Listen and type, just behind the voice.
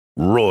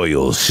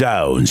Royal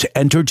Sounds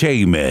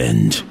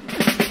Entertainment.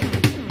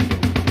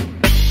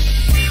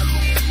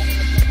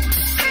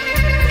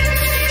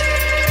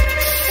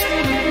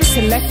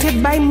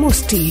 Selected by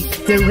Moosty,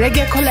 the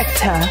Reggae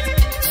Collector.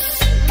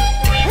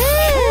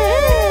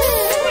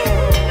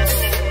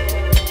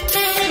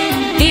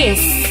 This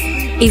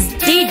is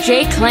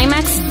DJ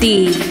Claimax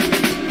D.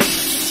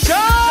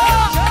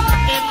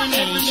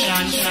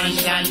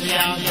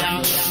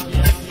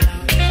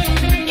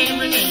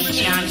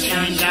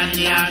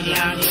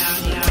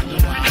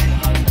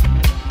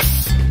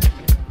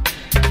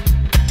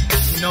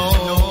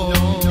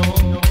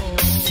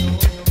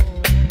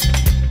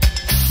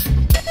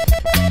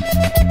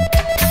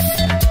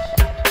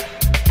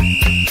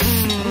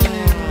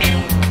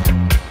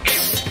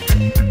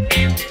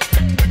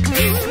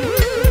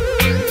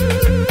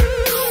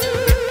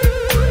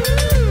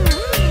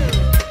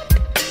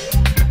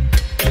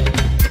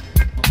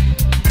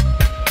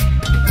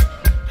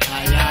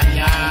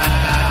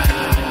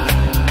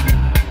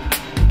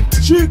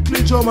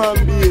 Strictly drum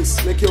and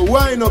bass, make you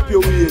wind up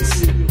your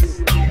waist.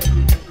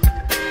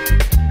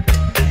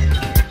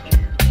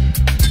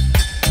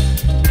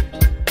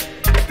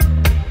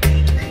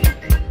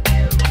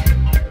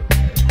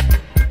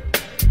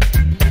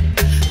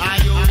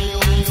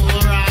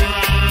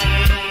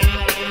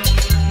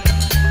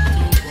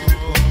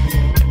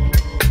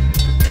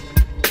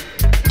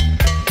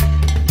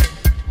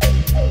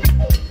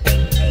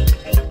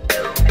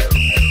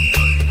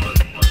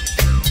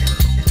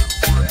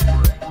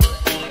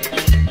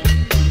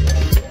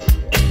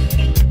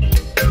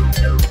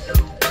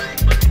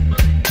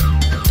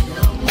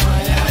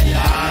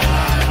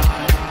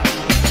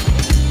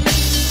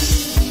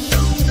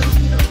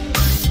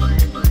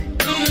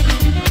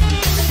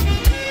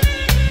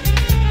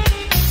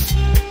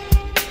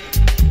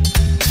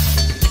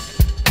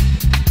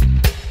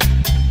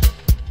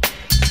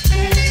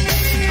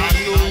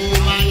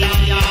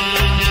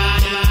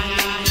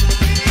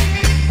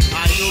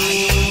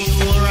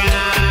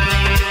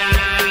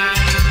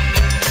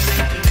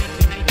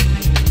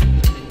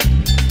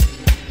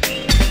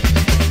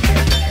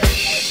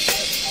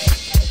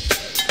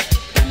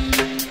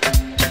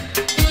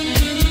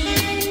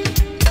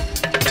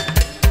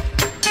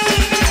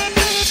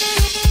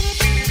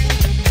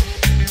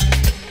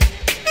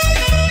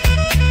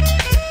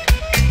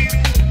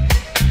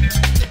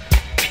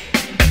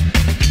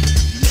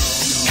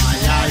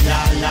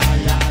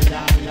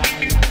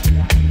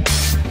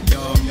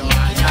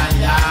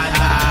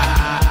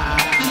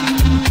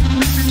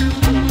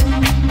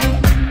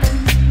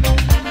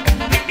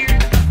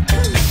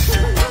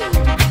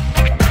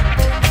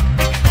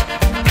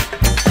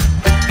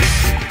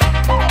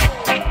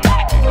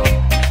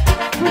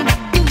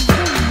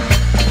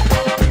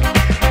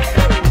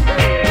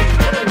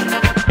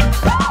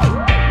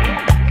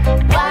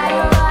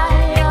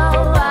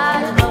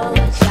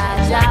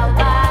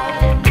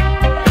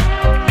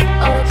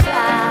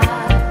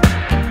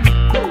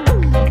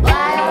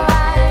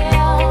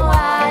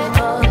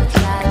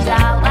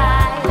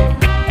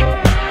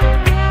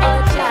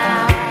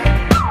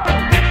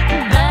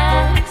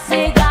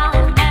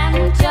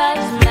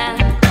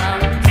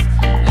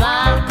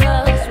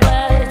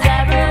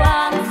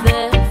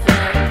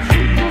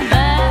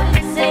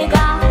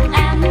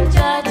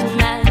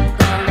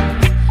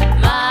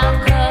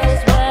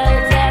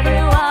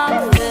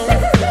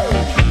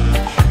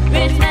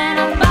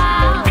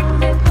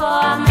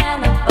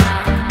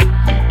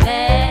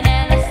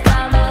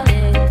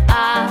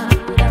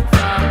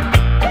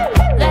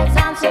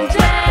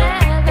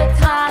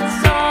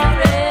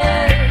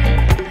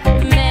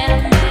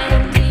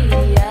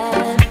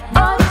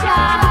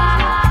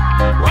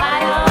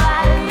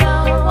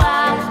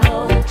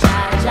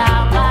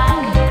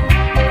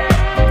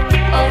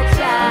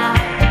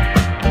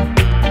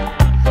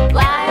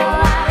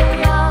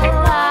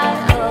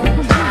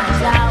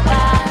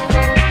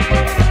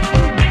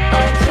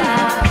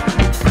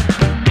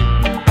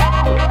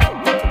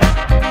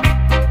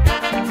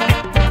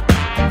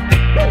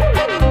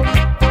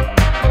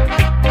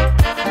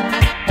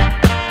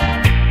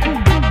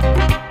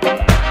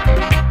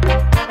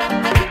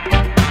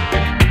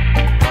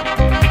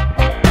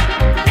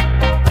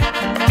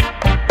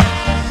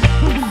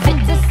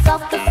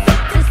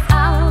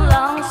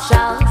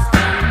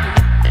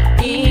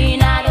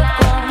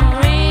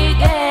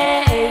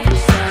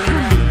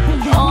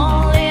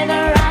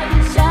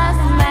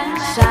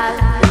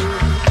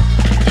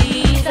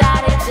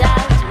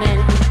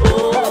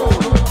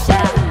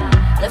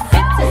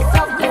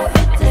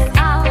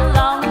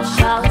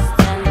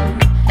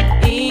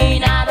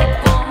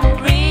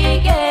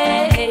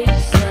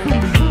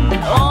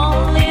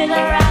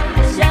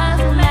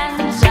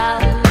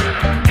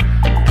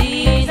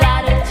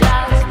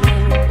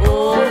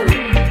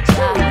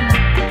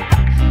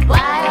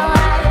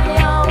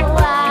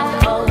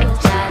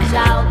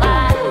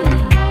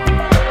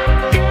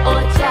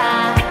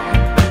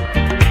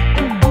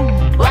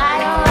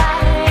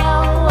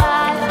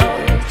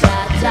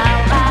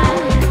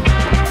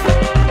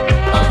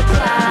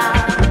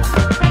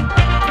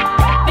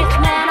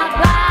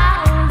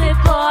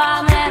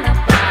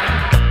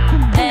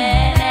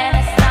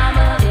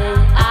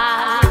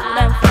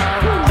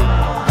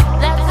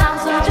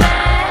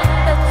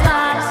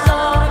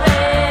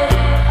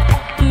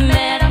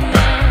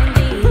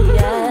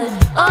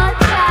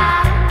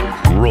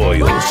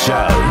 Real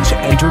Sounds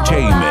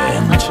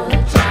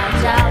Entertainment.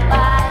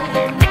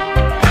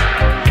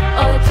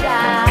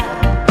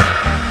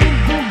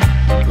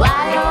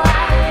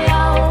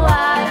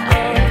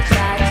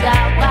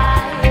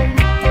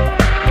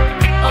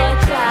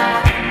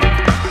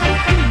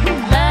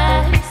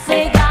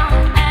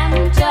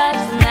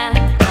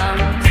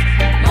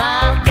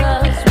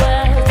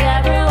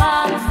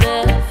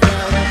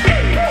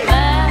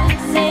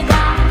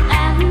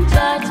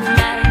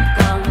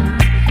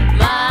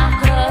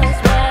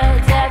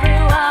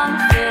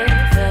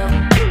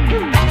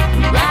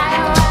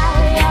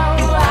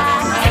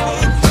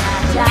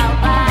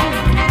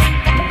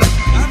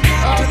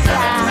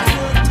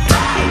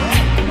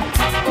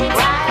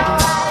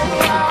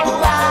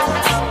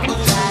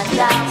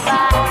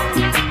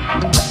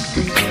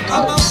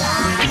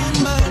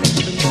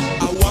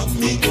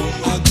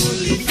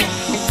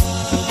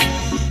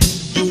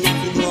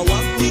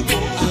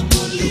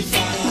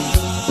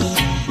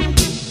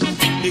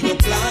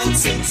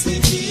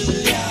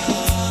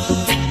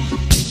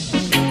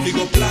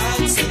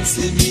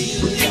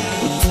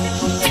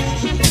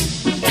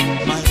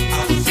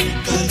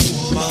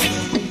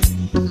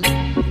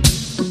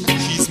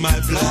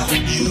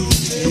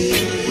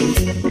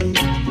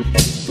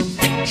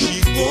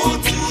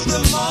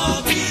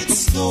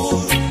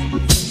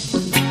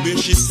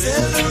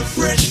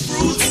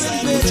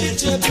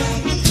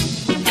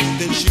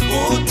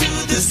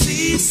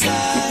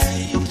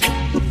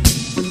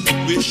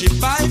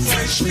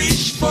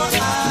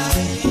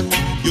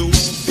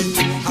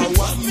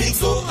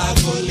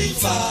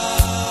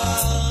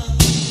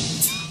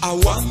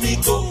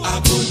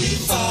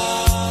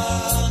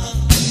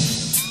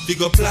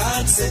 go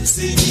plants in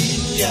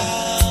Similia.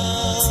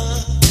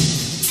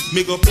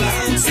 Me go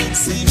plants in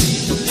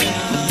Similia.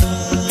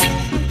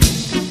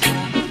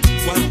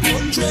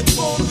 100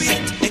 pound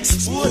weight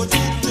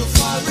exported to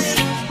foreign.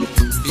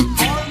 The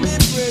army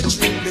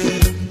brethren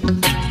there.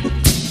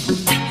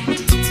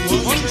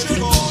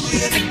 200 pound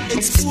weight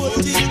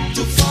exported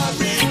to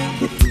foreign.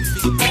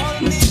 The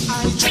army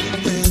I drink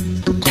them.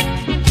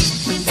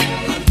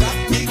 And that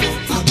me go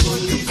a go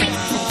live.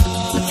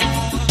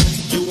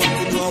 You want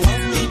to know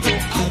what me go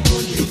a go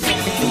live.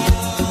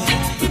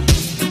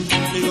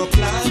 Me go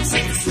plants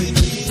in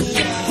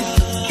Similia.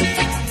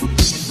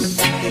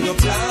 Me go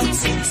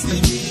plants in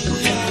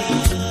Similia.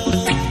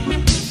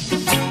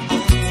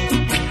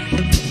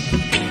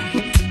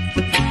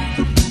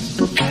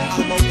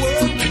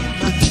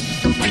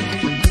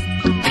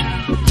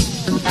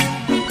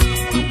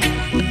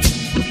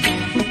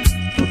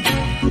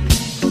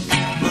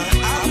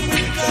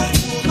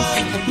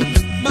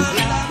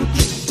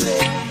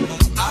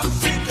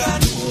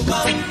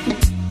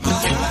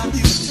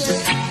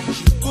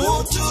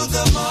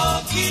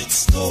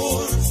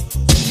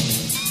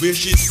 Where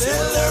she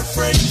sell her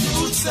fresh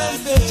fruits and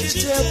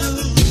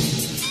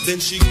vegetables. Then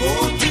she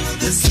go to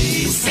the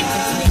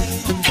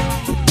seaside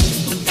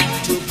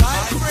to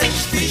buy fresh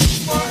fish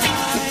for I.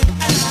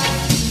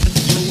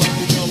 You want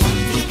me go, want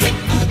me go,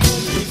 I go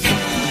live.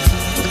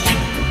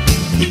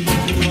 You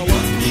want me go,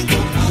 want me go,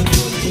 I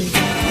go live.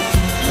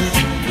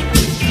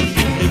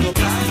 Me go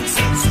plants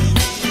and see.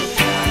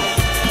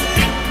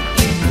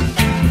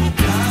 Go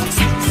plants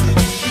and see.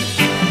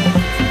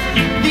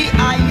 The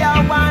higher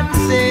one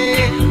say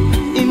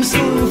him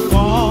soon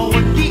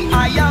forward, the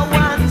higher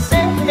one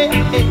say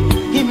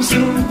him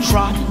soon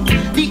trot.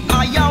 The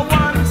higher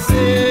one say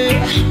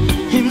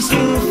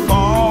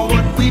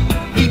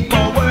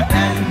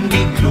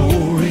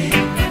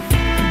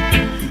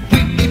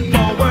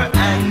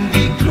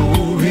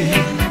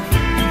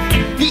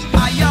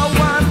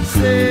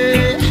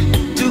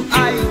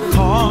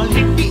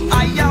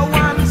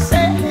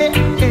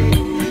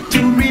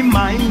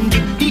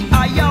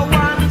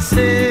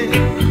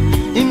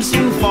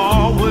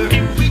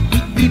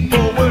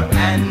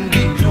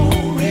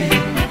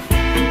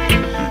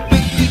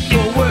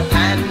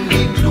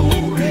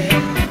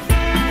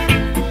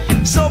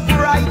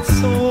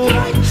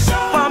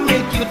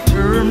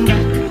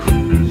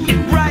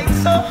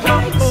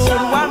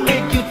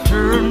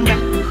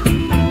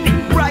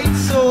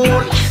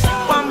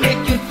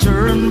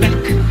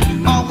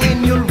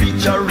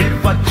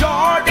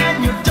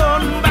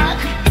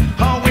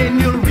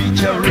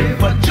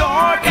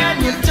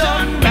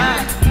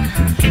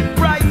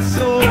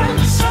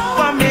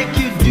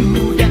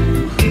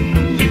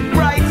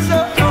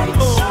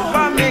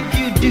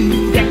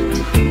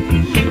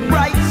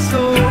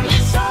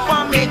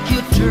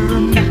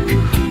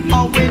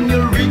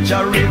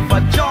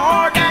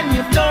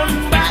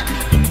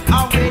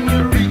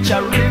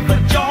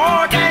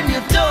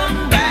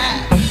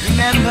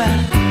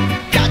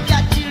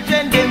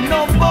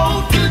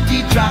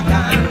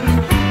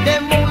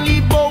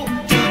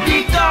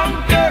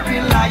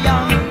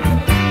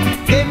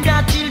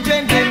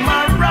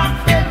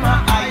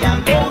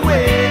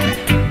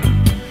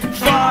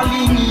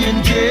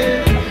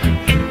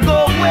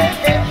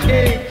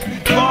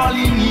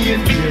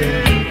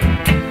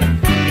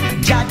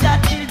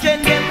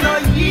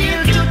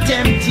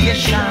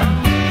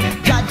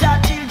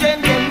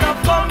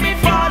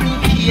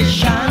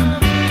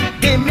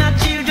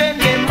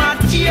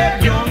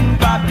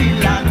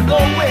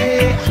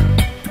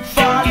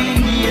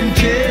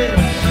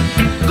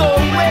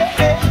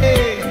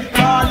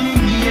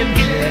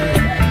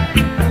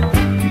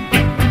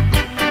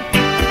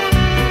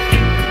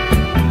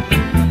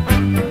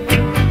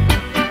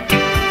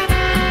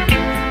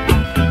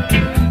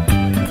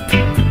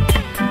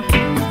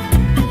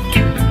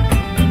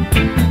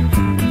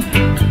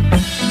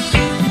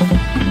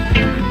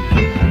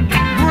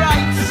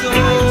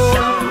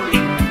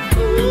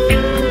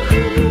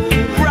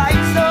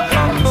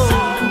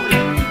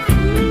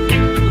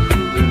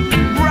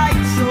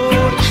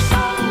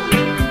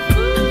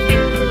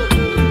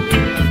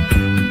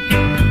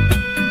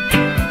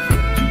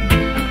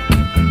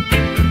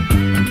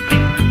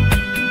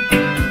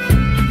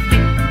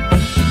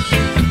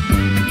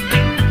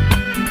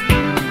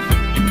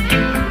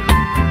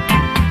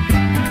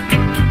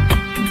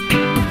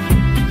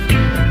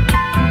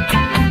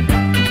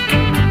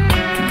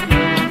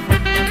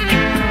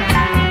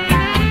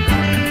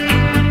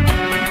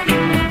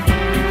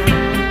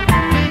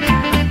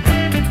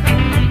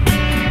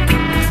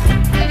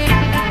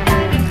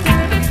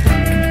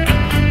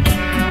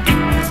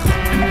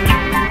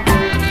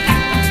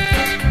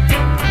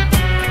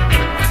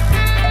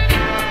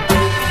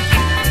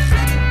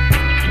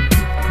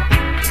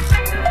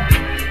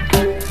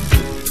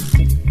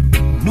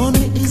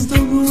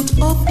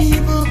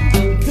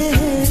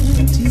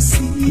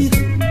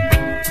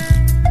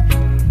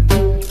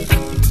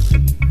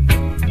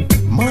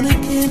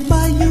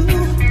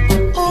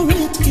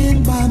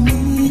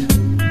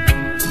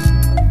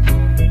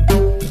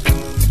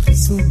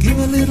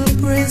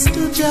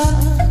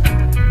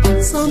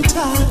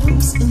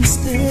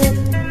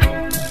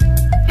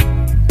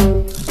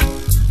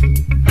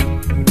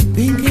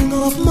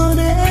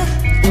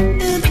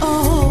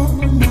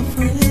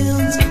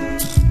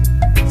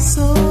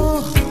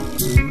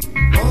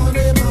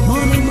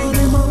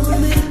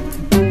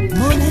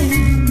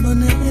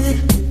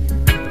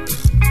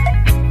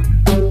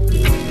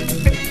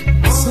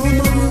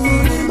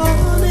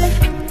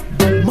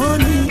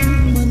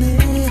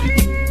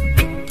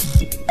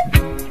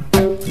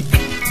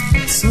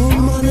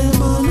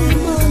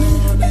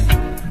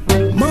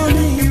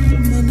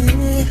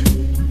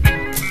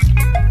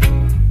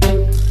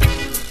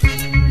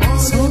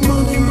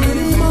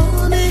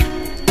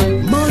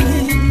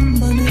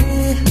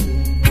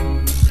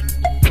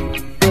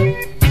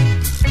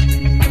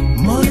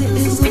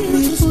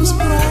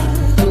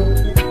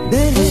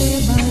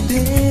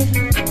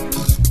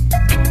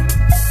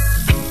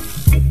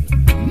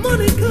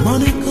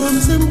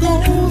and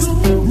goes,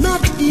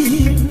 not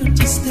here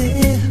to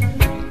stay.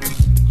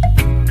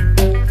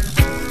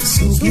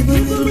 So give a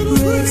little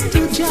grace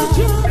to Jah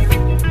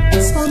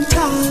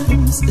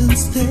sometimes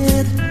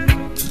instead.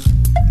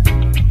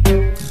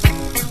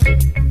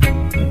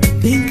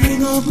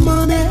 Thinking of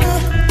money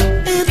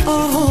and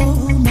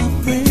all my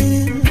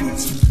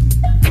friends.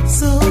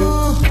 So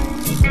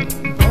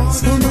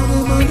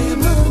money,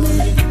 money,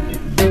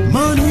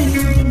 money,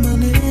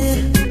 money.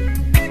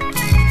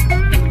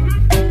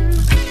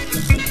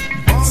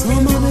 So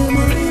money,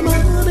 money,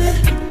 money,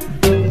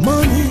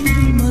 money,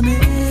 money.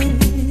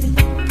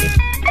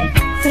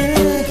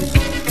 Hey.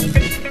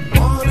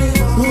 Money,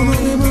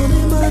 money,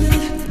 money,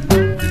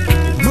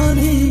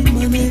 money, money,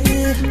 money.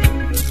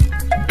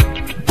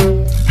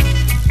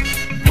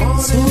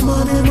 So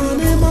money,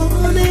 money,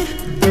 money,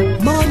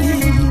 money,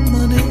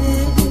 money.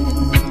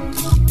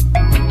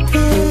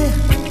 Hey.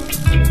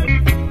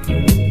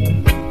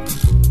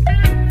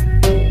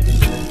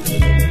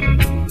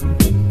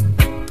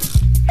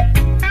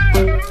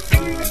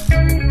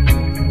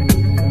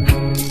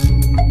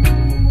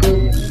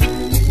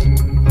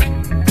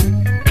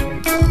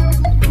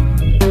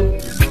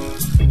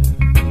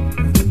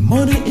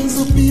 Money is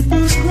a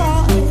people's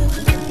cry,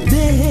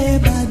 day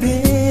by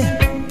day.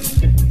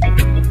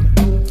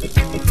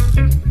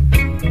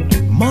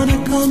 Money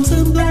comes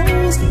and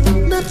goes,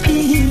 not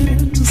here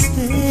to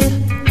stay.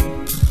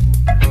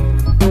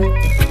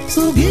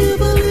 So give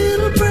a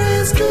little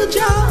praise to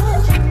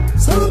Jah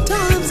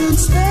sometimes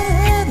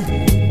instead.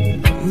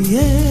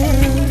 Yeah.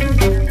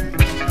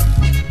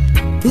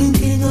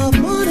 Thinking of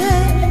money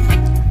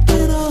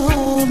and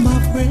all my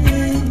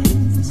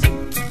friends.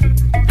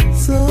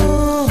 So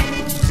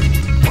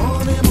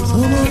money,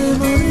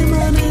 money,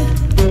 money,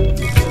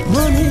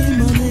 money,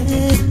 money.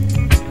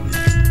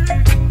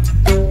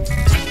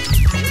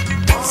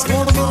 So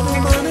money,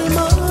 money,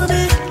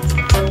 money,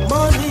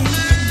 money,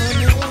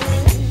 money.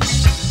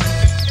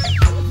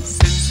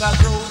 Since I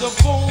throw the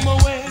comb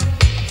away,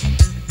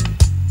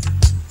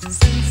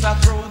 since I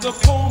throw the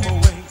comb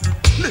away,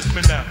 lift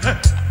me now. Huh?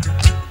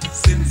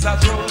 Since I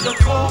throw the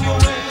comb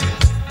away,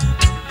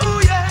 oh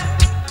yeah.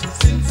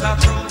 Since I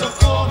throw the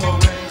comb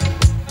away,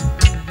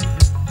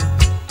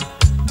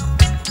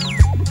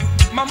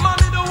 my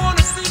mommy don't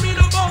wanna see me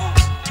no more.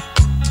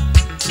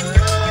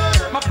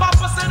 My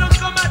papa said don't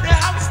come at the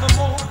house no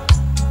more.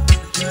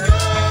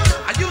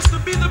 I used to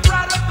be the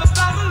pride of the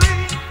family,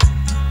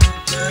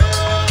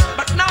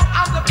 but now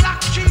I'm the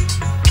black sheep.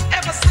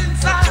 Ever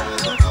since I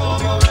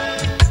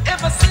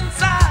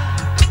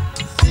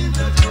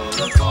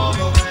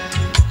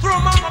throw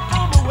mama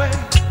comb away,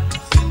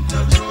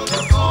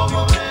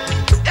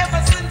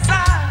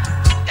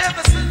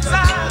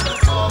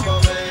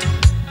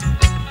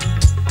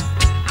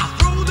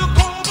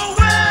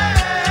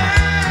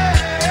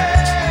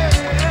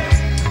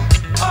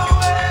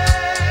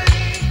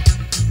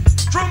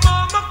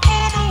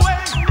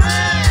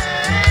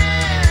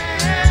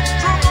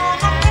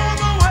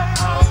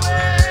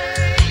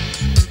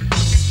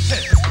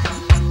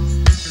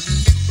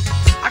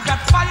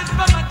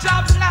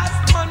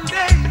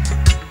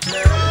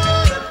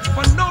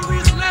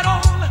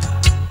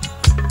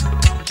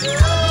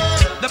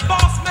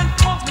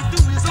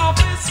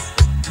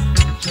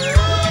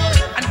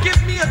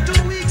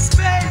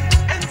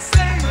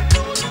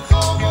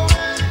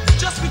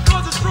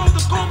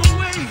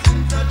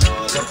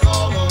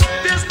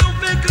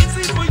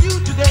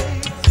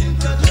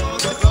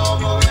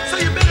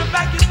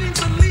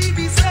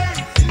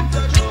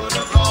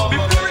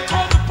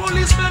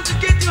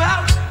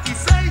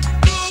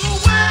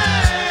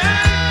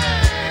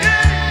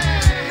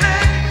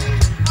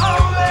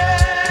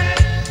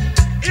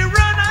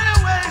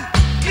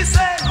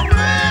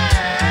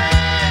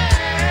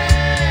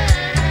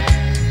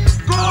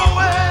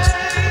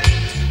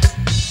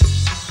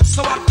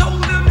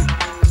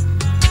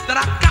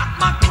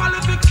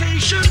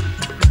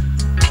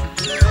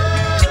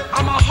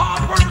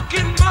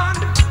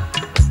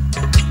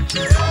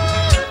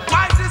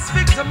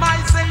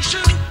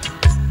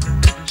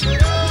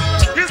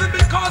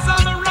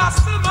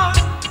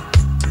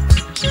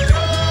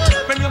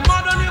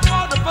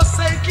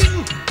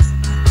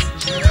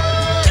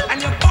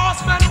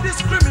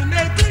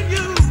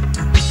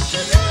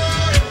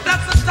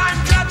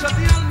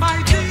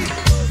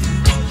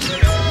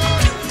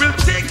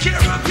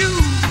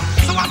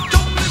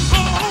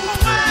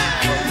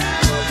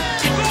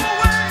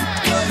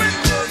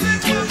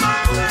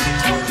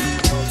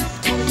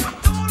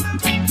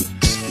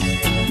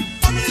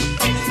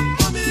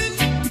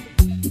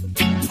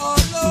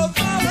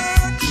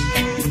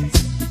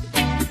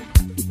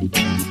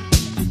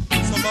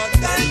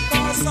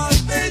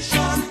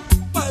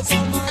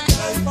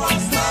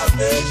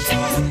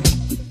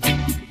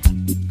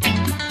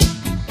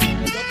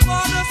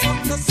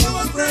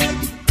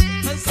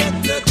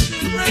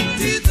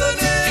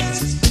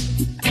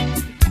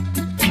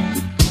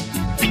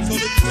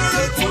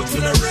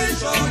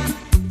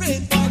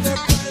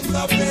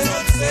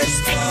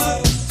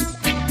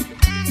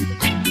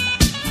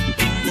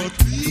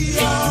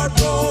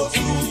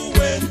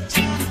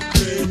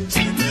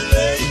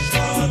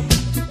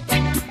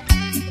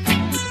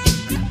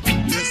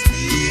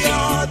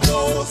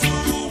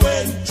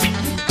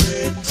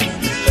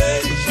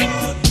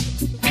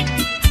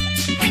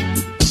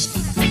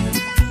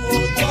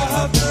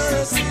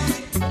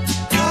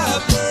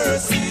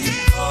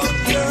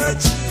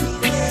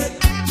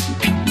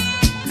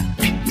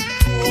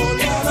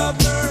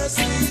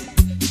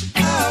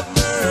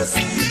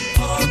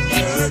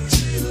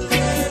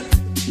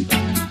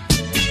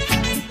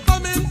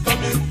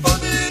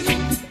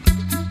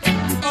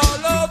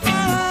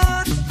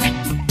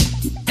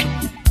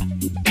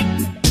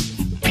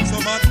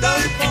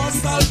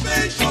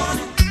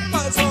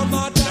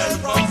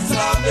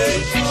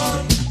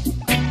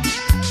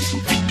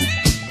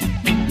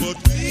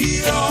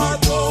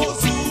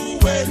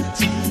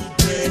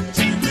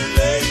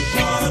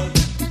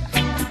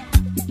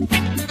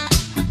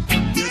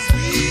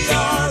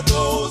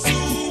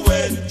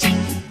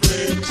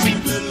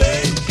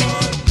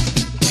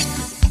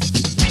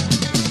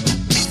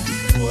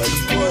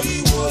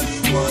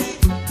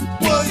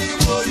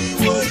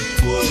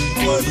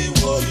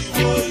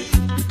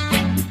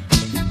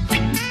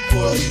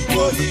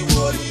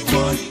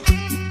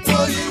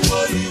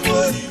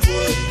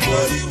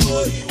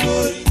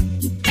 boy.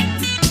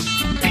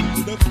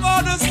 The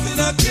father sin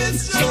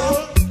against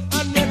you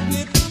and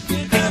make the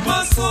people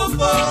never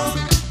suffer.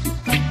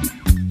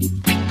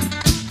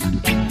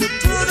 The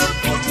third and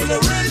fourth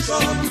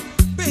generation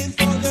paying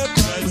for the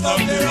crimes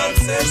of their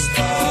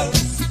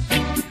ancestors.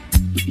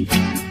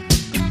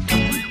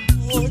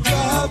 Oh,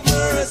 have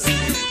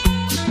mercy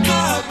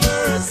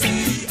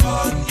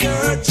on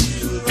your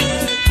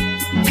children.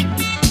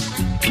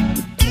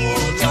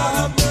 Oh,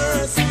 have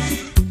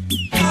mercy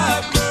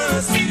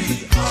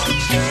on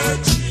your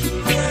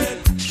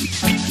children.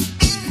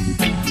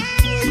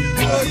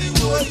 Why,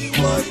 why,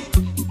 why,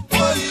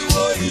 why,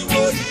 why, why,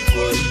 why,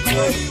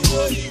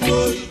 why,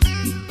 why,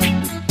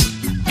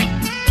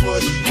 why, why,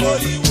 why,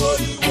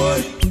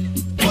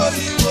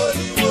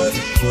 why,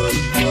 why,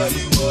 why,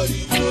 why,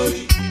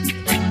 why.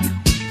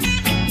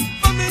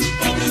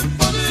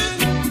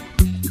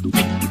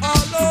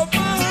 All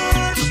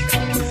over,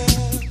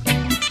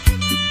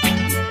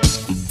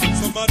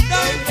 some are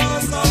dying for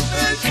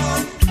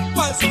salvation,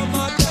 while some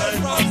are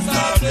dying from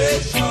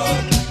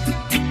salvation.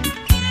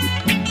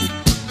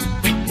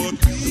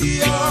 But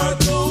we are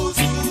those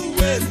who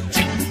went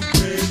through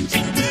great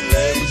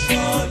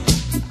tribulation.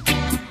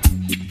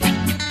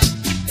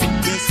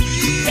 Yes,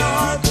 we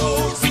are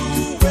those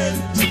who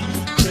went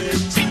through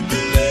great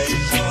tribulation.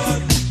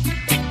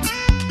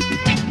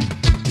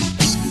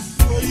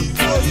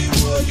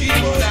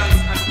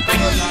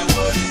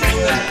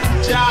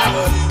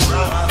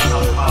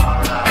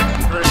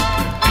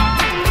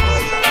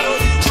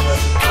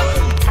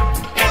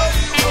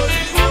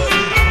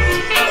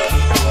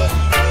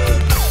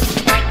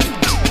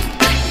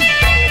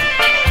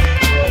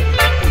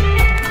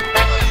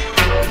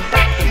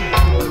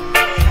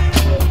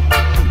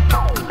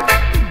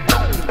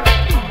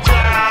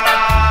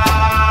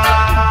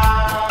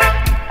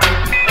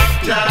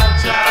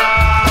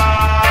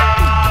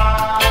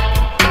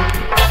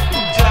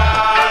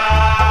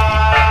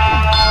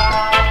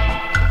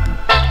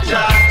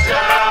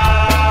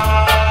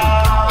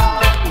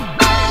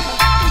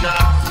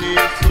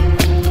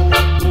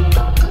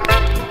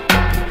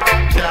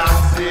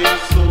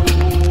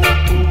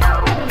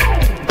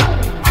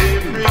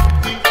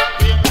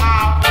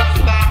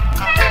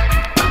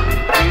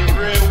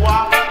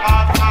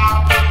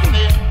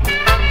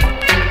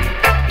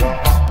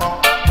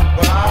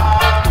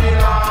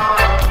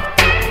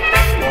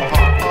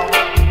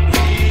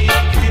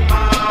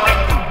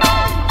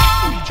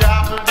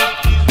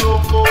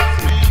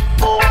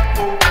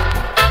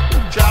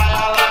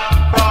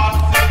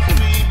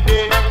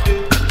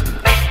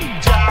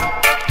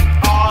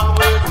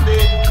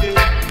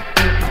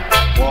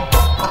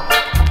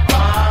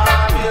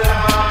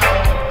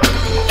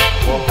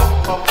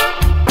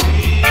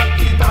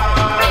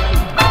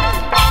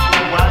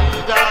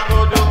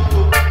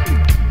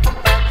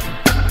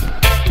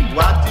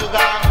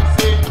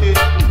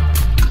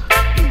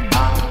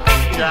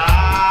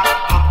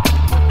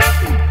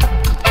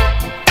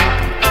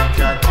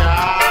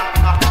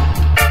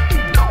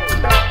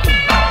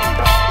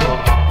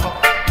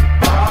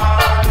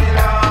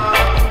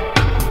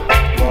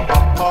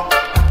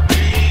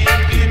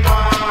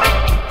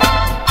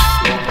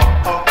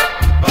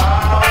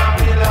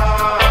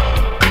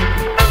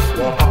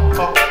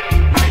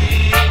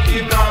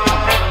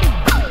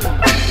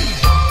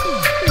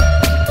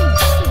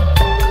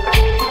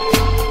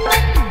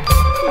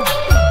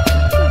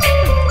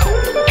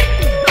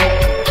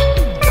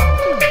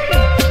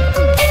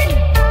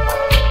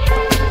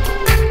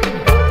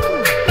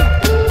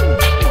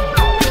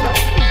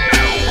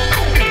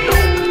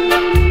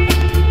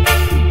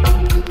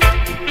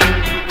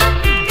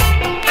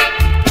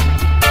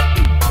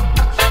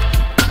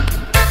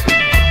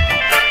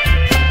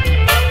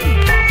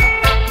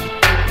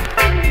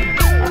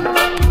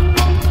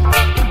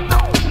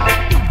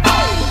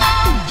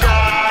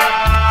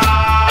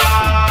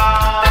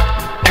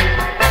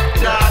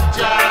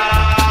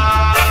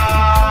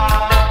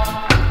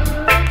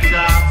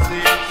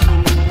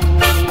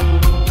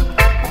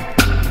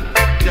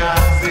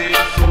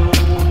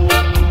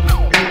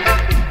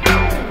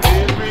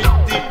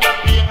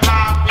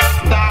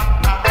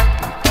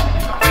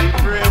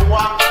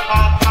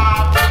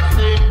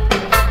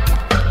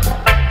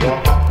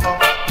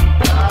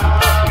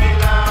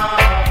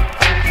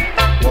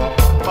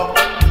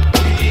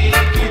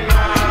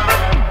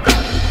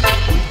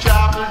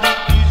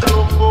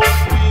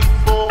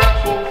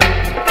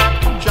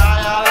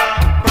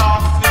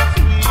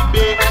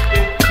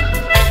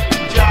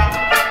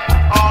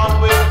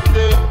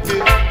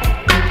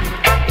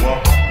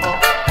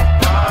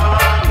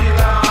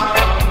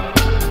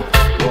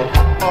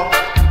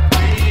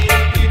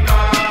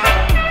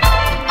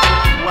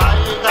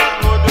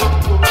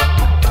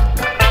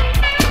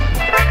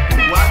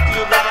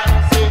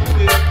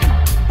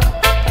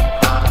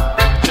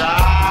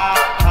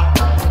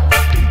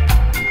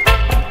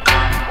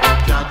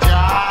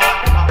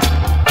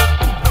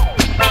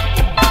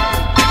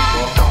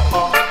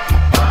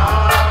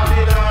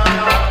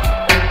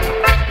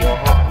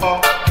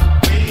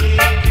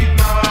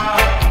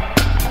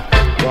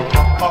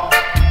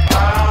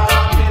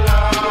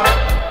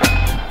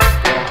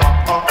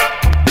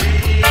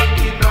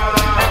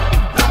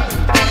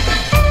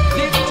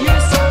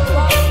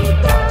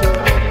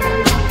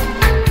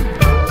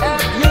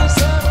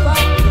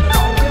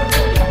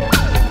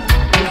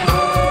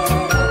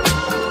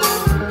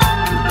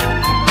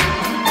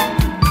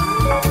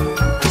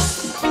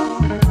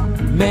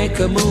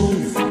 a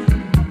move,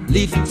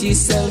 lift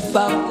yourself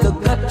out the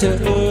gutter.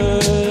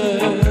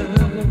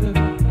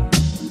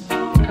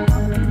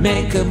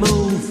 Make a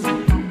move,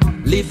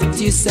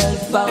 lift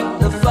yourself out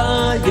the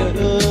fire.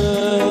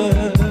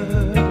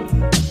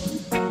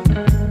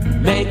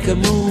 Make a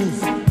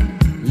move,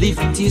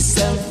 lift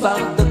yourself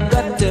out the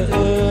gutter.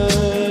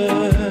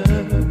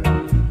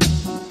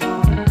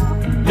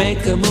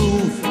 Make a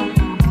move,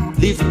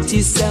 lift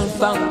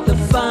yourself out the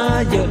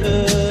fire.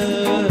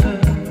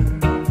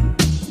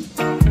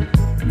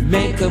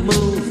 Make a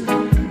move,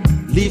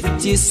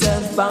 lift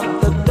yourself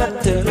out the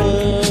gutter.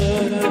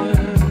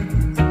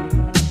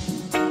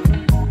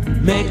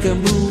 Make a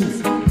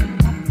move,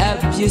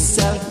 help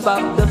yourself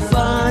out the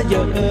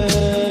fire.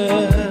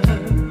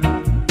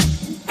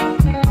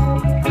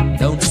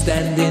 Don't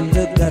stand in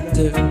the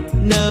gutter,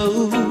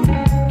 no,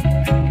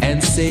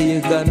 and say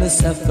you're gonna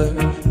suffer,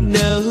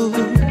 no.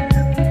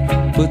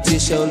 Put your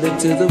shoulder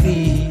to the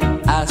wheel,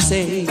 I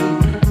say.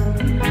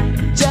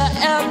 Just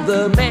help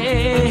the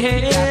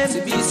man, got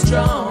to be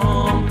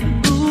strong.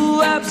 Ooh,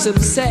 have some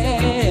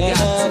sense,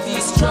 got to be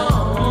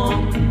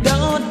strong.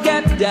 Don't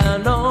get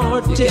down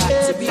or you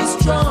got to be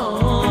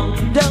strong.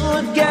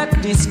 Don't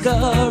get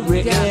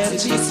discouraged, got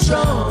to be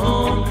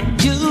strong.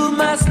 You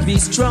must be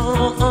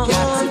strong,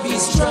 got to be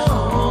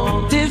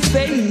strong. To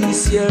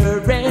face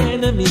your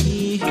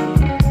enemy,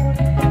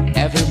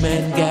 every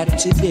man got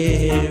to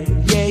bear,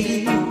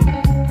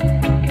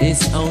 yeah,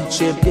 his own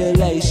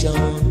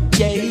tribulation,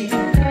 yeah.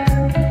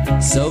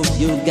 So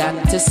you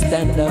got to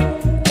stand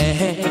up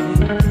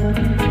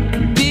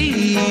and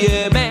be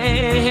a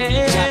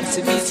man. Got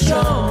to be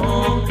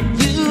strong.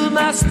 You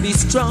must be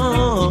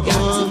strong. You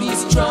got to be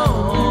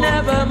strong.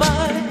 Never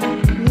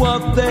mind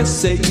what they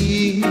say.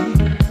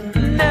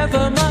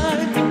 Never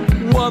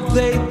mind what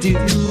they do.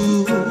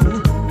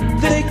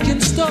 They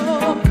can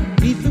stop,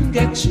 even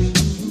get you.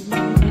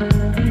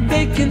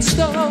 They can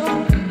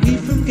stop,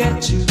 even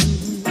get you.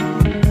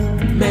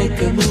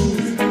 Make a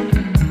move,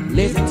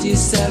 lift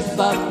yourself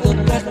up the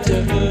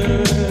gutter.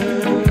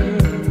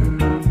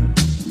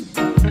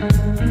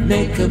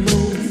 Make a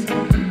move,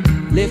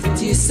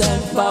 lift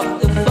yourself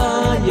up the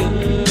fire.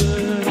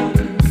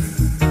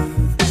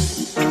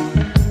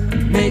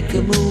 Make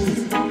a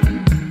move,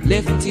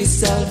 lift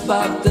yourself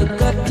up the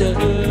gutter.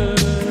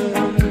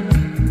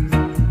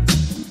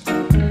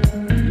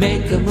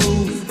 Make a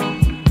move,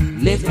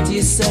 lift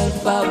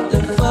yourself up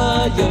the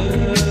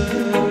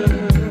fire.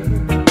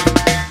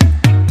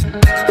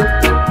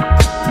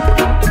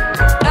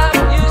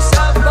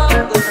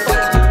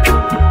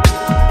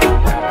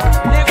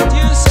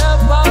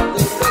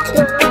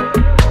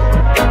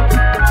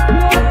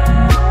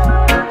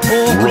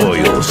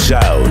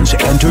 Sounds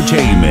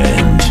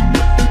Entertainment.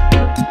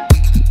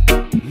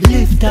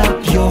 Lift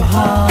up your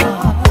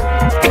heart,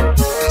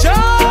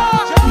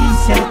 He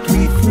set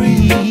we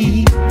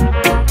free.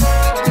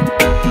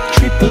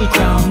 Triple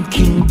Crown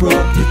King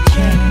broke the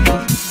chain.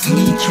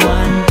 Each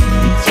one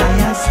each,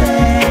 I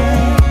say.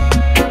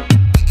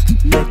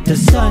 Let the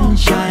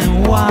sunshine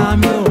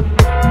warm you.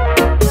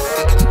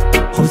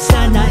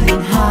 Hosanna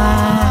in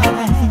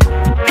high,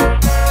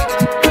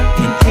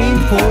 and aim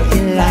for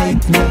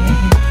enlightenment.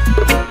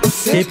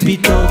 Step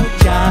it up,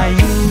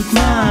 giant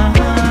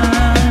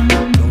man.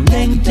 Don't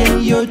lengthen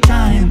your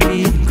time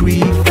with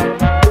grief.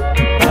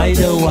 By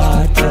the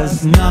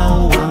waters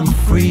now I'm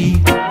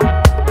free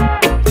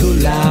to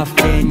laugh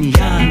and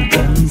yank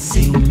and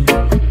sing.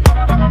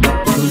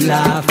 To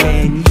laugh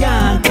and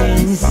yank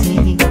and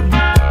sing.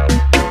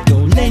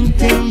 Don't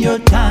lengthen your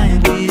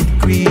time with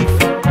grief.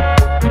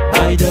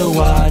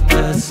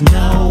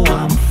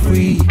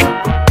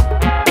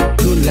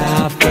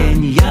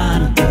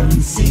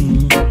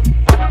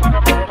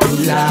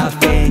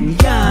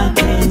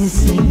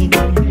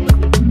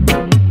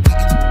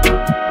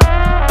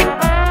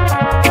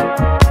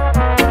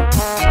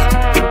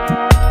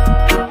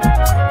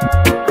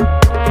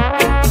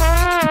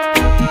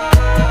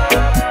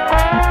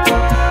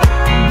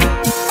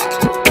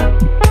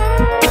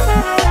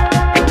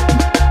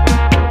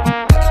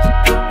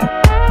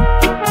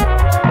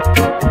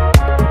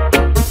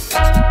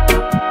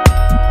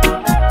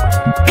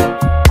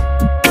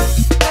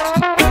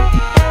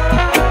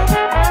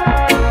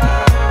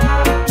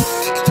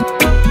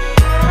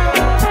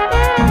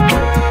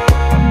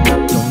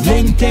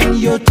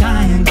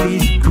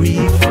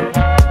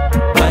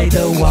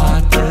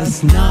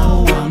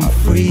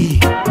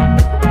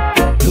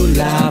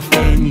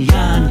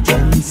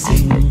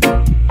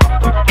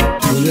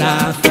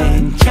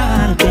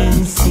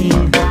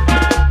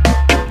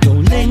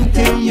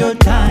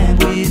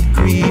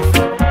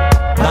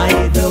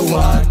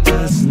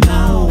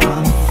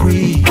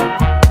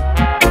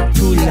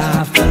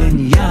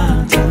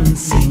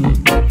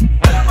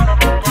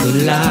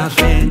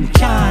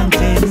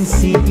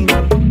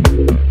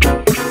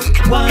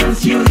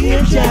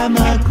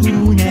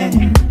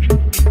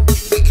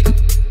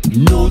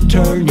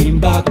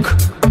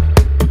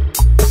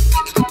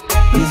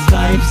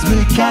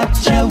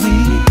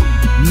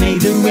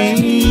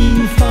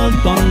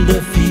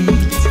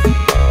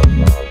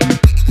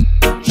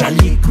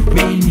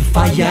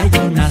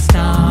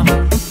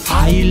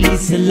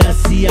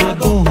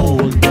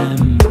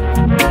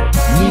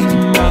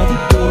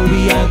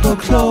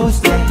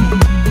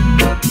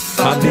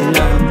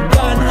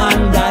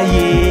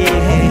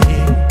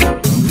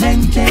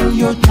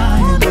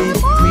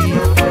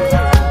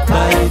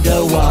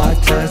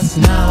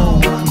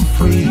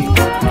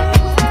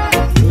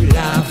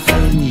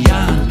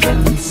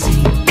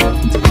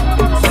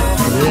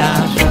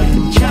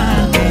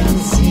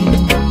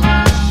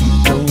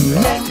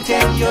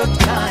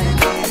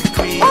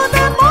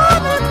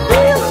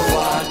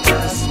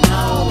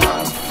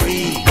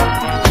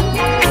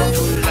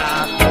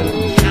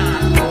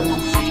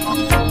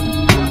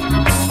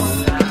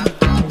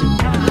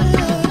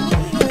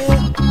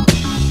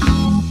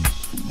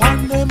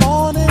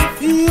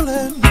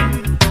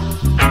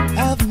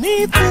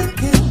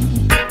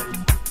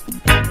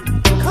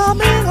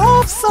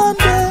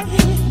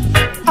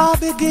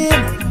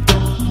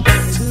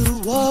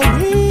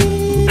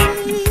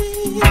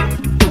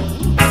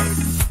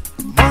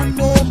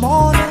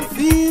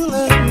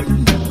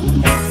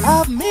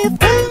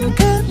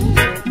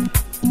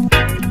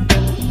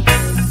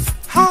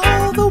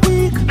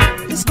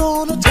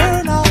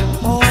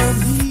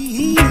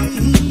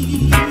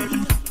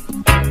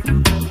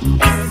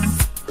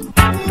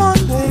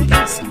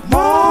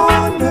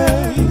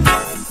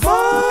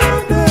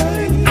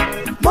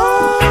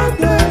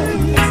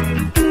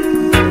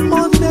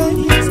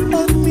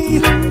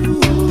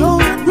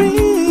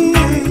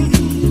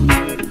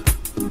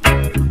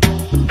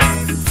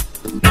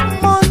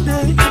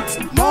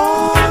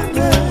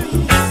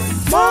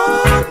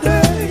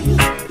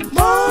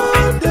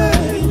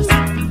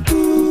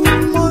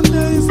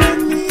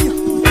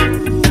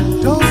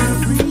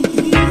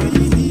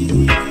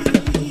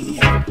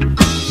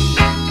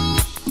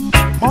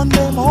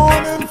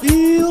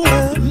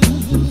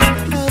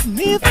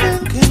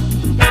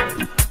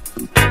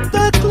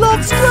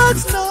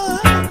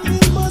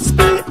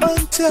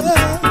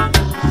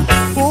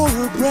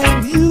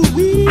 brand new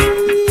week.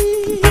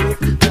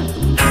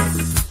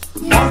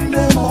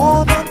 Monday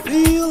morning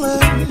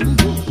feeling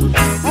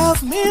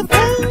has me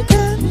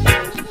thinking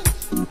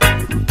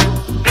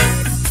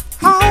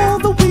how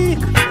the week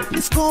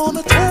is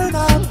gonna turn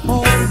out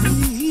for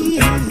me.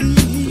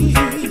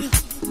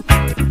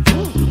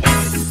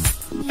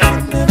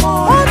 Monday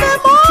morning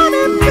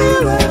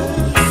feeling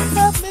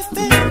has me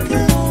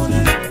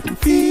thinking,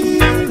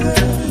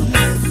 feeling.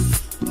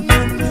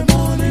 Monday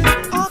morning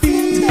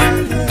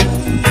feeling.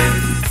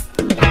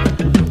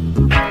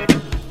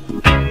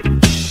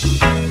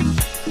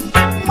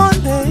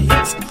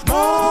 Mondays,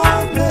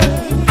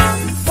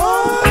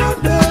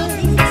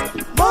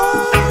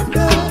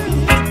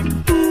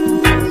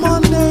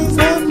 Mondays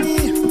and me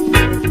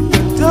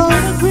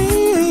don't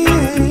agree.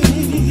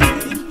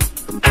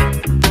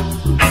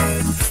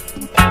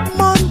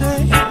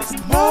 Mondays,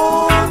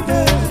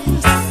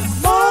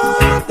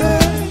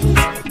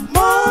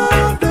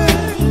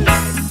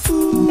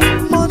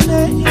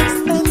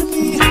 Mondays and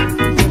me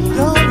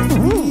don't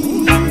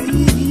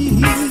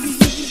agree.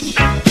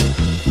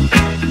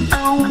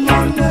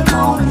 Monday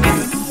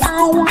morning.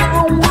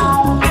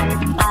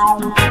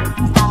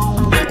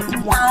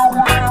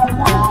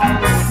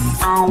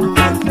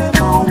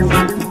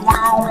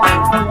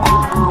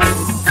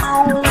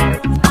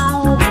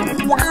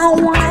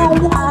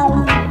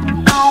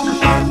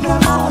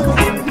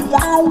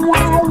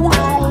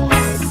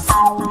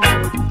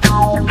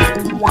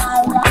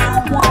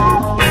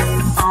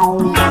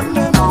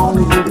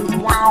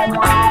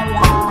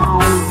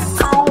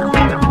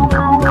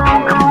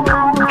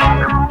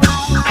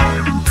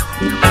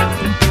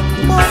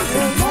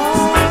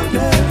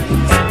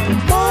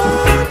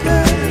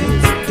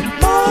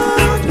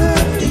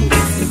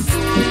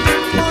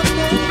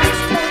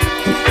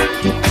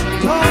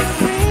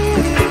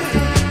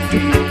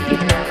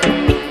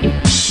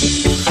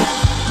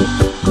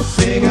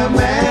 Sing a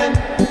man,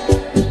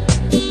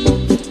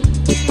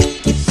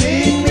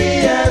 sing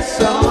me a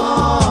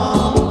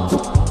song.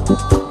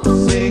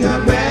 Sing a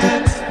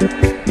man,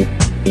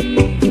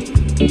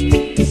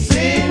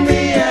 sing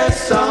me a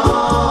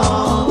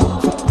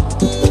song.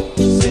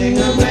 Sing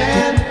a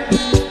man,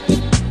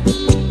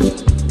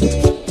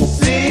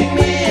 sing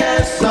me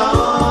a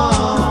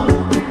song.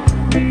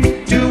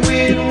 To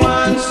win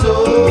one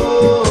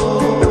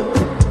soul,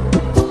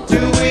 to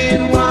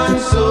win one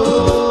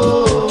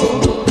soul,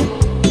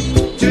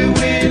 to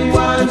win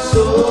one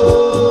soul.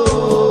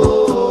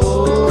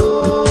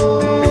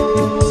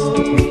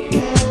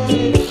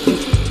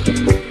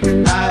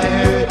 I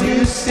heard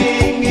you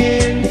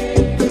singing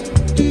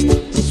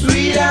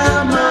sweet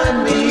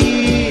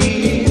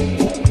harmony.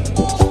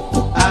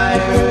 I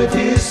heard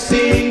you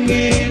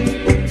singing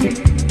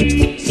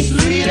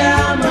sweet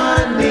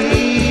harmony.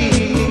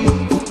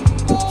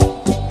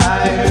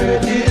 I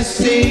heard you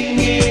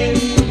singing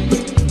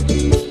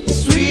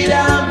sweet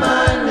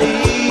harmony.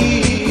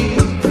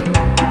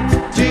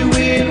 To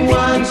win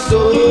one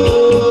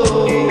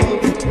soul,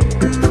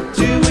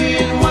 to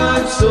win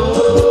one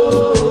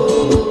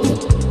soul,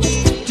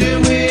 to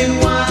win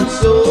one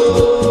soul.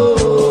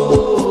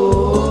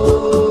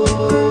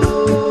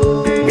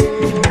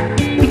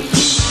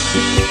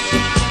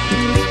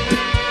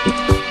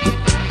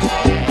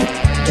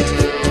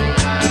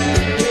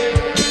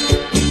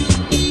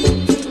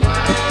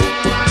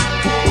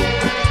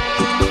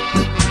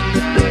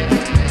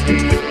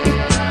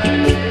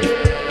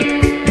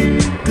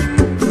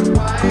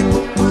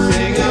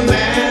 Sing a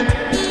man,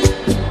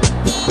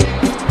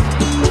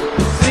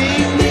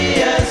 sing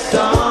me a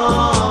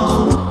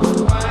song.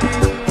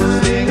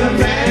 Sing a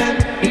man,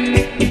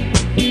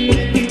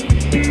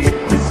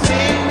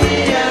 sing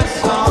me a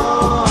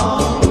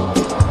song.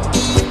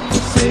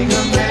 Sing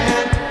a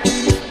man,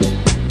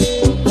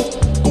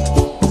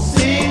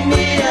 sing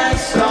me a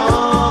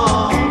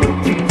song.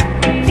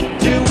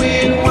 To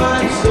win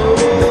one soul,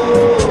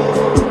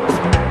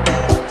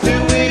 to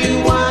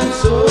win one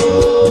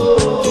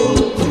soul,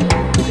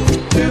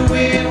 to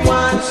win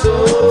one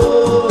soul.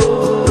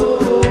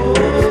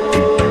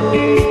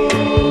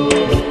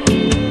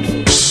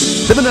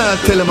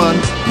 Tell a man,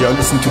 you're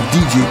listening to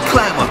DJ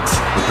Climax.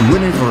 And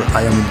whenever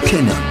I am in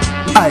Kenya,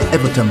 I,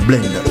 Everton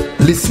Blender,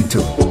 listen to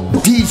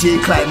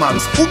DJ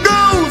Climax. Who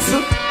goes?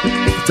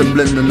 Everton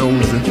Blender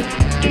knows.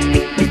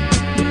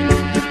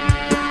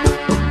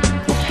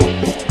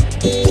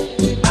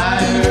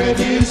 I heard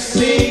you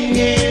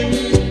singing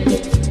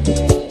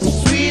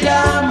sweet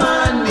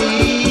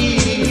harmony.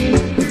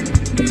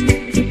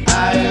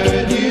 I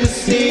heard you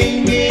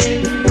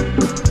singing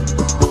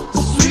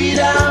sweet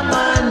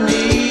harmony.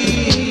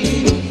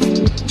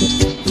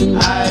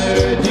 I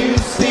heard you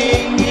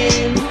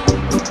singing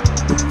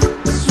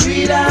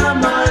sweet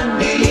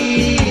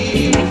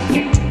harmony.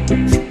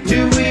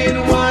 To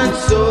win one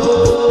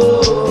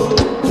soul,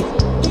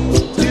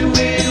 to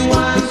win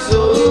one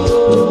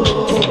soul,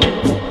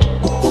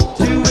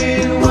 to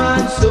win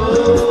one soul.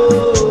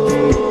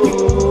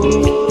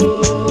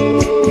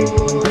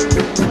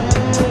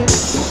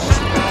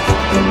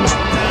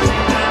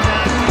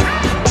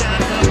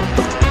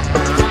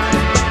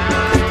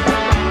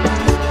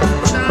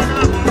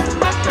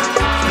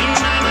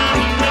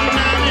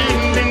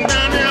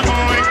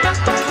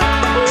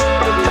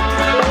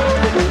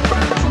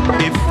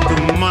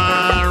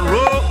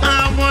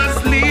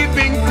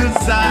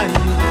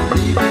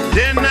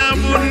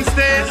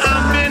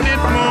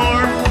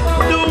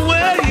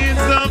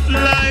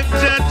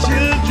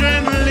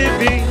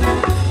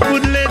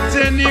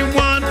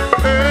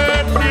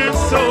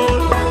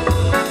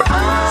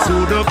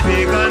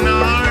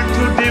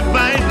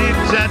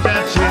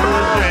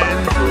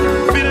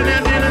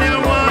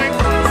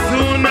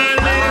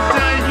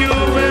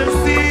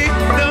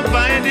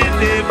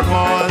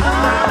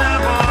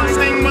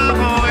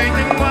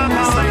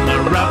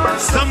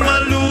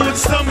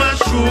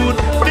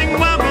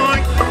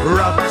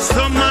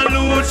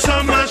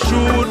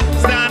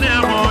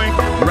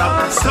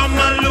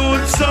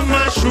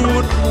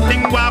 shoot,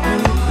 ding waboo.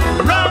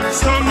 Rock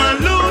some a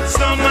loot,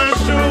 some a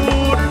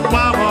shoot,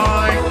 wah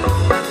boy.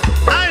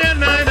 I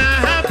and I the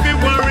happy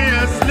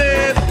warrior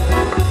slave,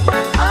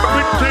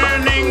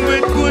 returning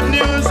with good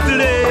news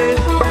today.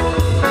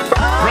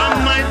 From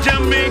my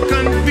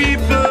Jamaican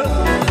people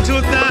to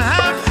the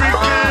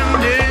African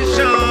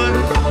nation.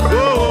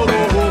 Oh,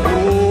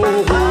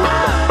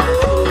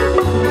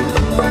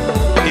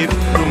 if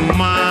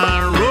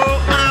tomorrow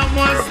I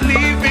was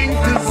leaving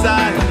to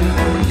Zion,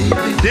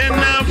 then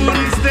I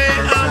wouldn't stay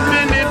a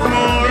minute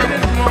more.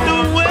 The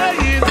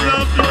ways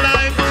of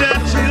life that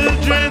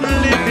children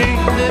living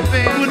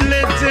would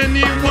let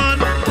anyone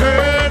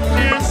hurt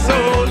their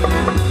soul.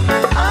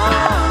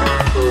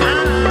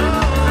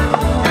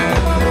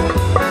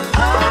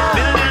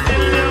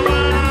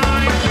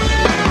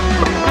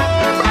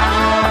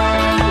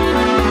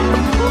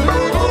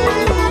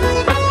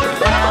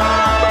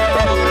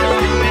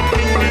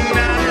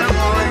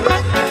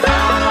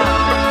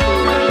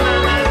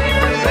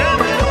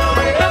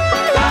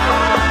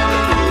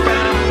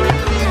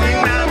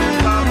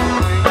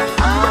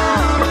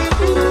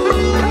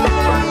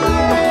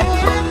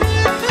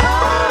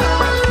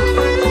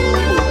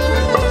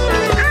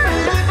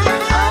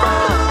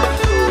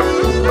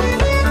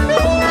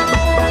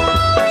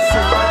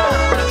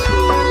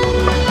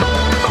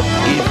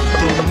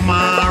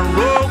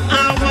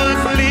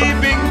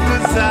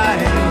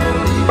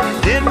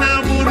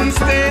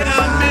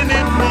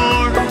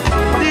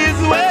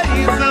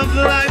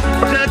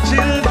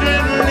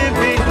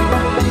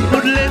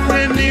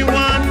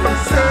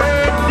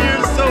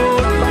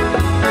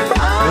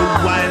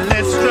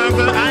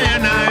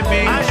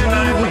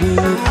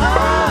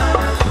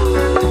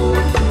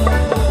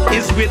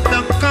 With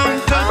the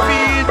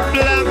counterfeit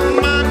black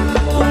man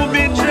who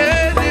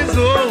betrayed his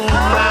own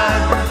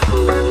land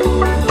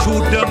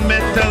through the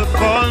metal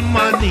called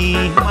money,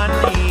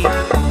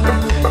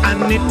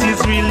 and it is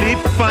really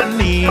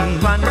funny.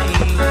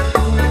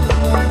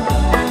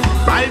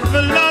 My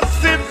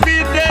philosophy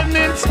then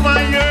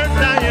inspired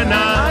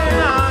Diana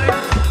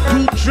to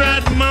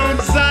tread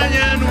Mount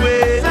Zion way.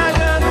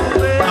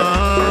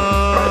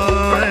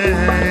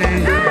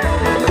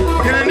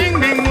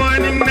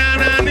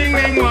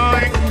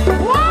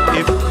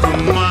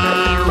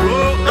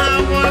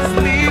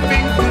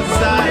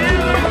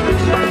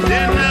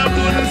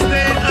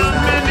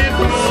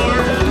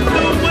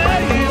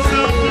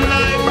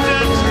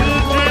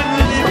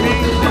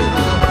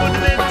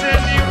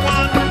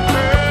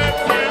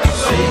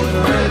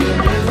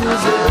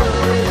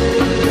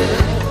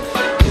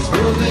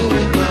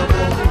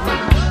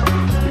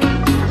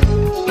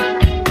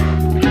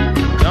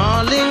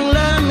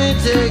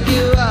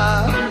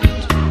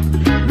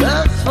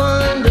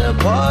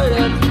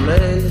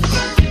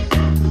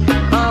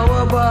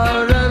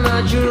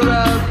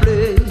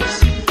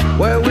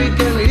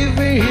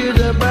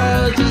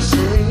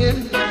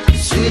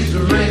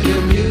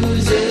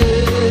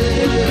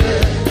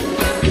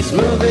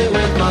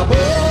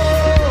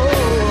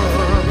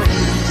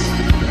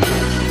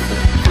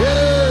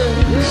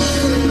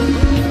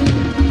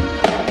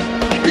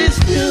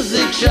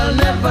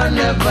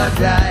 Never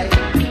die,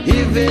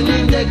 even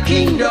in the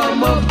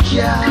kingdom of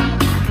Jah.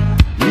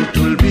 It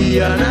will be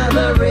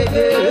another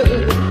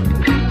reggae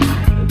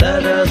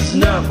that has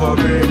never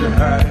been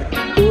heard.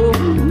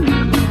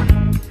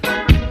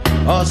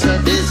 Also,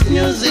 this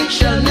music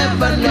shall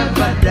never,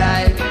 never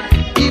die,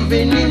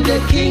 even in the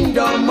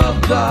kingdom of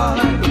God.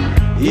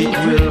 It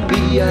will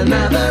be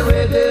another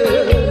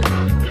reggae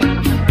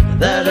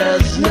that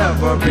has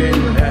never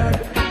been heard.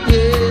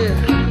 Yeah.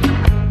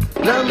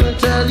 Let me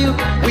tell you,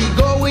 we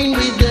going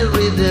with the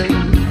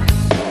rhythm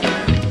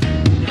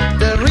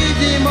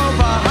of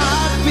our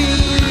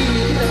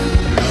heartbeat.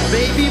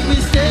 Baby, we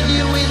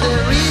steady with the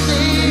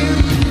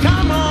rhythm.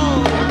 Come on.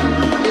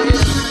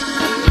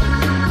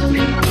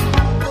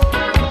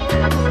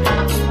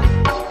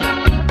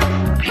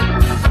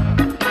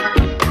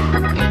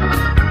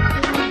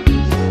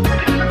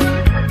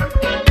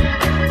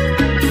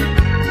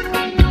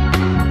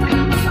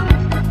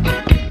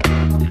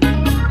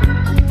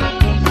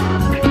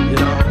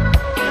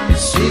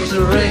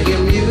 Reggae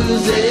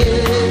music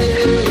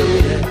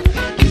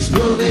is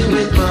moving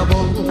with my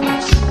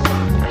bones.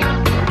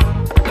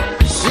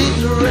 Sweet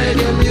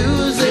reggae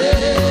music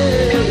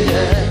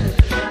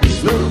is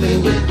moving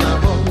with my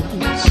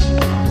bones.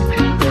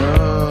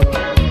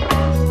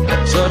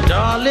 So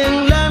darling,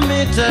 let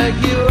me take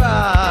you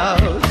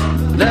out.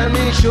 Let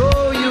me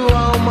show you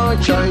how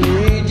much I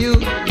need you.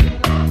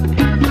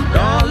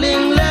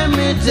 Darling, let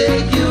me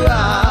take you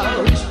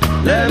out.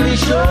 Let me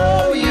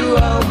show you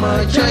how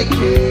much I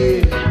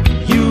care.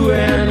 You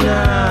and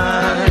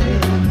I,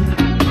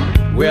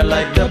 we're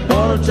like the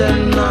bolt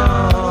and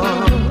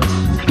knot,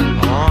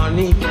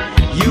 honey.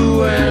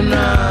 You and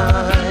I,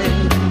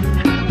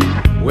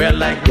 we're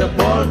like the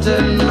bolt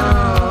and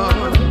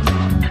knot.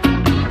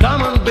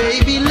 Come on,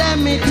 baby, let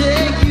me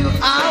take you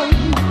out.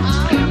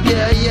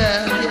 Yeah,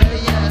 yeah, yeah,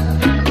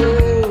 yeah.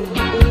 Oh,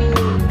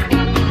 oh.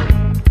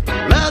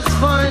 Let's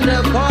find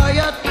a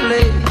quiet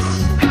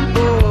place,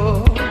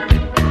 oh,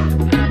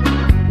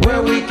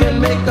 where we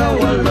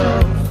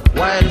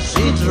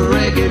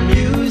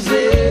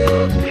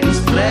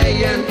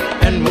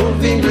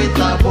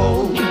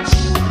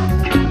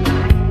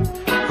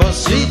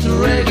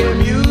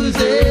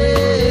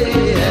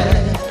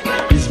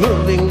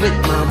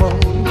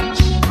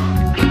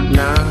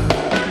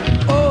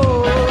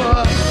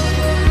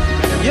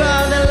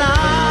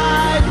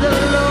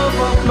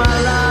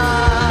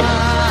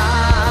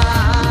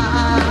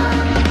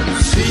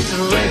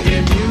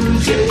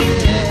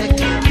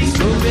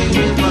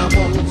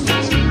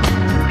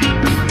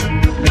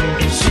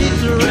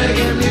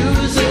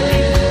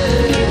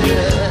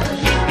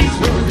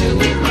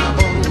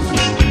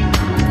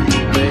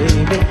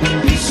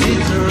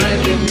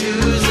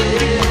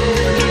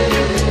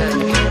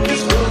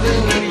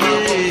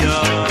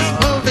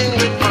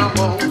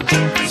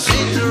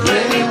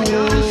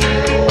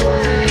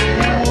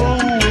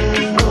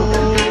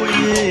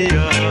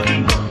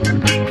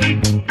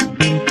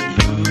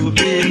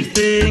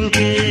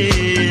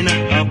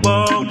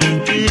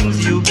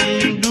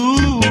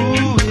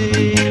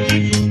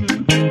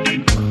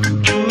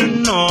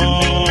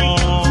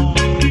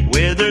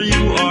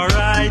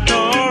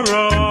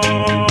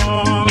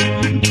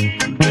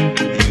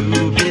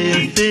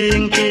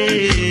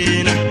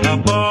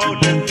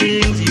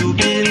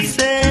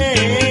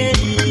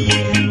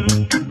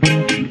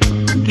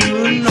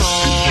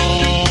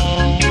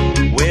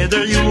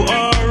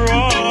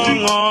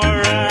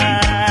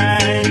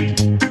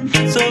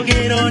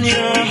on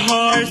your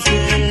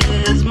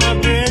horses, my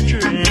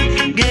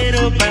brethren, get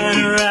up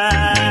and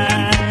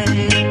ride.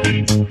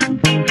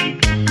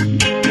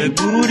 The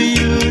good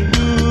you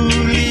do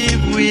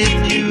live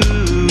with you.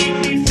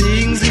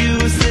 Things you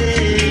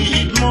say,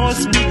 it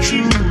must be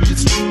true,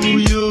 it's true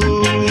you.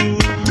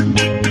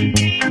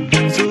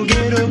 So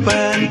get up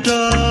and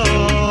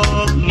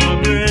talk, my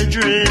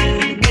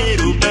brethren, get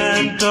up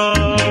and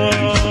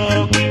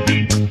talk.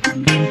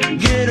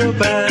 Get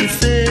up and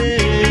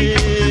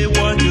say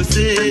what you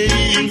say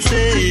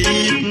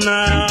it now.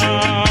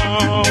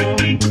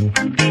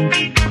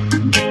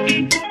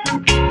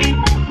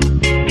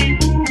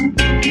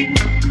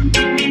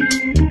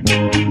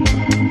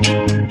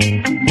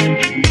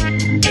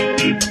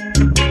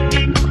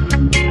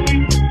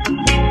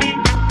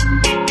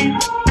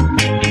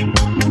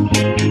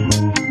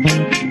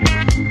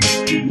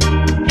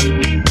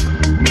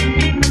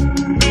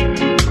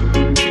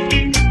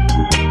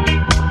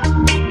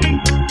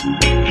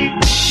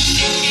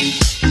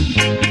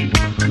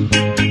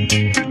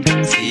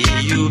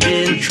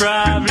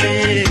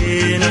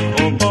 Traveling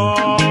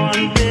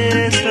upon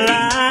this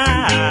land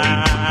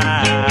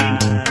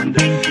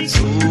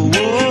so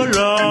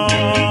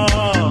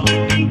long.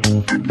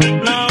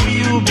 Now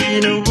you've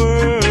been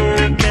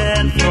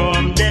working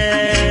from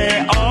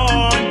day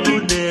on to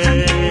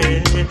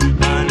day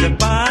and the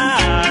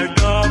part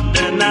of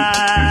the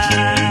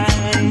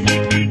night.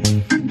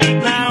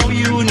 Now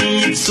you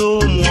need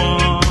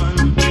someone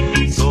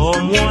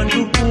to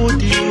put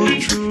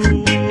you through.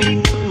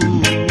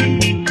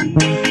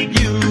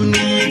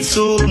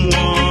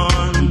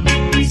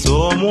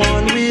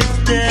 Someone with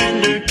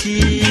tender care.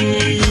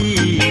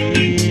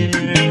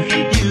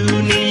 You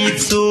need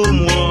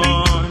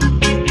someone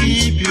to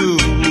keep you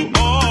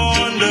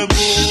on the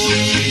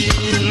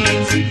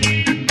bones.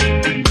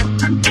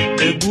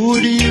 The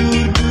good you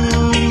do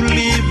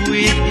live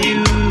with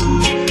you.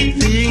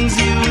 Things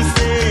you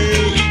say,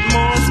 it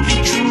must be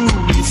true,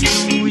 it's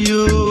true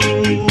you.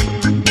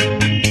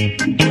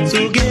 So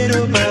get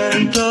up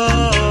and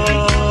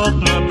talk,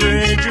 my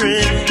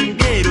brethren,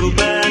 get up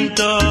and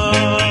talk.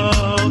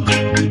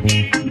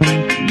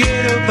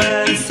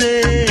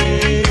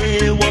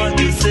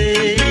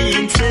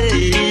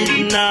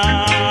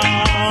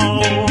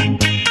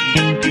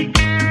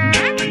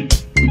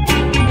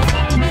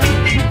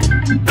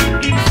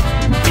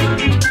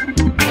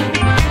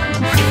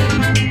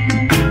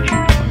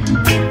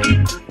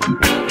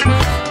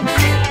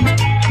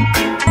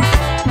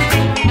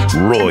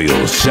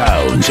 Royal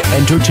Sounds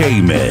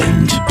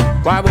Entertainment.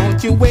 Why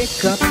won't you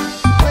wake up?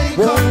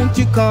 Won't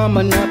you come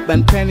on up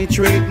and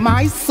penetrate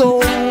my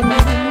soul?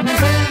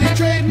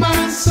 Penetrate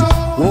my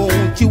soul.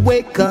 Won't you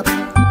wake up?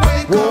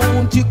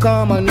 Won't you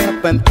come on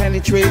up and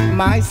penetrate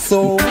my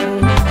soul?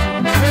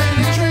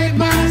 Penetrate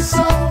my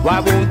soul. Why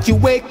won't you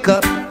wake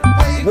up?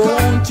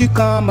 Won't you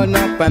come on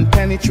up and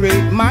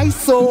penetrate my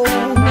soul?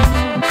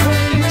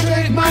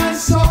 Penetrate my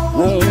soul.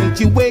 Won't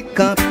you wake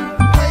up?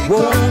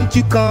 Won't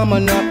you come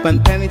on up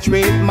and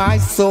penetrate my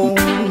soul?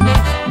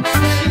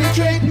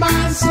 Penetrate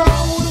my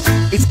soul.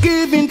 It's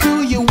given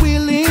to you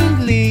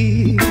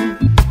willingly.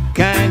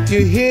 Can't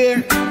you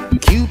hear?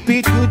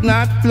 Cupid could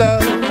not flow.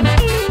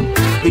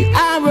 The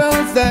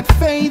arrows that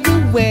fade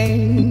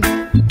away,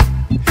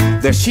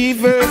 the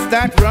shivers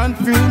that run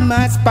through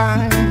my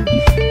spine,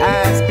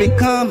 has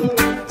become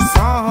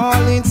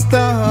solid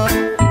stuff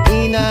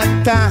in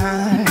a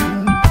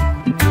time.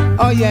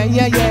 Oh yeah,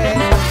 yeah, yeah.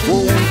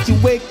 Won't you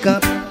wake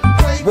up?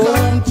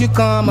 Won't you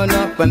come on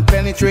up and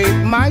penetrate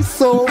my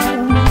soul?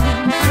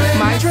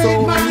 My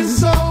soul.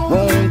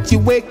 Won't you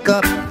wake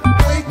up?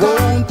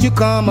 Won't you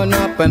come on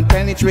up and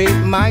penetrate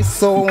my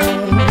soul?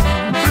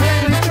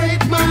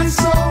 Penetrate my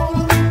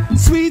soul.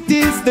 Sweet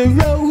is the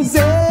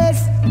roses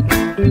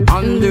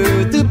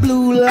under the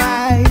blue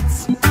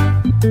lights,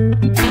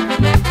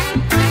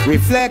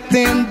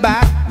 reflecting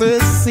back the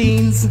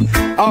scenes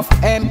of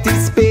empty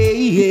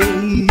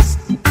space.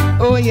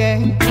 Oh yeah.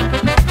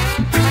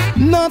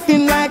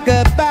 Nothing like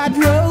a bad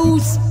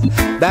rose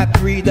that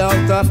breed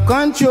out of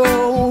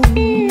control.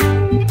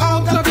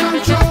 Out of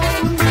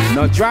control.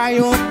 No dry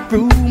up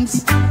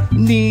brooms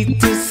need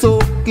to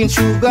soak in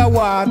sugar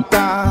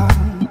water.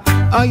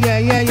 Oh yeah,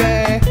 yeah,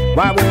 yeah.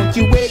 Why won't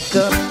you wake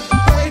up?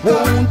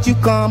 Won't you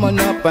come on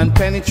up and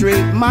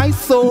penetrate my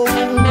soul?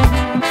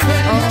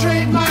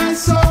 Penetrate my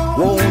soul.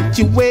 Won't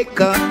you wake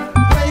up?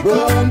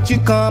 Won't you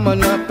come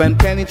on up and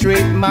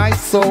penetrate my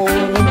soul?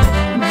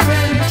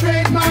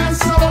 Penetrate my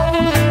soul.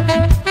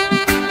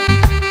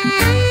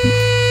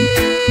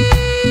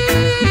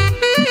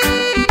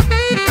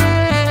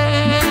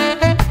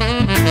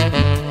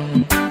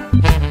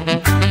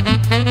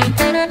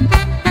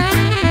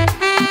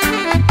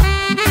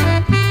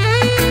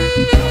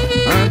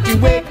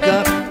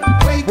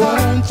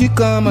 You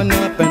come on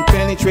up and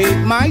penetrate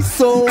my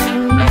soul.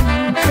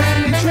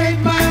 Penetrate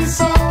my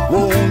soul.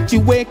 Won't you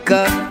wake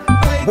up?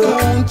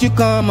 Won't you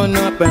come on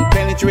up and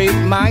penetrate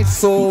my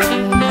soul?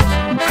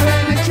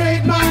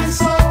 Penetrate my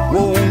soul.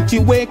 Won't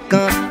you wake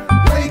up?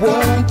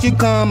 Won't you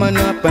come on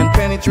up and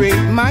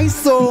penetrate my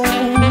soul?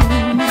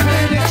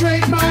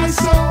 Penetrate my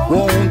soul.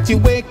 Won't you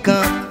wake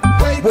up?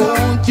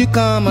 Won't you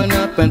come on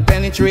up and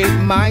penetrate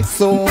my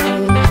soul?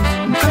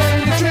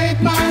 Penetrate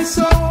my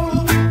soul.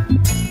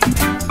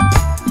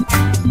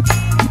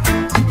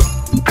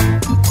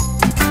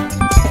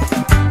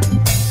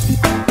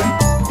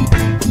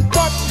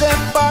 What they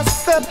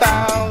fuss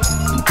about?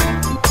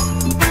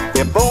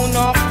 They bone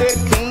off the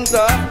kings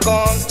of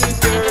gone to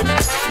dirt.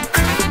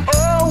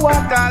 Oh,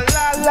 what a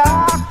la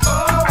la.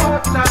 Oh,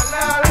 what a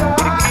la la.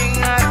 The king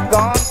has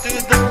gone to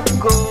the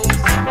coast.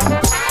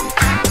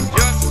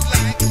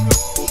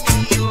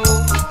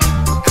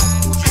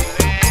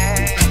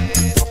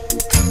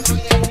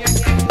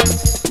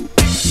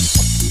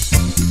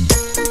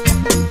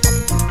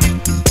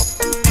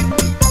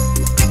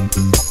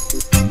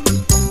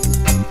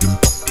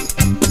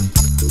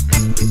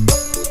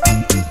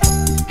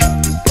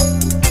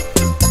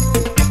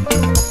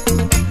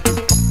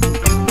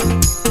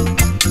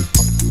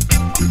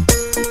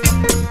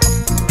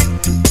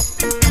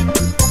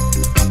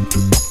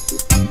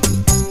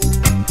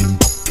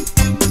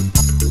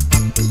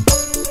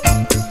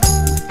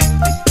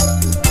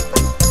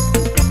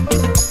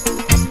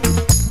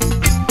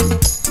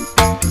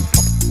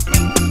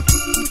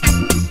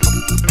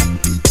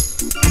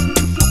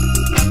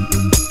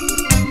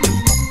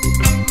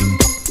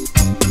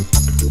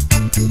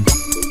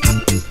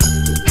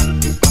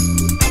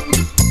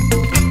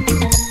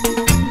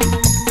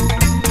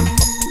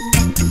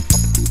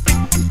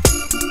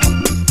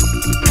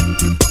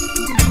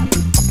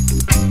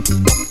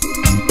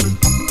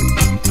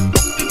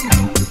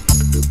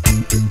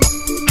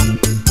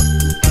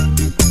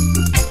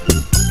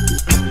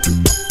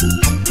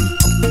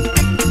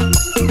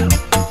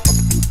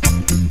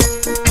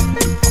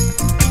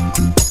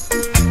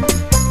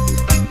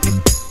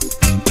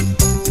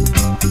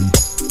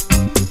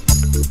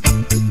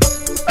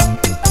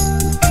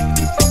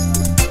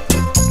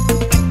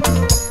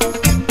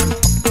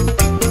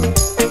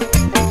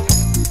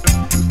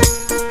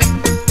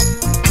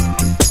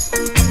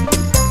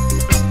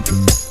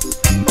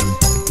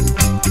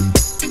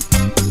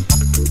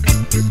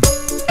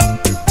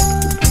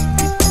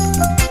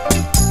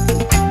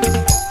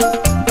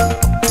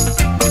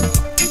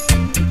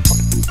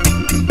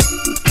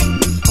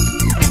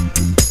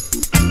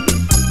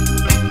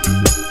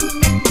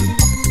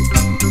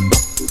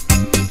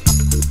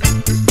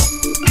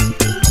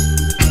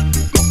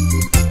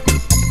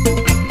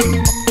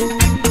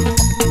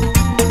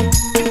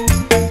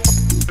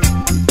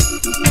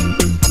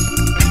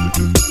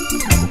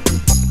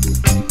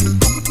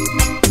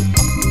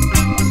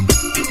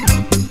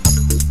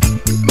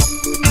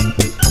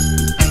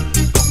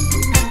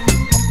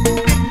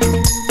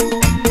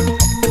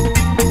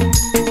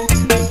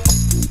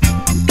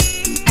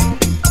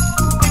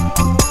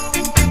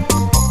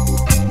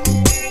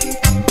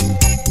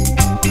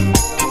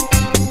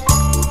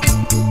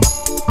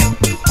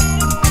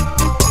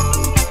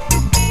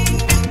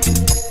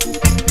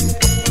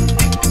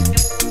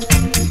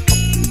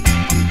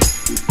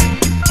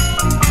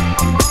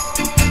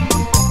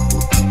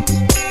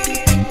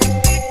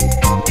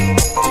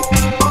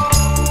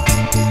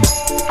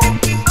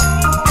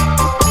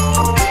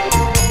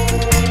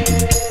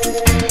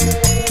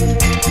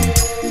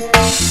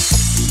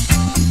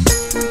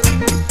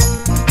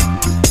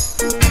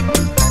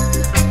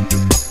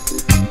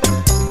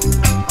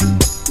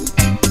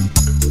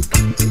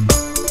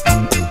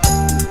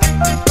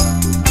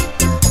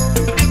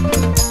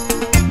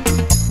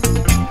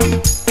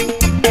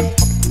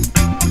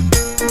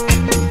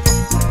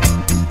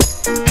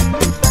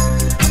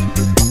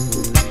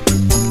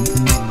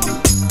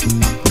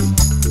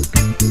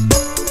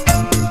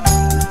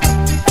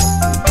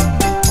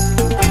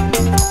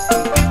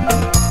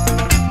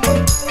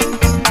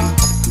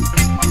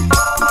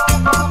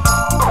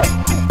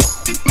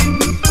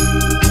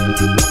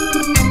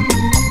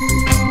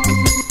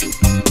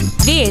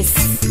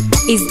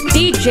 is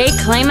DJ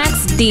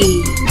Claimax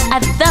D,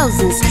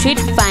 1000 Street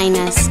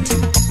Finest.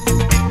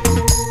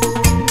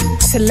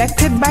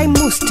 Selected by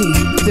Moosty,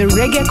 the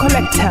Reggae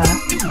Collector.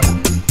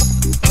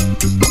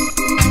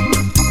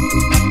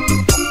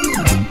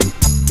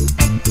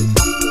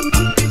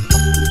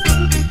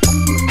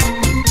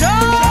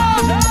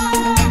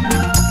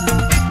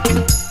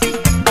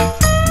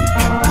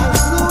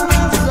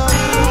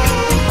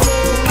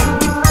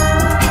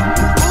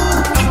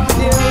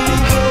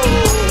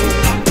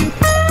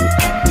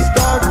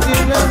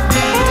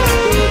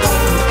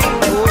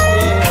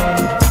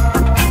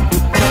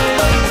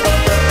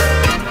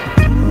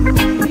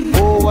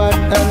 Oh, what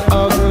an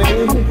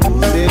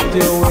ugly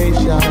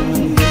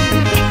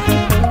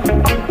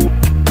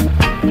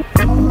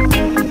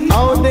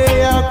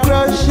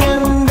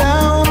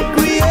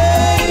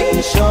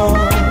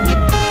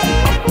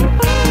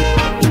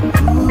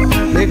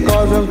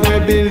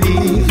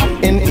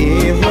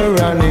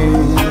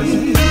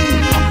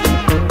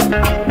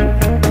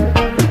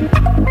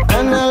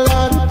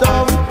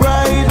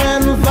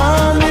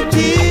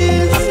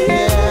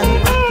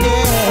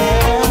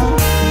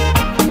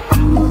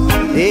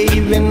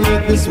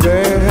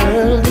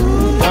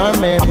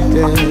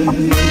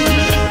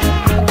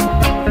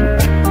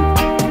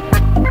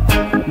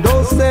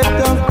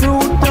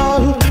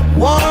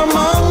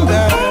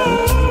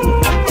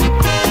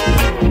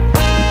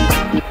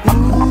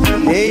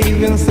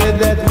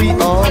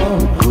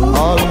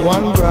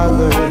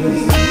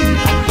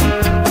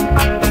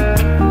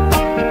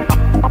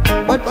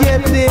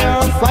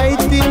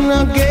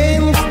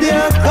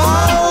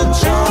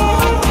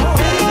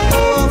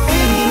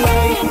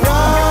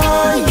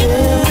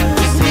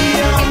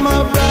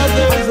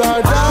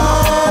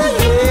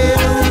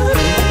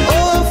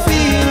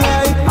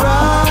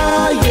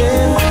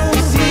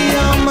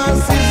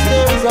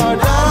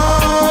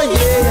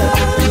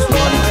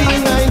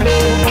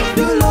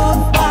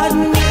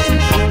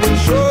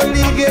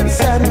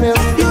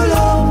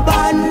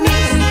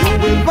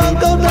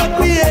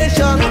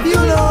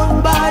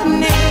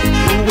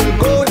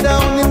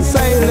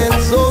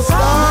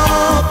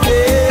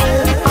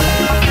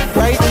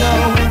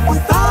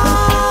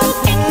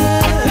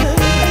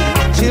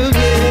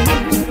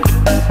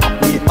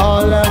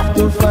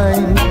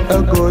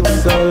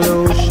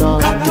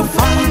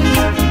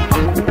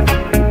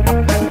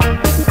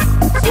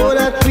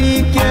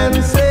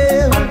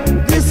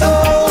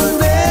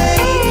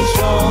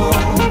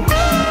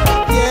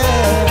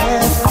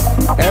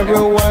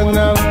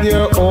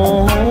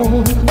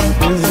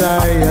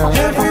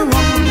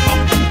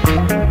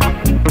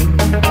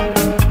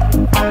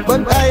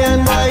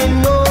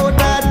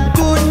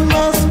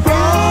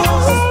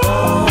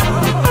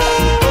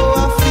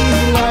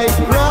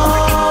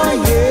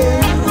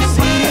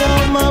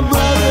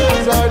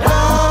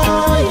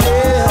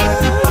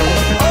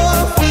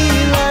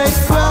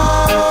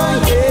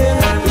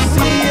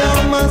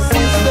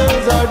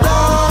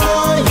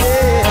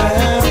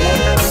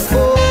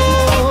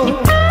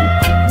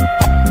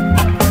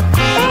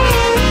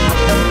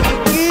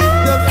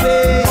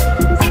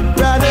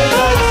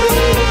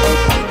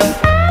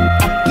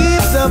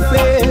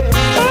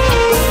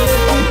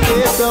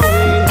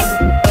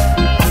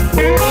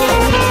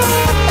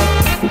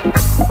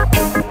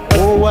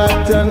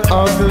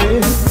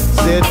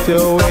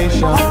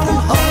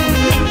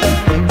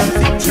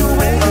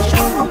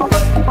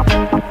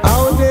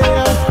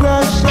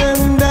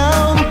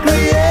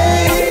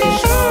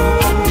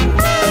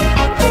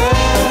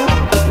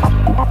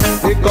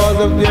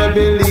Of their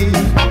belief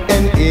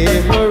and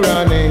ever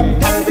running.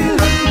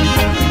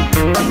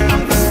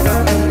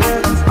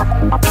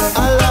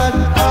 A lot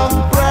of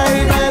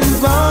pride and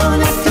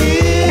vanity.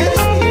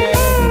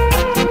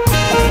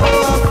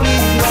 Oh, I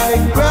feel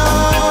like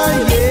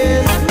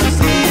crying.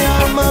 See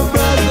how my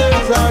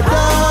brothers are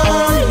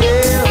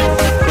dying.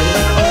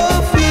 Oh,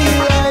 I feel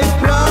like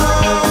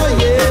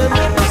crying.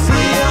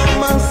 See how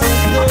my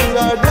sisters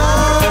are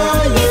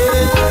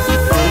dying.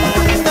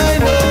 And I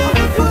know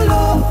full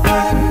of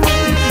pride.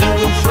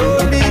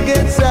 Surely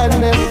get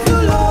sadness if you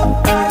love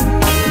and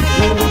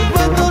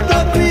but out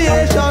of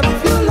creation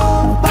if you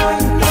love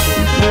and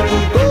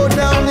go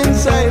down in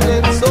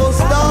silence, so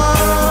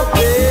stop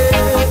it.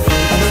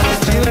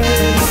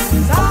 Children,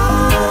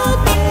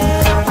 stop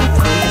it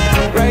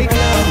right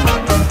now.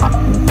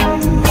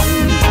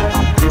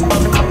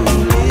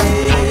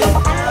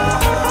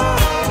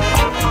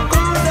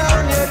 Go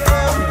down your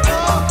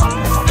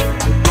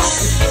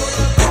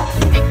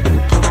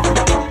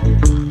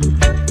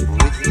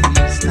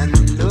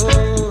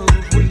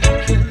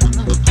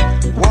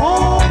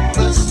walk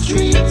the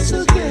streets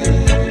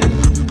again.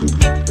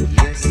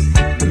 Yes,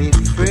 me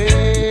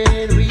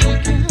friend, we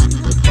can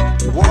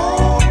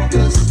walk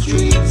the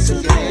streets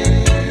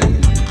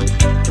again.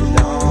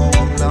 Long,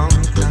 long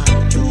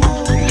time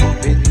we've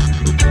been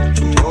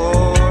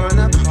torn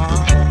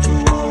apart.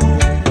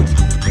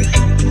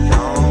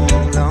 Long,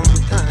 long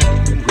time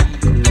we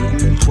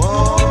couldn't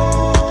walk.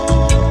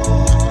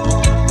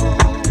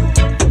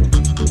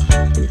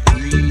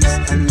 Peace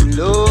and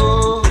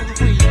love,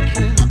 we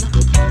can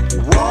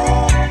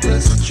walk the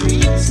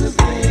streets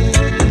again.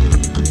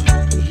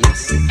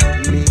 Yes,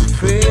 me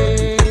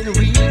friend,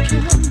 we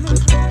can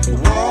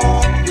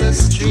walk the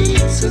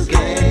streets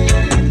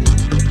again.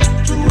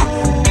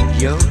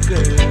 Young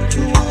girl,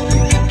 you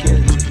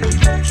can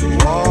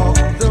walk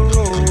the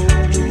road.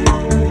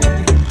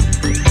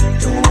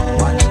 Don't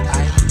watch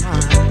I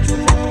mind,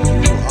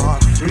 you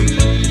are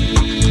free.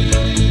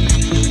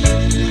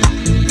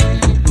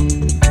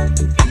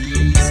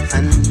 Peace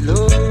and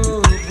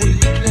love, we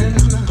can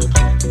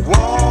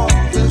walk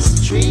the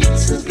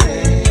streets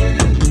again.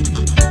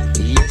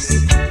 Yes,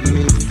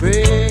 me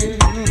friend,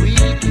 we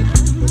can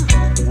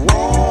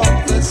walk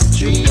the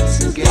streets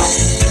again.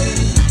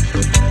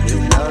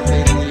 With love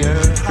in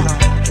your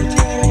heart, we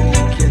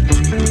can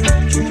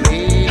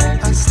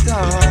make a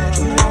start.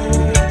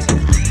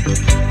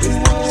 With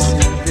peace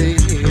in the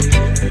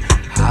air,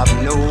 have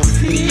no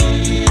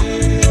fear.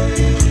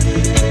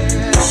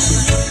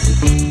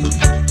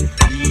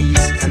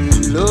 Peace and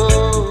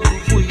love,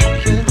 we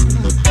can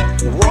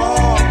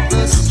walk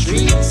the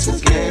streets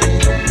again.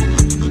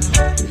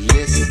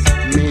 Yes,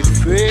 me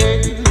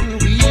friend,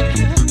 we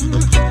can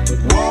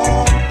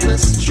walk the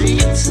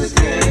streets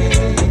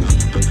again.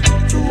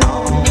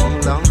 Long,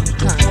 long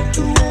time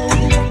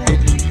we've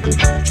been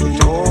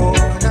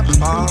torn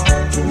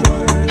apart.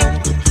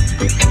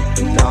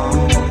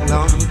 Long,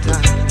 long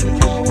time we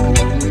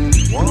couldn't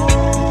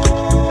walk.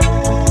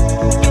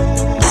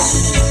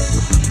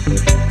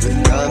 With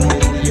love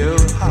in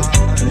your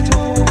heart,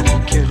 we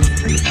can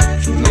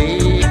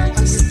make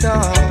a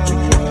start.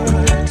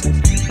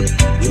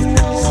 With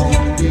peace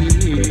in the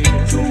air,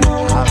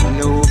 have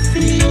no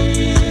fear.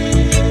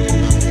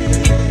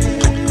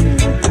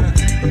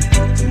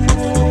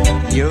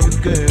 Your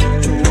girl,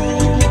 you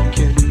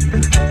can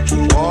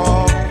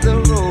walk the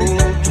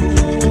road.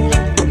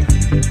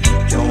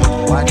 Don't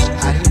watch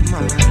I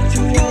mind,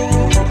 you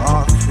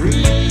are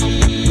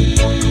free.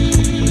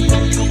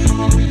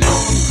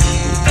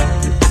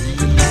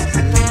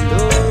 And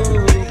love,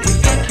 we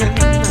can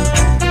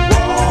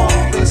walk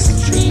the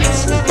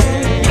streets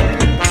again.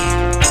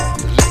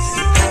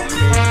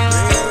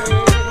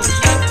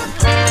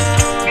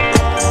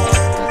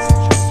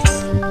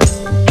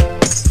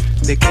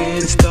 They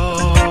can't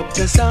stop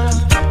the sun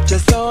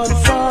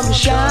from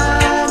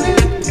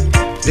shining.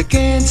 They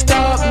can't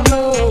stop,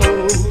 no.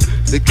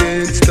 They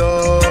can't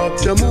stop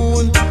the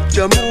moon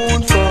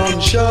from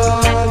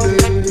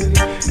shining.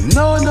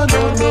 No, no,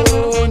 no, no,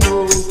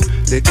 no.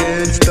 They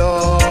can't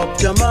stop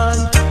the man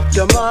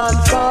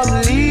from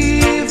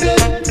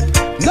leaving.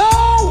 No,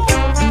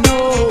 no.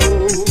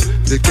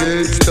 They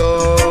can't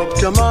stop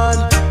the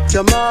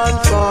man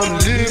from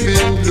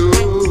living low.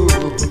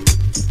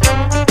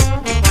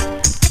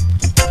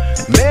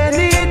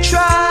 Many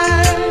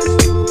tries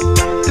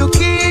to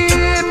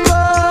keep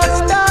us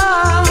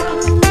down,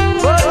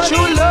 but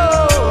you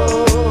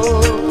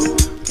love,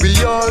 we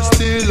are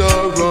still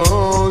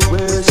around,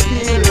 we're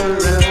still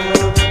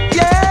around.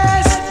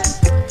 Yes,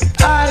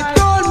 I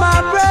told my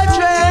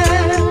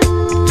brethren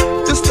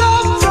to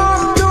stop from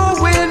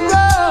doing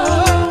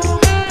wrong,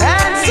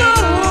 and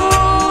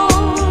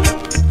soon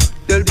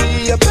there'll be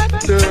a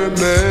better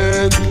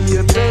man,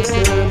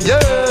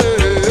 yes,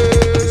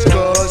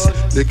 'cause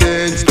they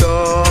can't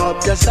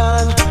stop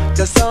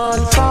the sun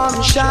from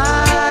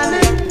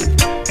shining.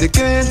 They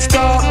can't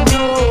stop,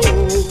 no.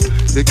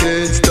 They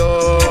can't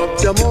stop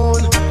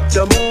Jamon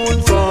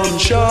from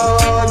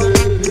shining.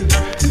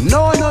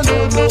 No, no,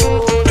 no, no,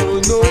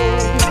 no, no.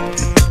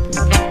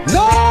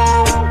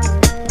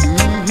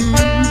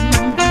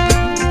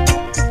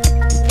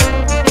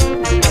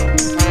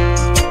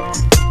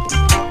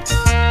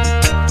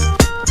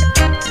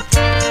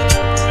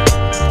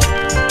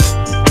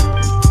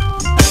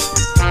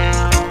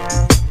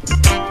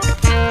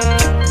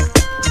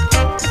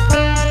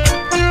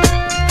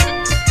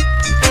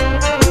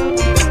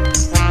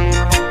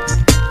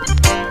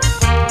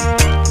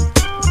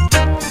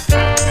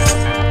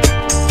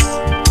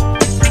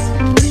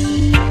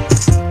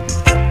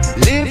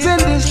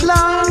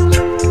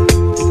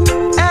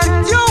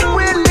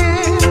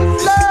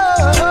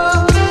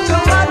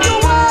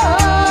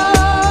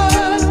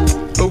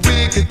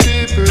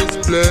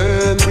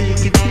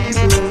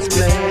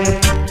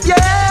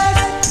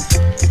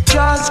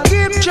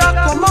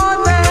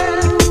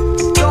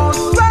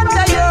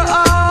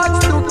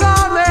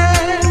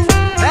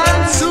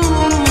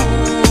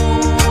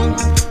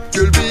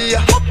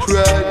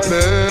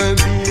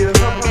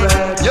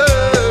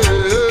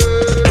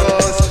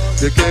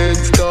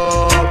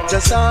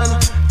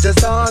 The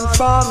sun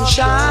from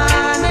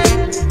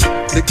shining.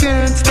 They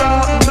can't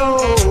stop, no.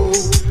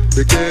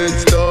 They can't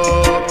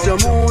stop the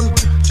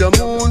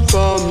moon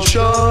from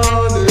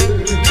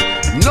shining.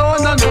 No,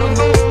 no, no, no,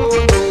 no.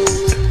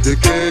 They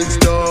can't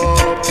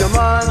stop the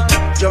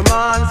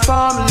man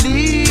from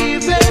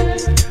leaving.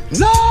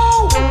 No,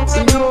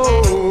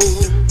 no.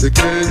 They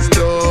can't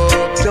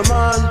stop the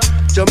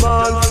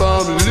man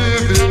from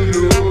living.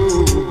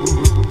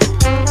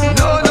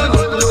 No, no,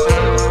 no, no,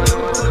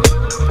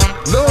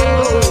 no.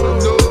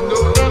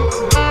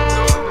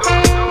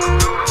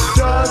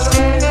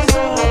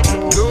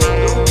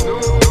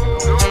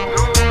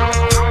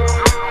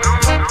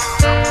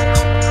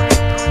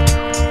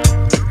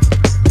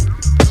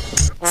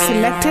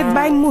 Selected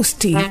by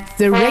Moosty,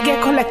 the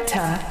Reggae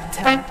Collector.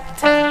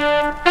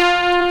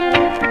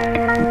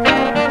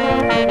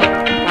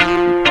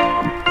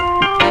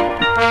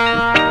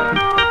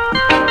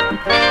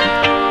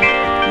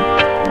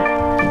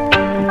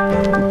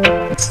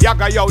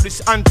 Yaga yo,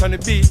 this Anthony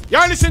B.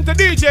 You're listening to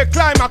DJ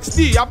Climax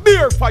D. A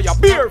beer fire,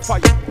 beer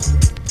fire.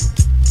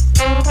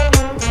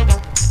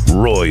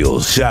 Royal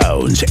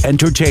Sounds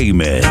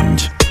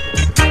Entertainment.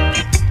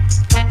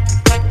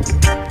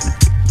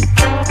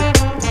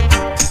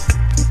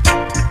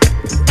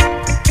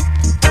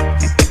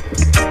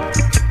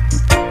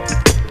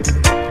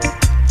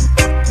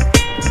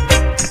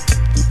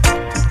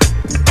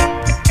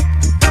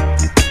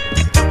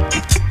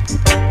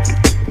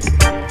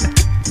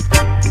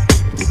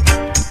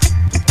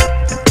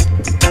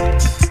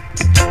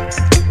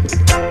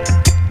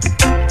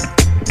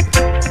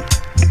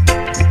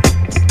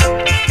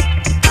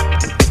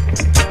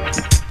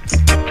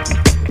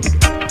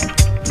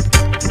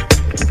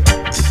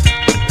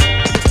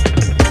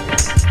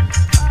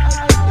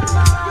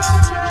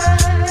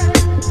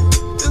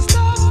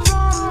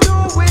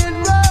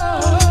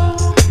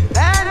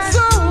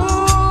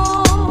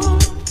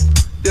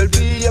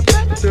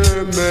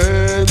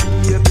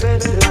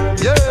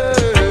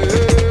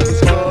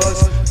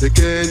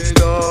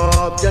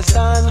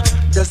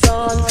 The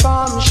sun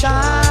from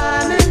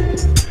shining.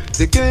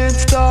 They can't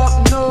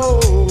stop, no.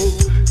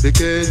 They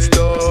can't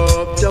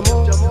stop the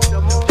moon.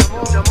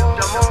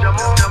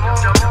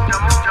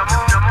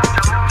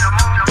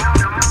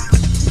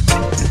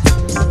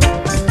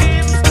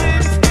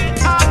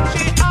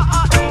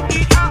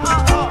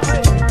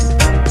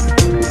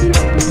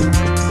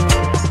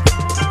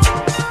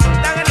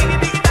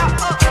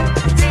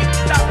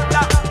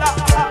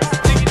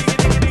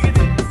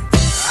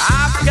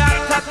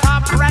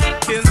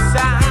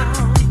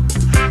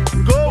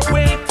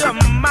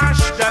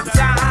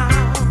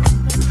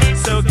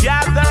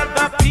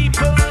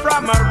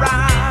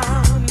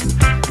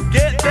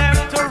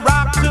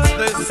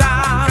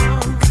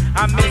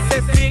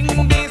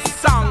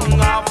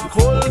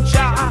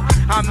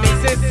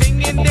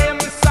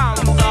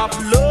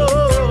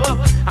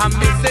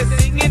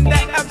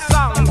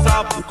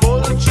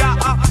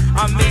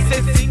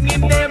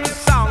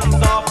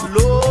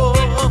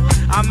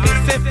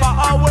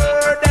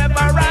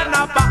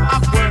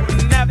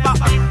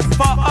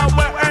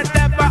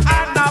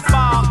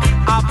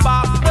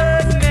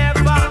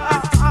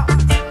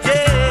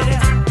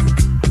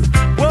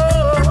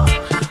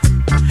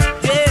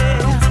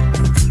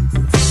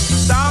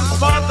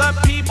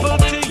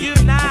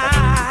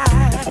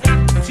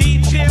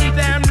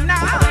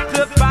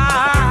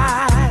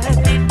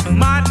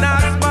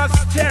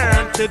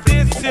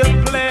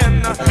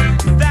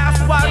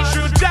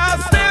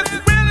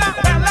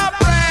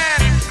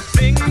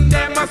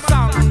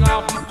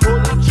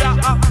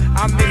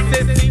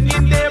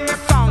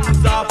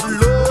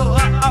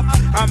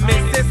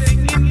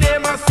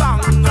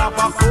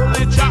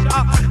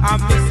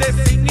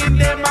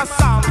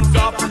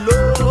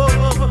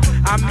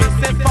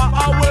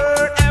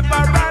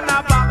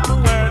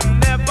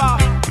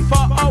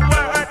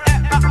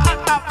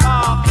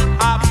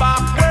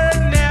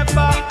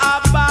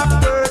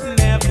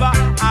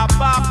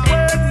 Abba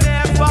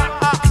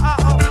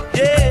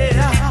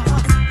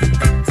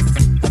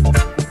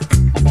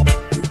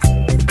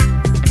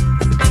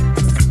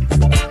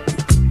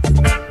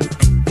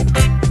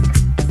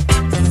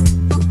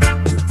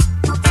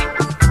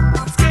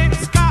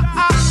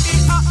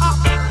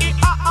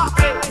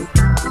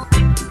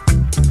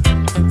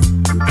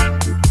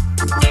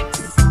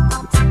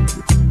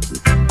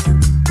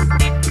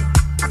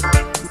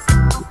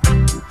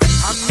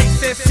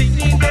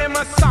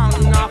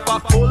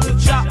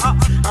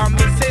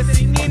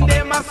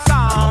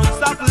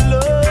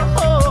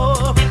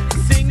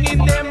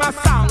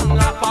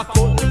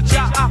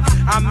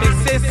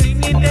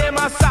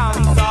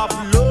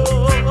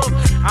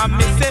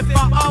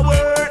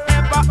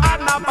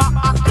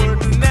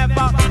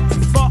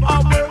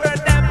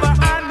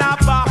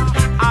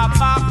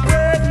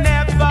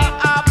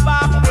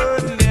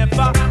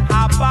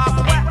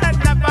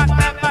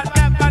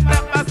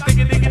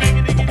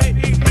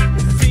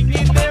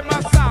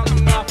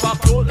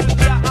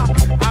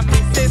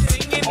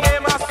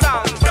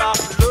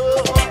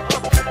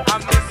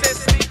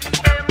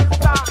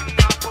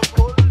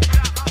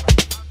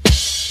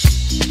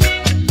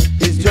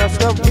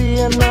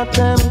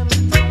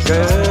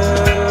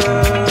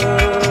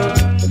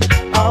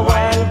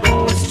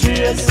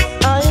Yes,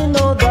 I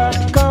know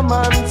that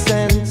common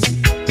sense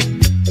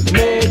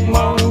make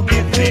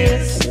monkey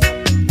face.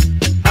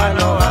 I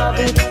know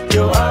habit,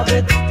 your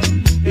habit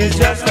is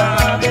just a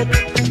habit.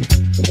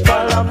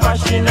 Follow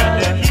fashion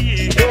and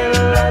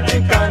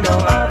illogic. I know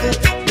habit,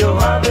 your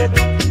habit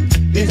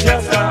is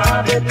just a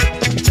habit.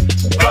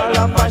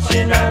 Follow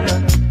fashion and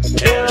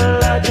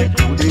illogic.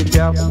 Do the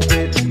job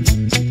fit.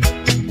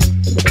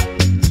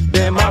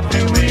 Them have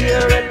to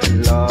wear it,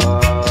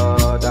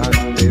 Lord,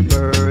 and the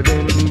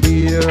burden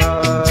bearer.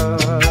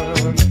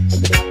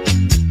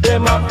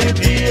 Them have to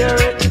bear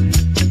it.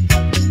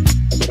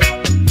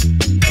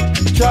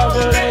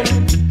 Traveling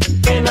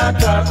in a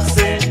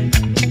taxi,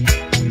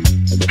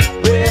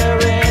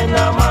 wearing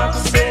a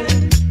maxi,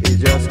 it's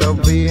just a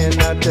vain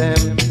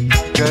attempt.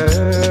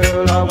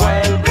 Girl, a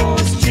wild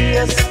goose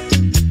chase,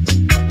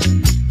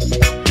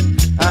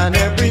 and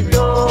every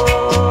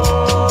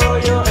door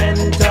you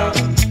enter,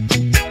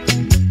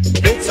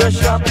 it's a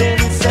shopping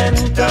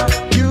center.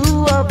 You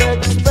have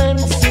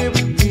expensive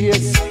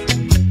taste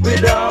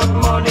without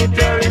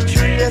monetary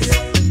trace.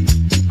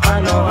 I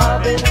know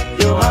habit,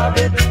 you have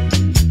it.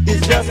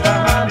 It's just a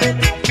habit.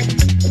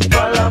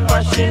 Follow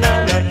fashion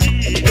and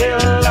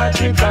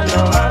illogic. I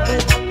know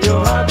habit, you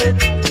have it.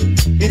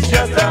 It's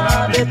just a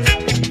habit.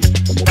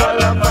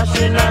 Follow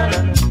fashion and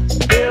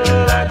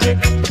illogic.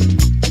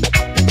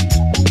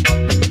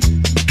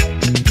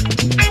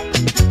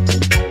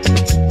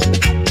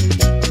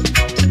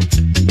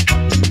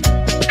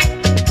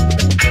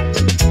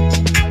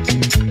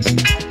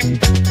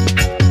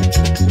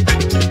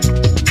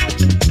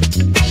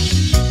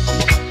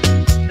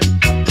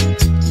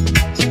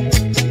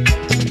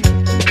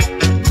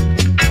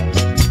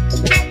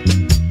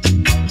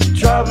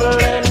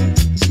 Traveling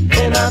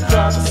in a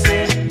taxi,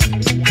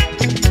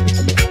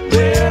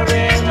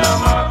 wearing a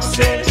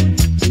maxi,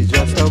 it's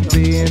just a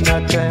vain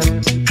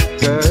attempt.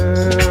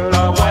 Girl,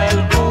 a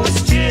wild goose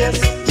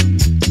chase,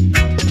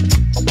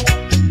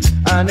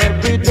 and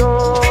every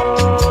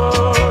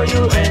door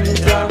you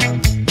enter,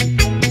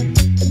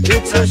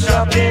 it's a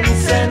shopping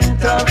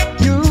center.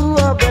 You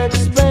have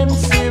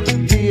expensive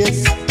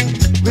taste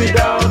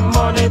without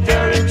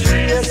monetary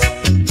trace.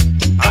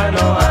 I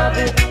know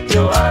habit,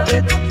 you have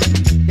it.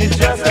 It's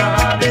just a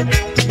habit.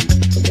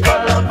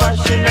 Follow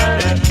fashion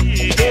and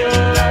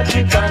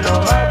illogic. I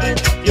know habit,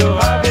 you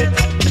have it.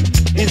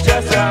 It's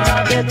just a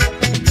habit.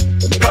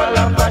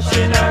 Follow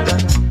fashion and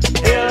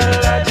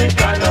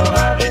illogic. I know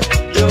habit,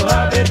 you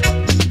have it.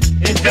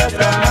 It's just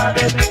a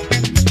habit.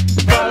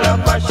 Follow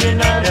fashion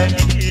and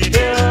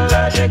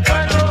illogic.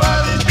 I know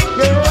habit,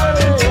 you have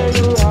it.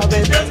 You have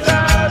it. Just a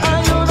habit.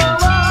 And you know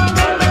what?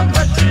 Follow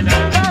fashion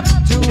and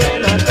to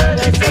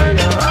illogic. Say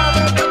you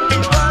have it.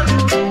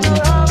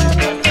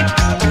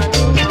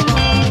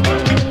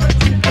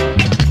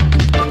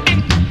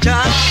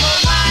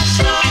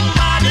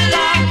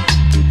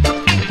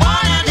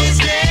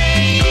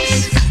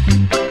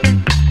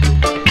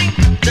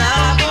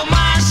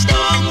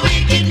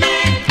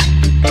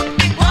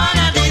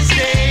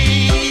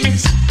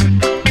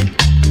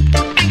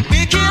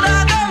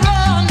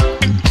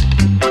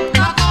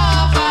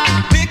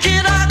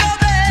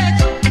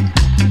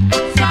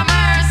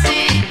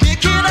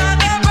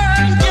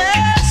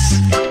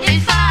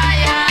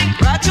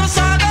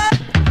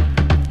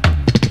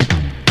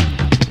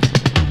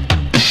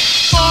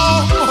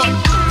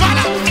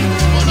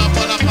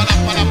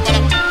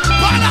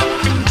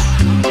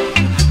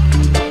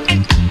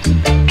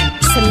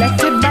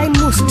 Selected by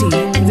Moosty,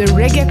 the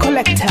Reggae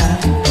Collector.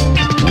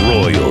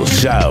 Royal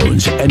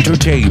Sounds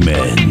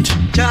Entertainment.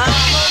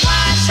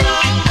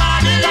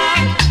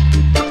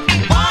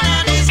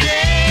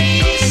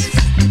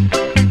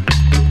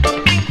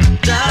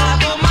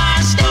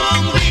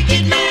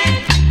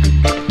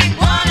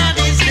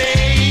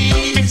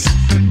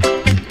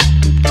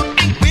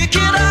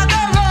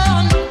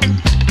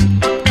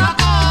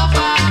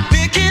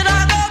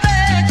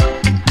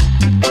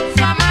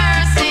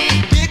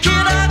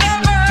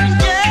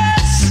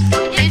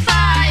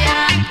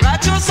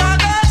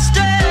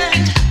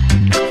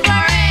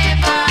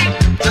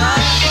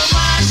 Forever.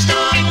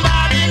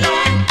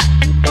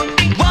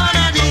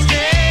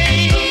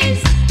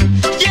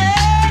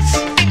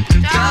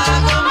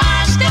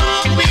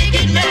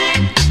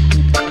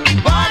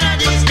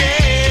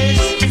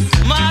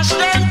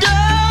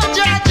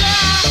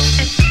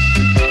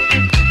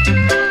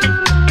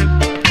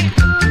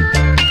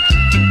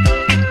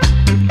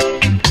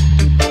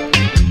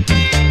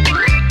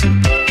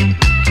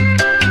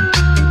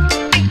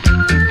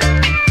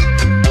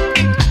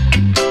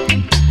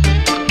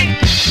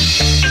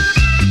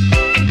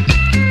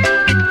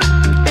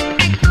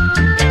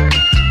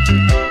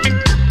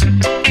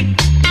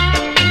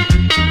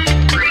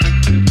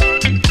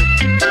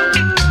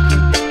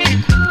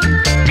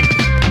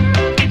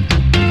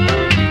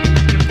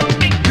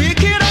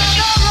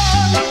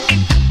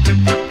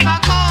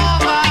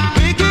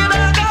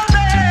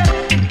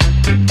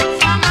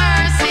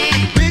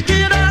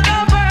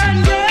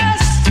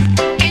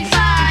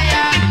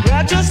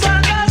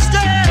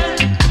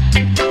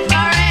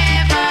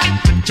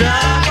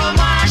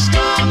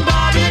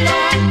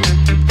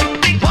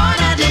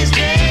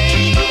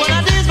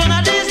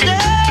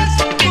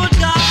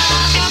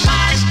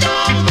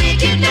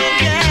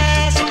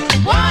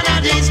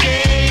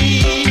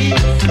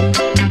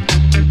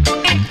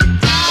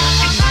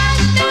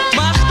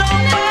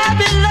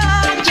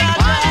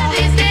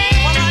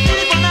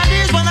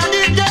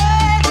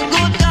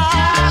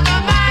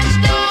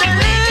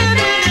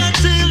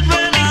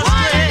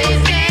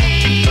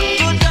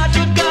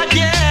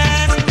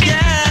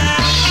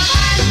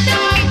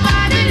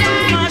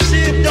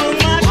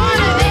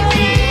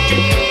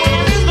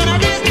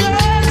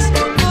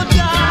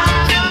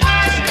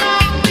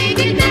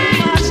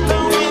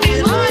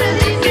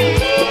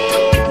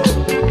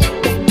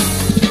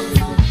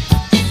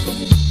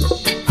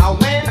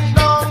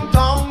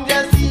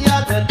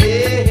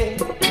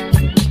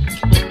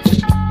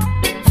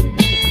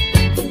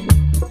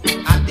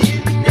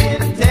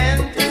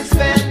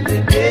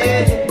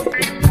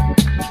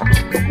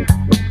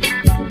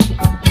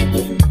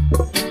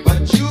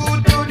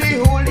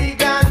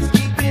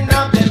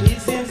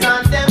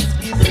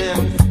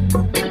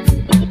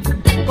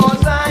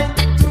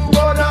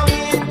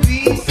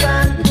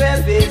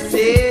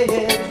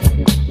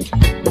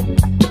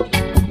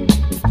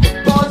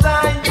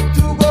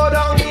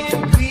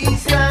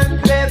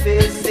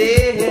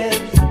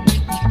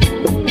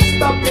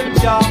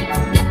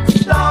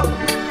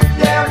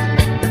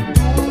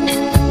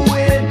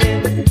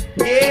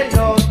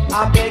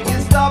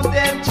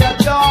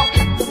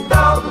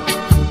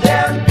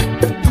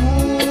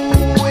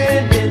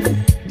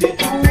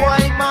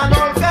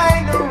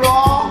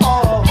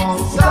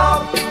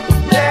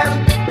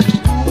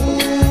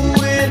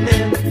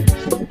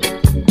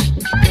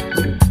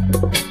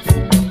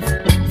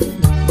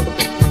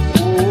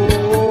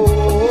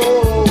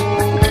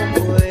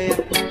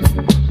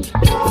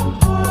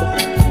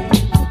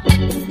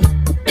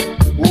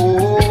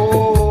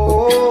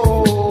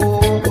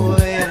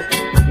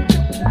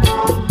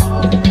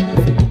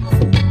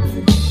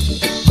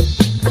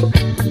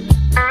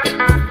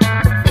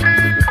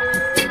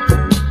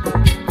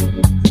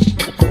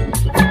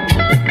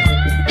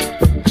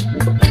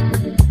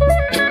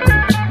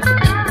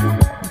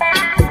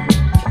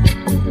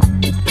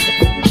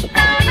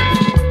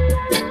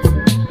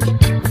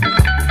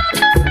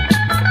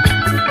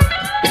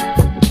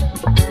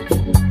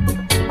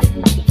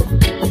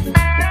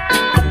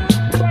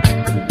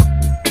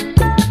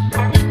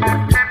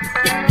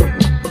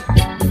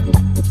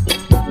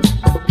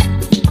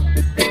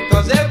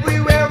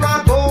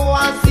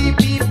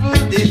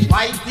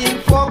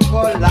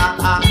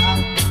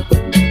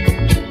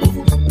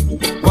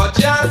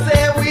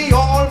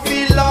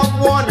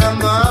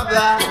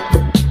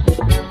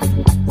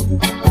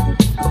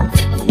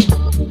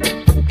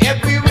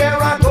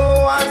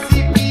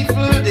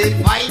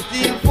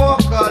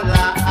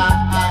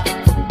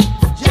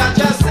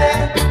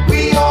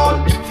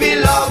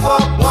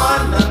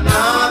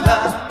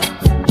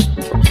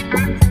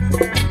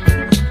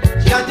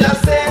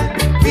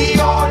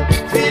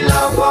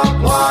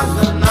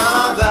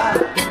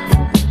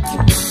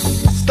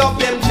 Stop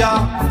them, Jah.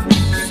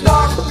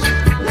 Stop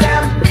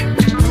them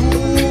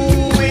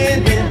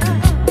doing it.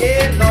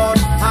 Hey Lord,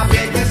 I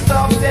beg you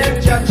stop them,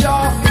 Jah,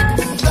 Jah.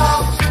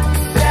 Stop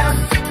them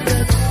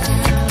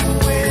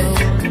doing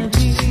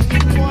it.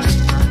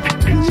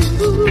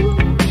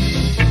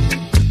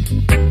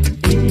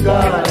 In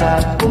God I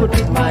put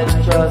my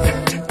trust.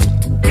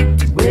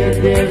 Where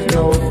there's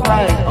no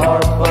fight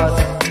or fuss,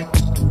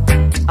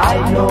 I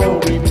know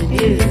it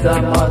is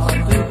a must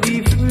to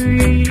be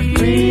free,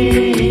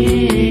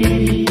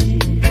 free,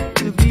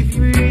 to be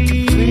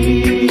free.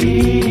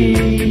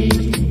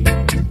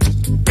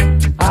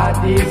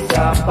 Addis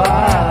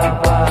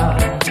Ababa,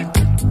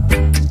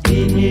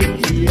 in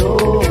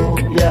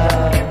Ethiopia,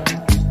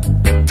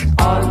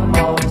 on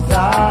Mount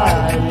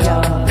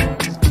Zion,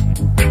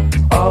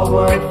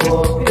 our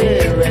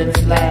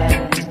foreparents' land.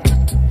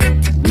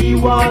 We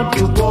want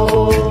to go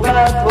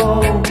back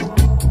home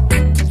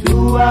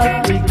to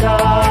Africa,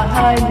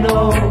 I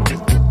know.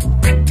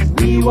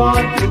 We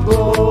want to go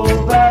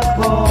back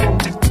home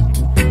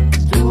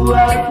to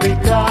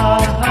Africa,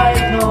 I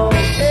know.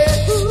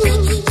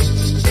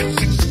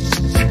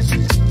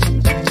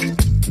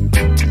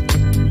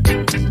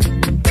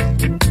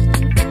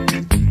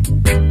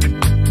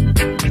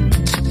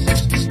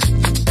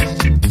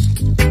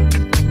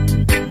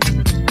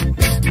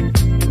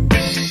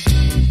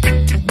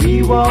 We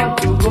want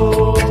to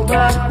go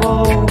back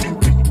home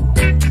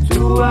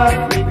to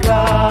Africa,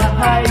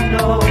 I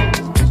know.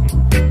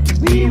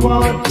 We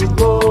want to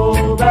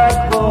go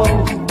back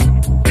home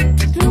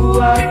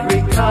to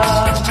Africa,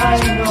 I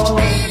know.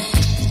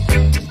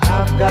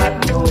 I've got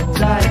no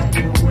time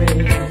to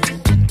waste.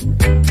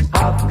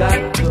 I've got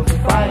to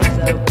find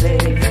a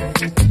place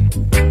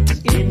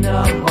in a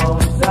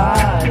Mount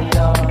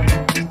Zion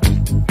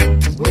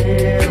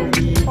where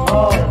we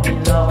all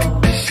belong.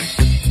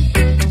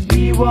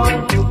 We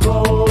want to go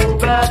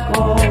back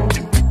home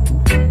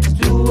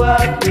to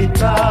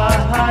Africa,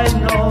 I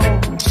know.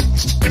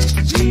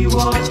 We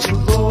want to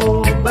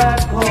go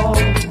back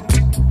home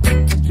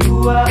to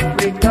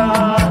Africa,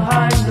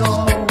 I know.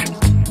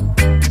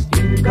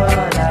 In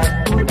God I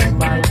put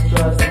my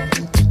trust,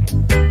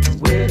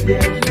 where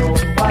there's no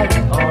fight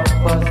or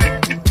fuss.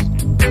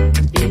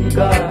 In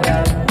God I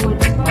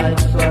put my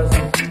trust,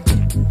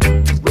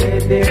 where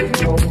there's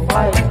no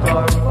fight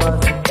or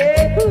fuss.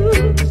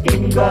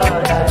 In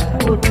God I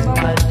put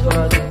my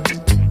trust,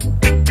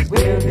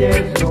 where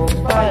there's no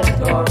fight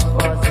or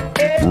fuss.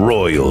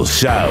 Royal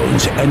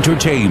Sounds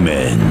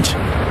Entertainment.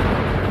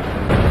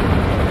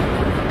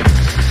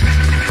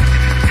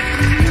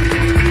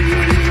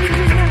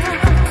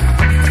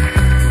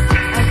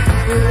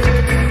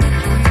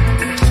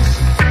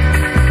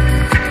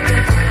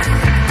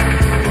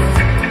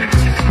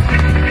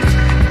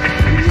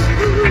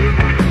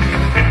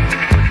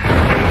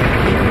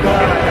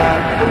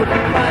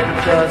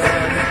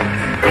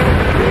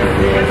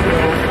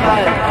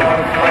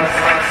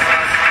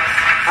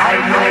 I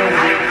know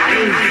it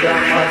is a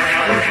must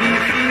to be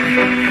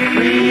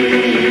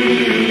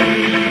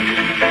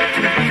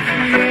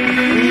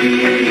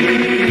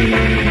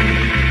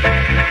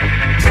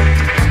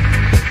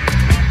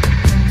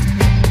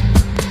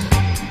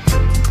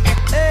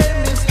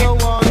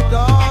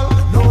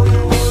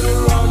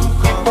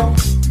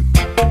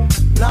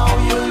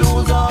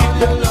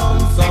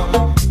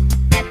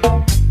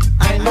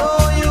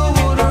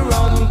Would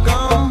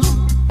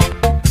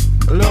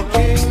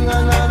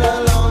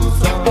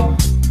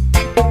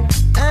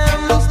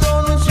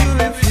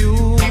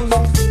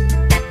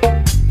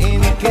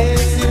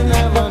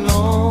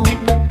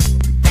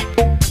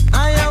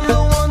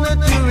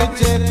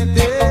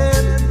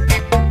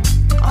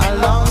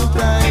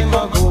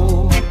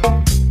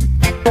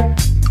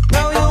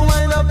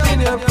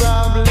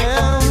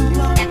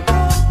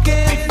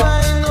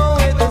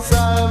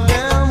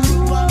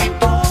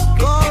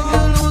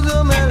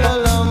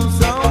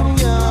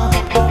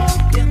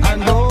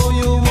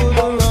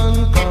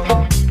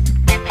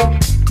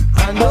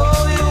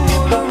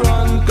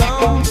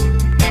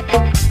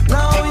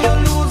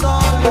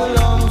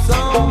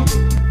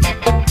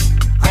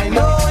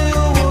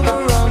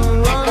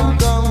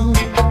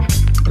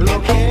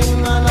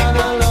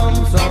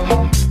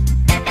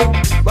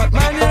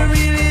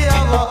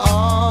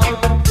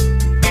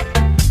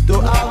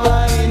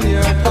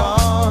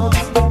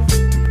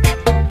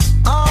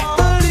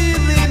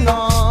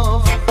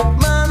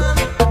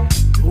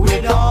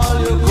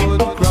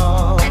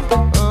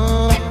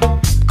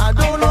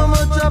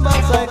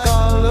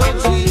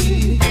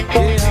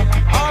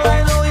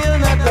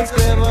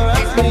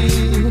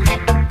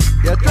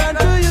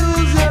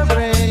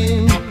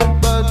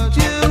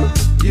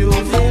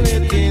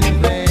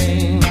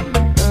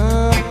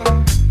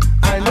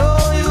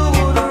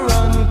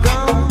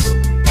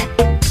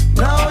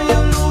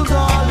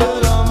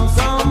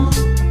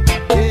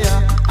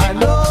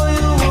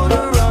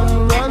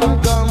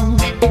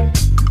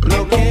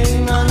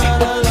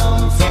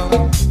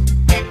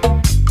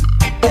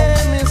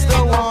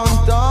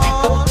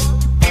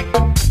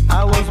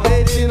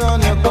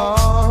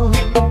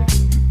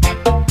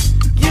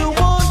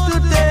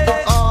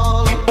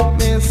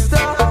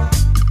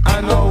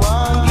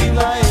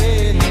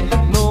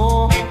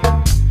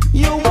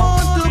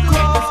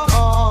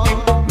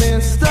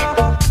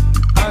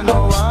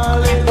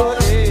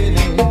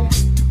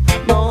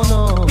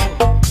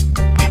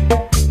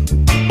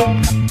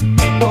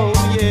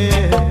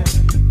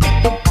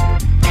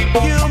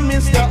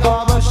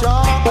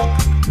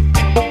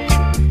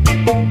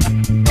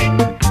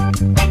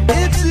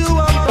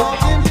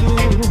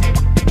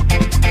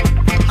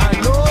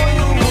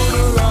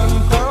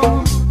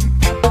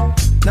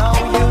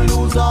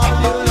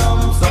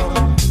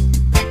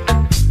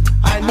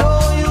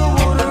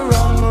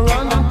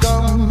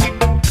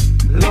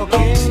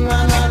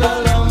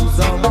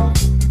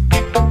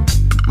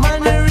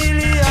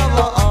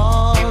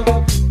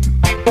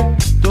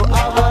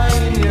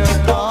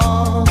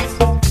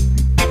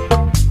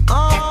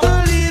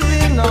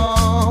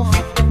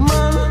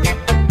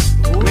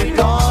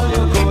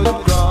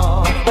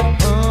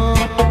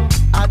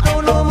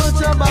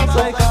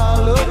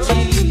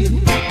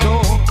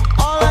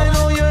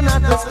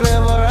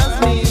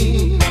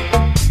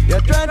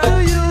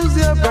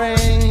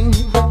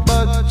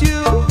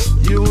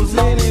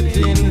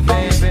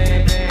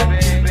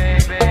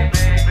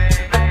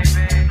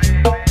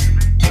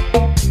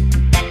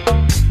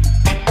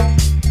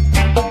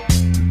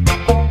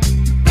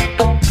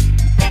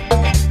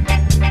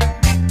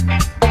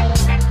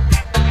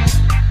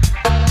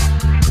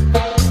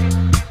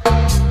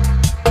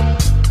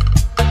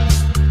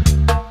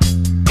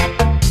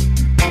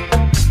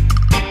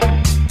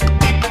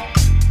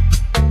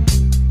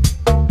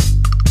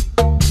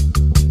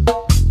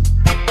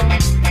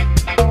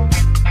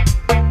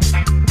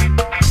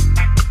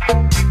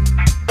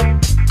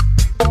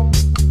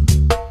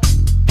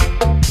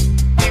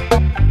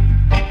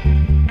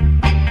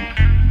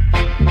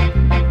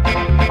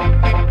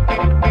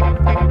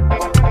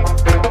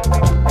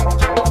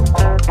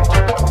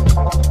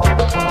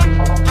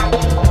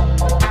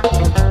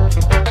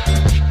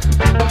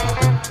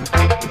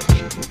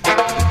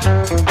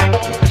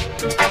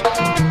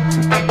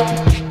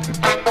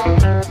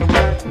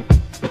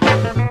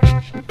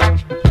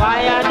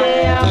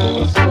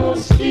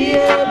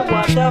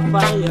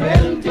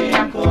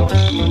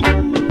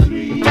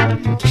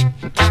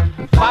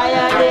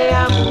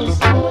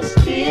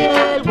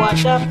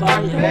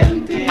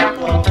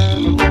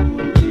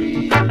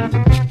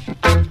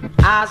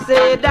I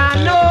said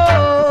I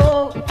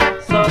know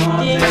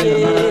something,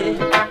 yeah.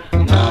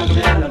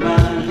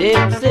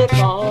 Them say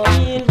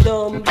coin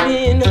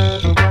dumpling,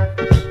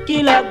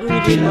 kill a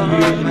greedy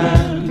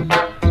man.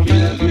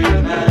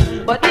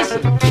 But this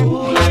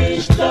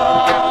foolish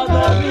dog, a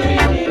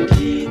grinning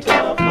teeth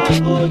of a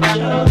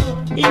butcher.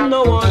 Him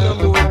no wanna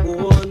move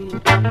on.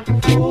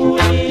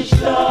 Foolish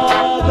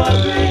dog, a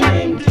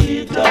grinning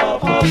teeth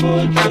of a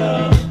butcher.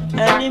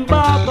 And him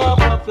bark up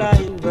a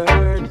flying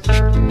bird.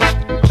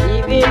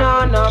 Even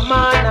on a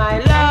man I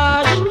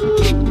lash.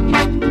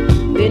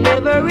 They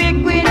never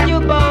requit you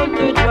bound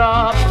to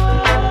drop.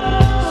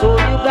 So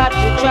you got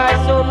to try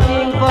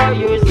something for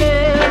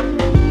yourself.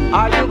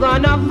 Are you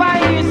gonna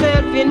find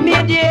yourself in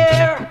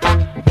mid-air?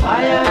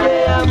 Fire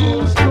there,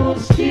 moves to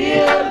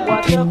steel.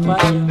 What a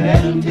fire,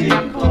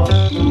 bending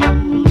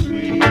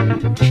concrete.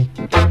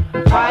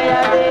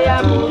 Fire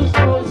there, moves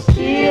to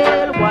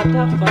steel. What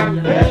a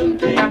fire,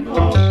 bending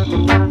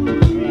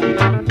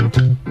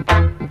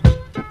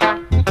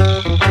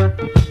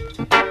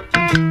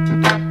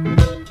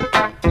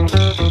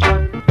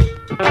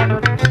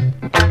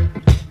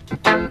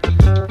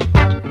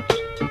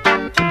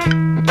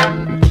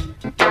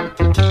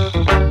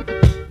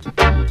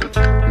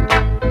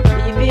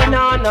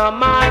a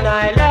man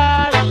I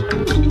lash.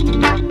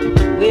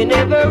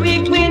 Whenever we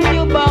win,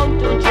 you bound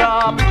to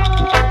drop.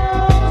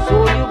 So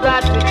you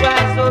got to try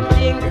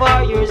something for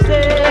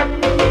yourself.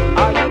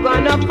 Are you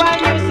gonna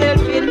find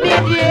yourself in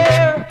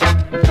mid-air?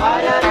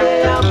 Fire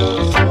there,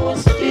 moves to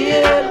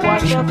steel.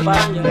 Watch a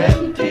fire,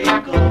 empty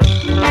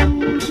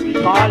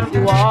call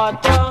for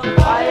water.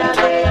 Fire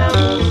there,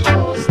 moves to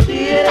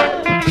steel.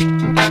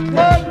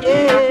 Oh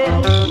yeah.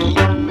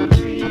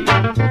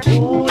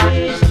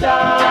 Foolish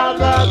dog,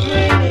 a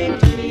grinning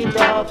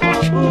of a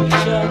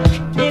butcher,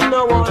 him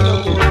no wanna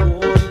move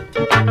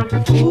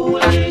on.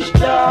 Foolish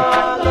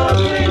dog, a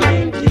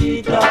grinning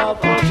teeth of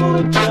a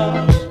butcher,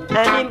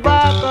 and him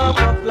back up a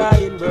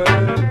flying bird.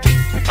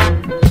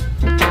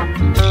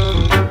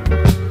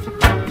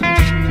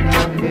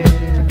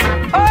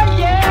 Oh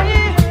yeah,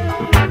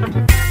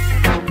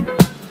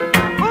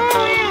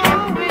 ooh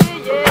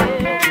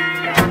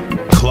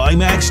yeah.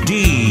 Climax D.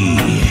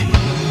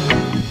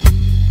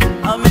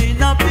 I may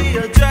not be a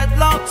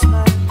dreadlocks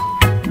man,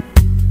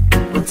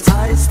 but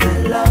I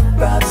still love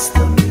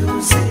Rasta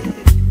music.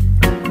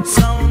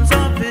 Sounds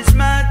of His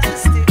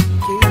Majesty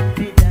keep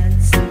me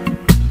dancing.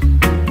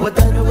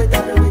 Without we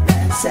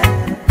dancing.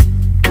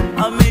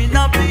 I may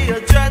not be a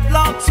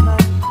dreadlocks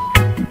man,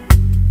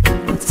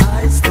 but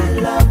I still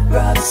love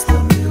Rasta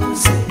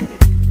music.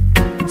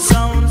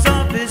 Sounds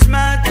of His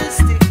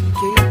Majesty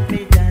keep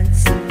me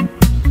dancing.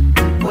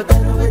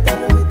 Without we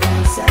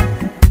dancing.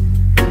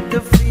 The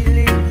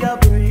feeling you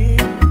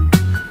bring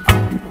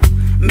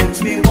makes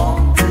me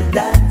want to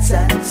dance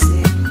and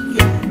sing,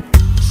 yeah.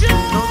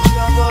 No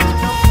trouble,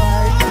 no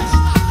fight,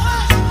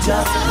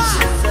 just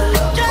the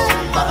love of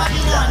my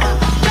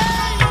life.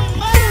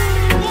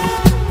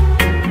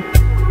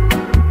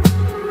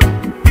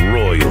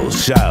 Royal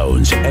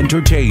Sounds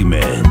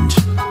Entertainment.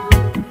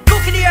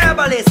 Cookie the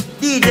herbalist,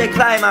 DJ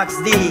Climax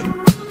D.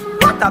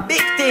 What a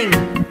big thing.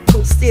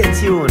 Stay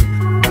tuned.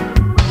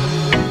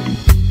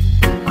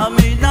 I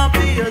may not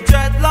be a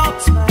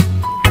dreadlocks man,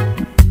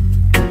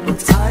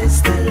 but I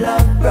still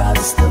love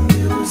Rasta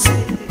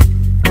music.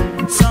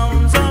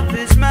 Sounds of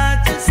His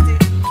Majesty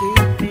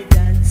keep me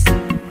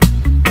dancing.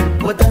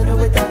 Without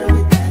we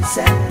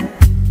dancing.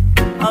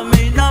 I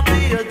may not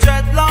be a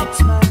dreadlocks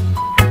man,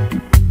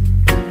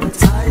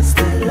 but I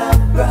still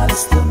love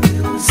Rasta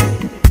music.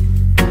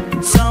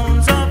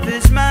 Sounds of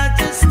His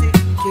Majesty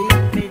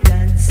keep me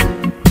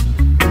dancing.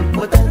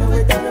 Without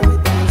we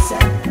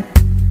dancing.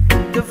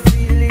 The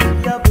feeling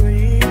you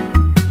bring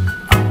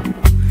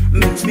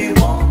makes me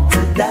want to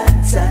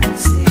dance and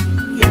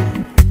sing, yeah.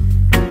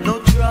 No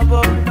trouble.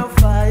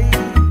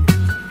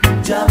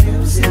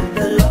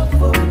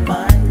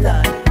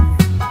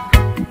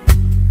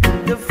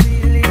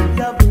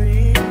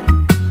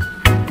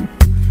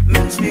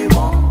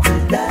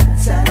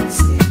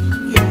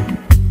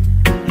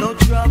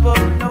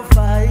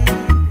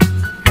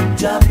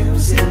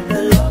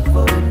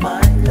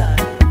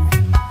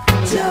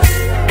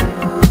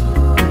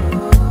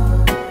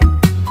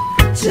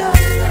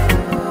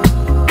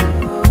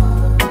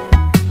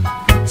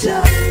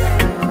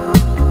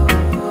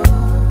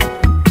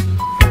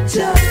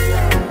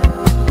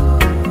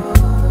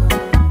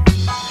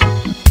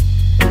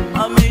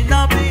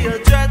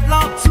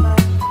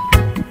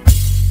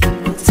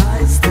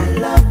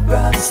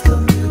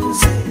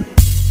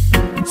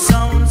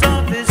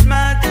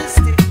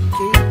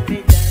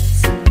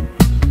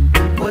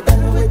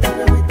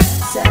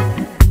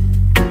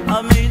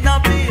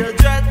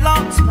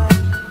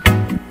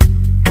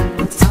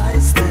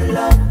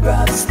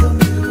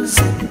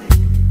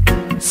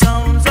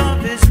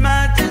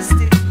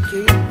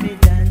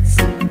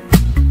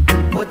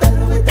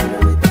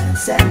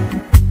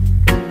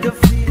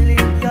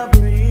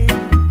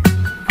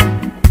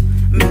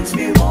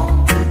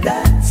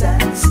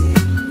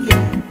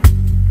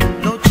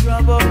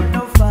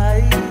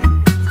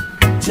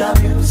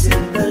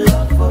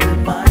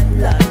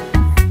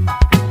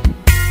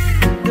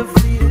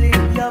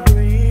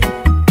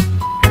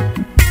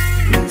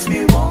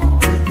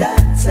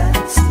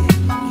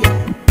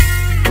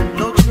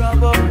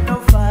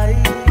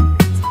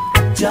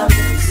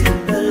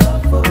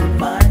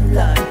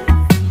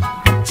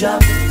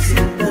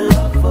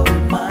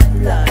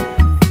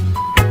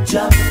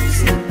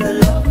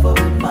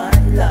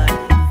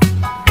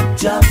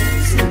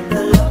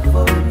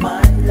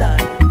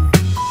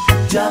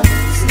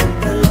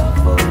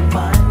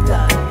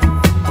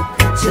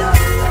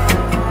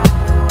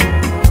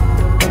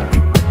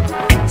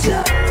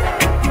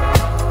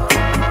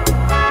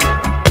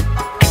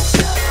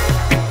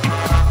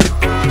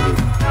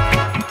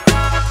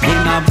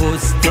 a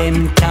bust them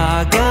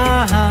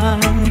target.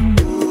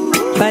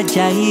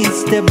 Baja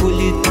is the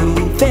bulletproof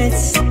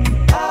vest.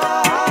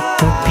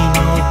 Hoping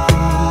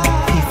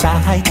he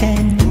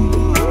frightened,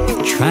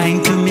 trying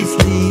to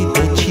mislead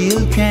the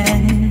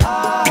children.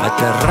 But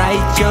the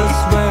righteous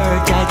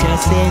word I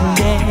just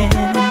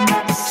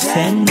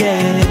send them.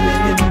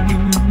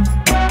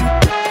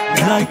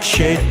 Like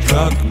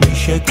Shadrach,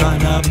 Meshach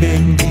and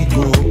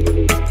Abednego,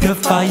 the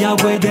fire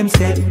where them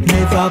set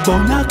never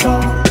burn at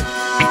all.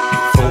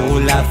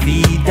 Full of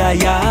feed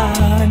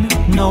iron,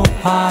 no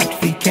heart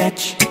we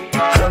catch.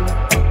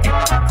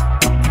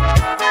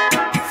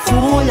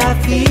 Full of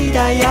feed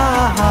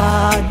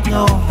iron,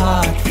 no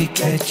heart we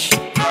catch.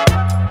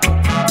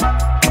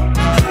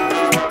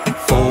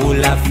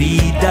 Full of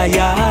feed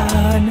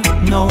iron,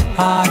 no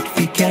heart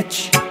we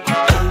catch.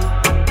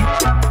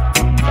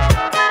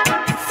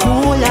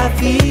 Full of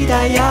feed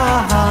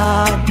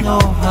iron, no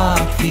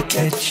heart we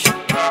catch.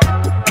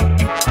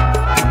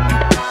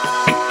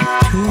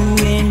 To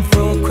and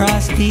fro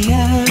across the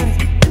earth,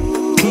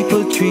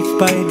 people tricked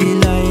by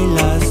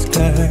Delilah's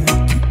skirt.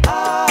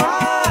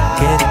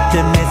 Get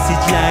the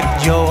message like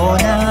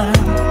Jonah,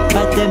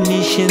 but the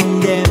mission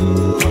them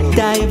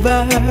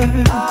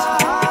divert.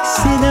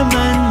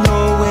 Cinnamon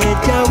know where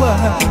to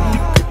work.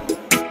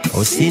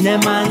 Oh,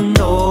 cinnamon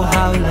know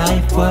how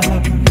life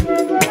works.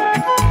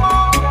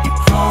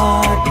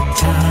 Hard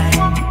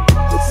time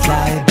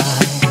slide by.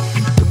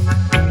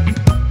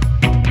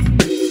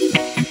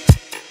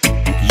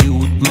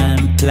 Youth man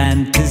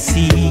plant the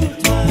seed,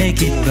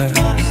 make it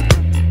burst,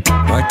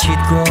 watch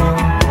it grow.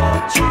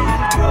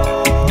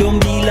 Don't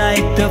be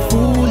like the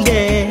fool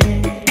there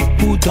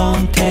who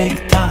don't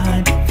take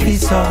time to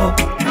sow.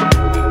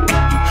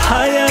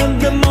 I am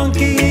the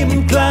monkey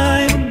him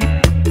climb,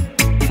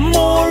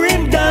 more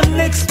him than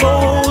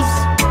expose.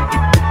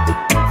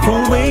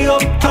 From way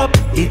up top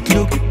it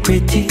look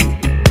pretty,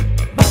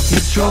 but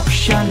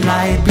destruction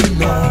lie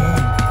below.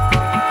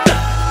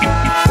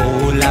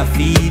 Full of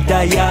feed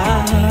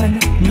iron,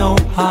 no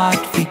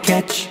heart we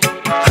catch.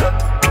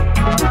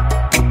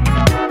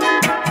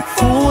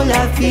 Full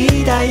of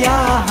feed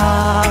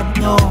iron,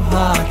 no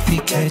heart we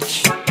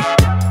catch.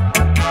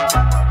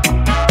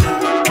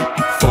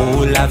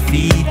 Full of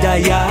feed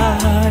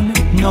iron,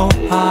 no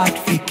heart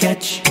we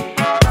catch.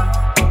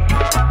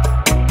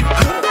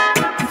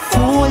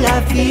 Full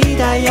of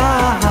feed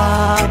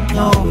iron,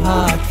 no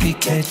heart we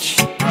catch.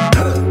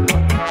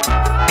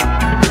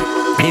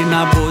 Him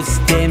a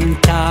bust them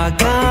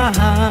target.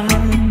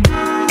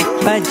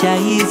 Baja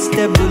is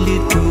the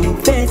bulletproof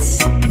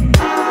vest.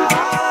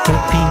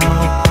 Hoping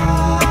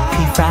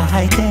he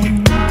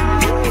frightened,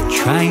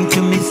 trying to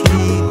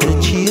mislead the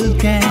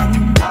children.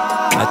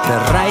 But the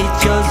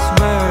righteous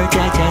word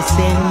I just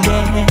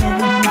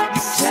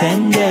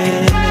send them.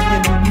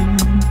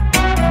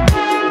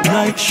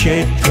 Like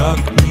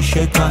Shadrach,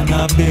 Meshach and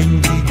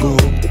Abednego,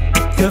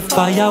 the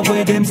fire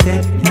where them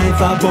set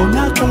never burn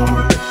at all.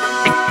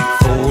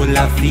 Full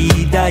of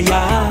feed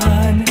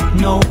iron,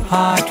 no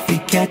heart we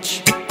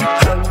catch.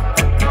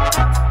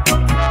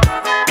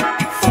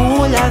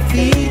 Full of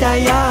feed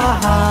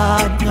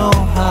iron, no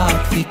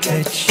heart we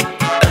catch.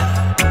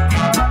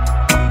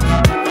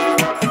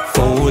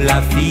 Full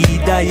of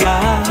feed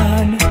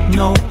iron,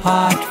 no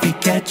heart we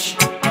catch.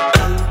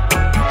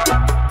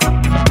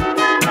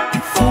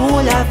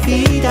 Full of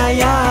feed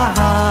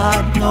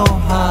iron, no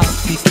heart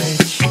we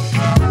catch.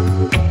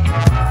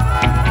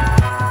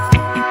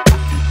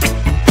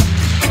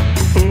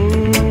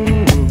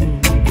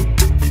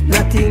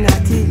 Natty,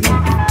 natty.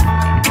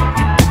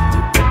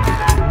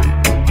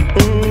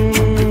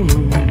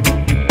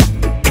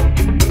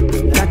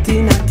 Natty,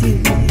 natty.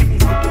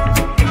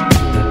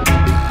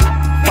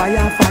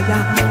 Fire,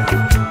 fire.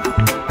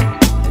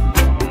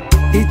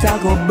 It a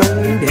go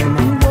burn them.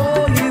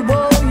 Boy,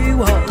 boy,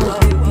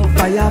 boy.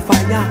 Fire,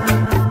 fire.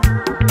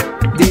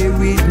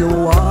 There is no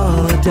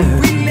water.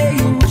 We lay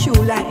in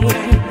July.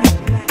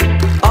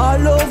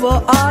 All over,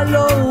 all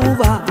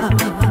over.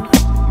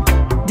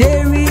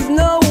 There is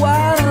no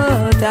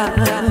water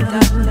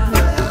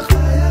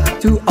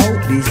to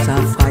out this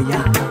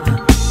fire.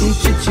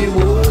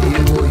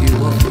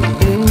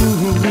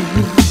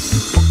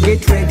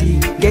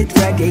 Get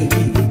ready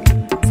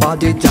for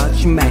the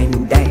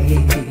judgment day.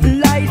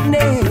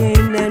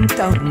 Lightning and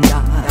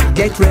thunder.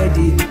 Get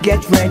ready.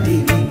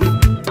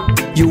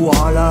 You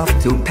all have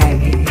to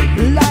pay.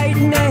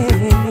 Lightning.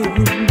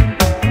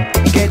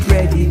 Get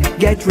ready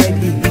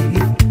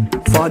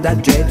for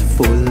that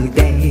dreadful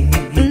day.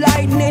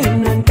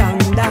 Lightning and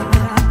thunder.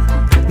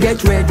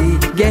 Get ready.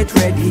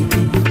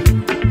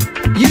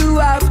 You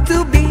have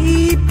to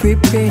be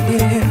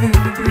prepared.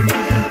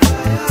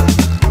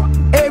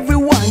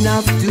 Everyone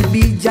have to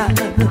be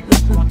judged,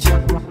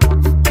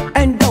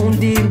 and don't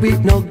deal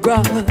with no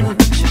grudge.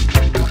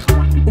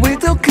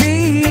 With a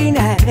clean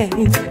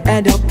hands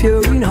and a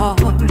pure in heart,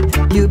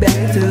 you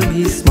better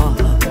be smart.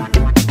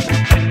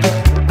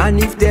 And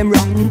if them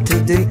run to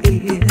the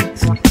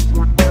east,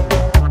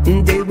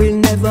 they will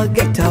never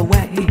get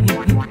away.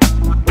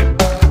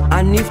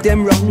 And if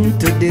them run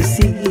to the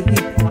sea,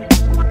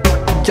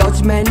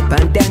 judgment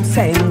and them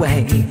same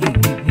way.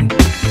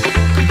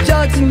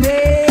 Judgment,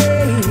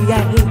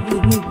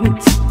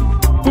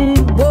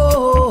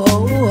 whoa,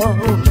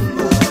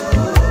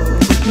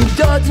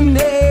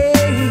 judgment,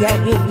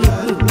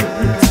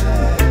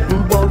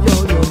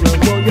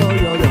 whoa,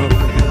 yo.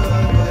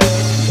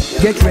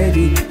 Get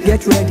ready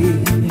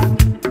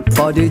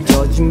for the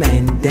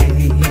judgment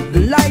day.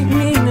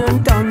 Lightning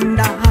and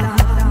thunder.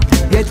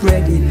 Get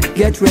ready.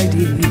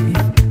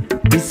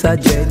 It's a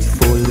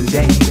dreadful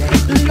day.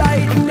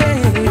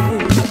 Lightning.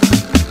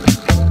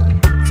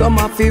 Some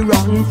of you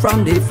run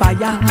from the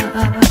fire.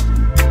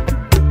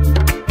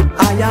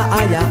 Aya.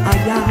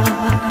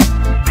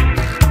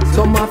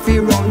 Some of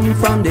you run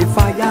from the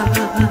fire.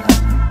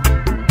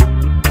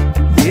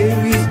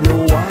 There is no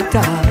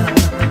water.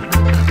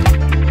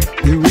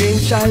 The rain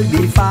shall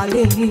be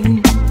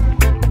falling,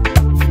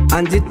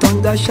 and the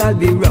thunder shall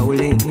be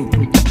rolling.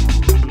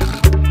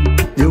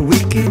 The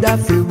wicked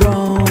have to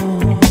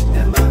run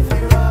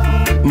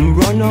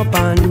up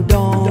and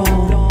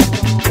down.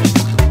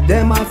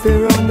 Them have to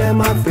run.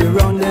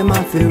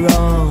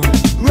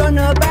 Run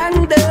up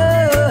and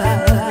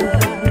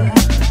down.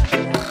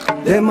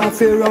 Them have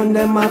to run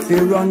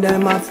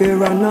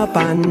up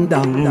and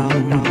down.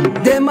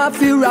 Them have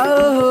to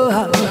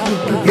run.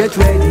 Get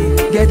ready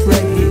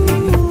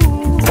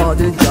for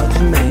the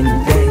judgment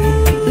day.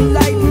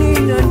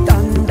 Lightning and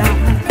thunder.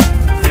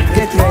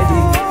 Get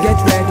ready.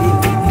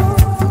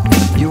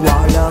 You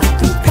all have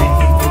to pay.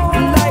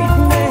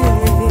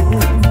 Lightning.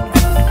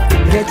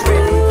 Get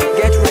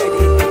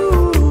ready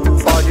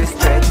for this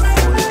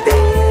dreadful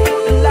day.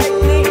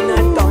 Lightning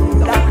and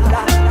thunder.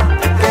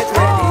 Get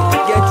ready.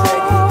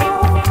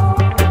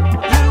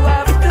 You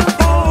have to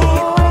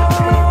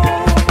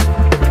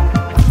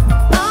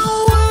I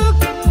work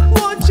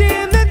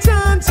watching the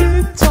time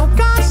tick tock.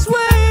 I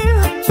swear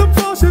the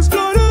boss has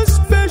got a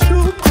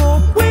special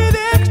cup with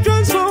extra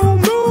slow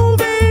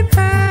moving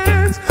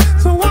hands.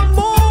 So I'm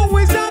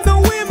always at the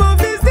whim of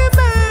his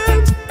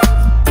demands.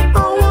 I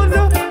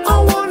wonder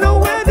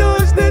where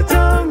does the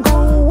time go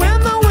when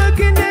the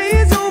working day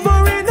is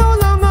over and no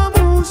longer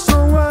moves. So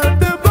at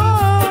the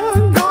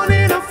bar, gone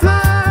in a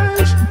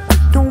flash.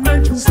 Don't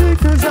mention sleep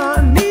 'cause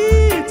I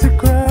need to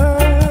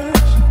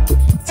crash.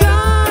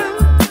 Time,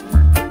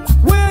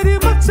 where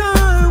did my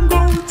time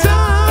go?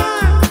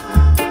 Time,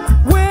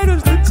 where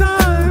does the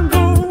time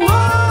go?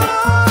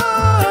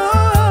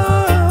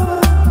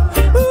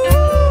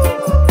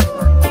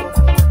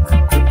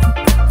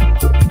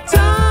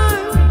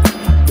 Time,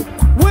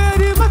 where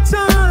did my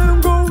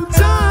time go?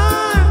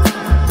 Time,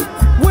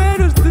 where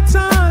does the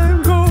time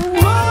go?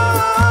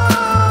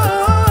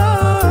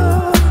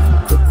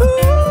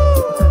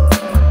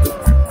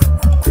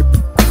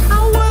 I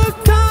work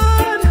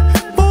hard,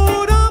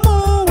 but I'm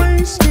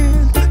always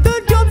scared. The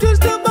job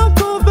just about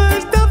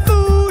covers the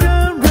food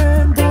and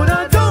rent. But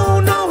I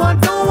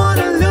don't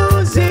wanna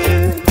lose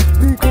it.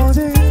 Because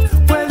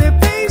it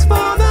pays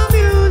for the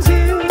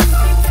music.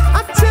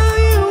 I tell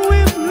you,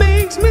 it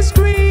makes me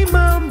scream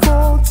and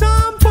bawl.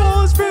 Time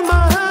pours through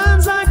my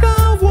hands like a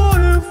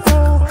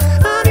waterfall.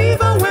 And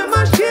even when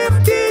my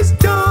shift is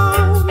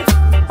done,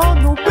 I'm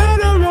no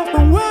better off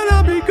than when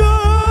I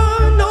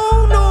begun. No,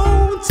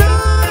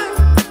 time.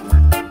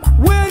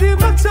 Where did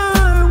my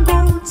time go?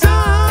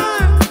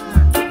 Time.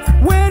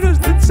 Where does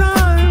the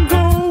time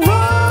go?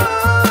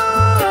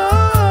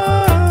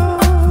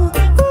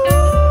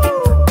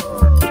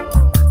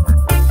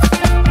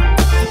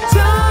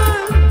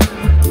 Time.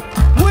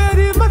 Where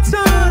did my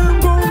time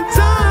go?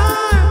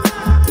 Time.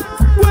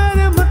 Where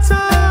did my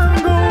time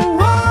go?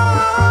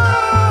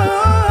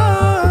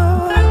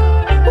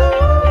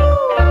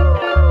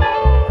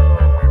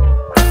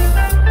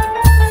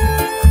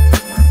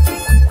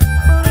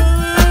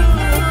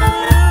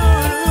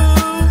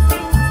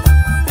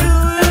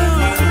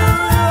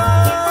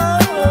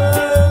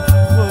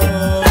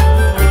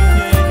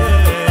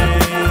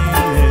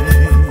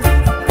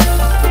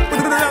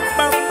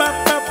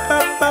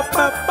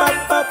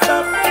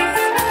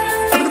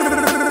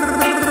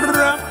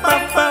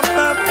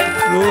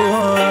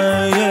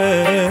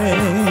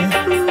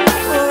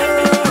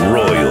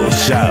 Royal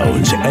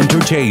Sounds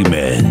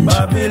Entertainment.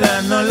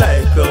 Babylon no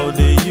like how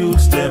the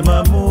youths them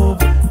a move.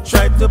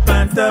 Try to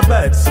plant a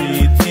bad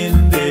seed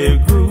in their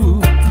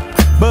groove,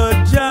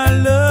 but your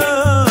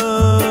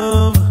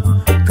love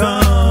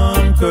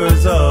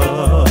conquers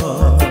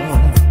all.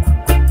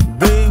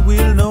 They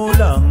will no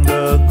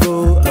longer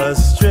go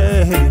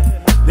astray.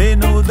 They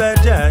know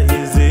that Jah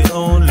is the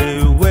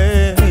only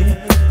way.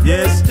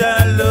 Yes,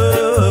 Jah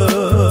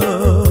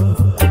love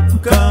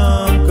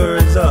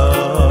conquers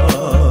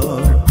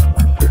all.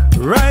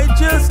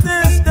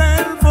 Righteousness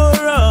stand for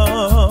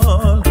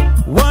all.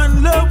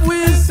 One love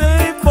we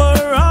say for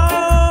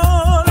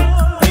all.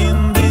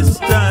 In this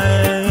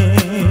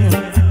time,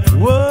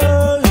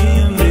 whoa,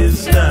 in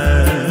this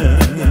time.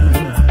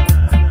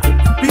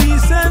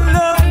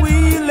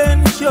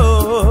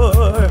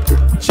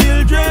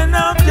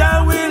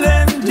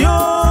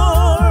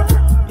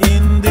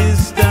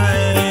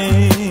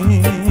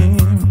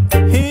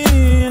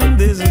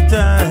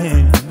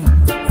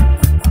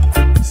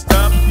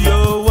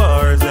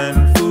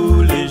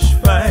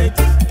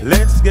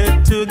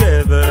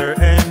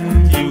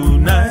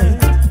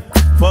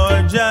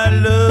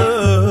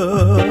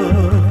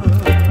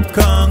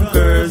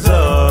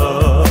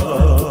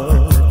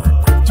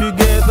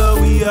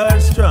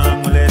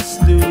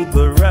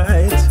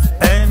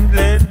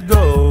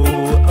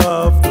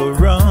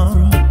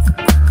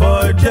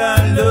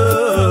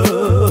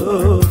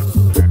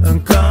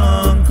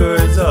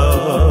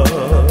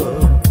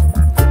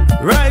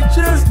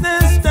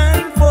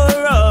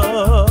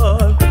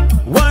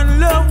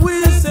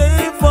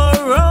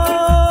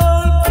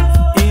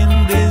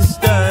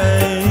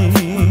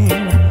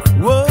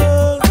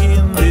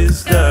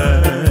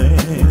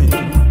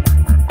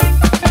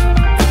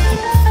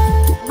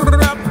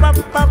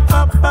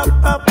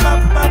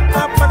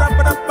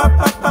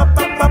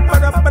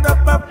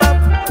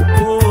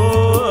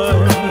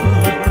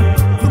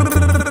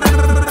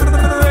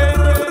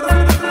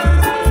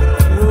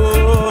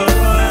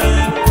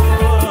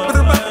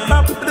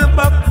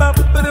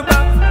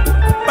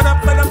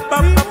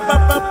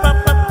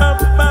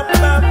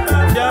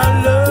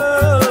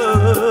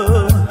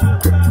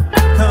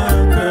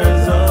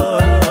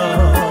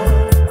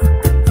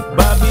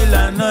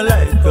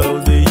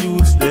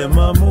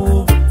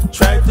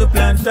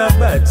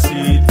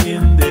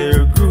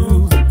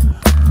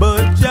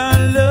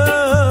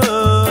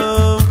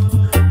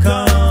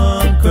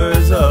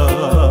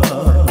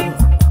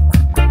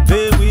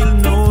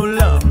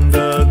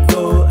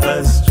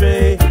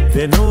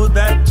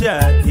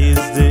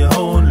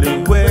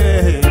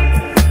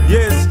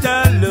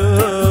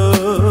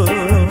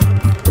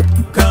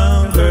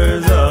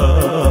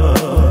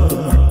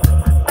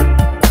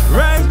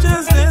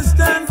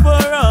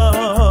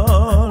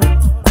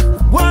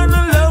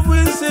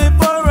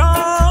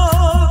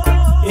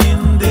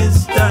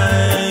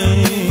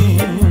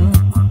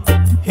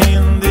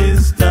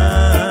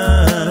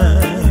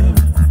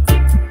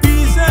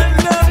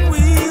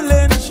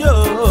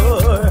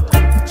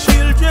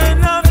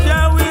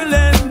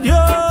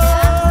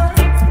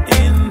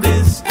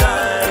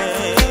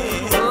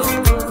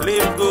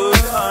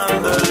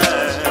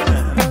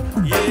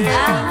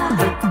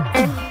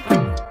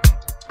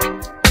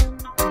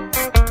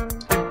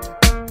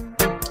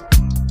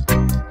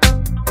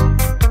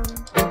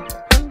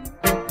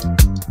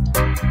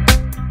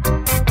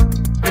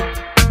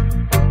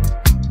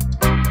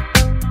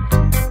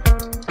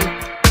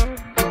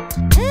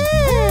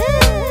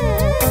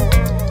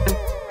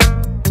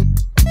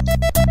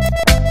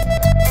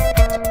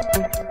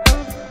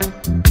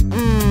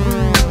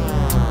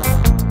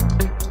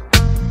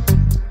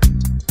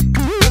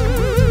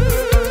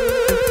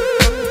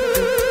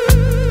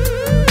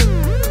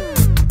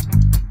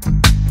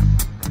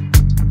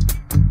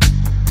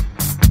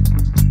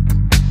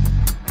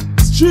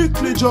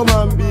 Strictly drum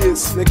and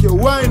bass, make you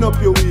wind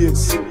up your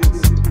waist.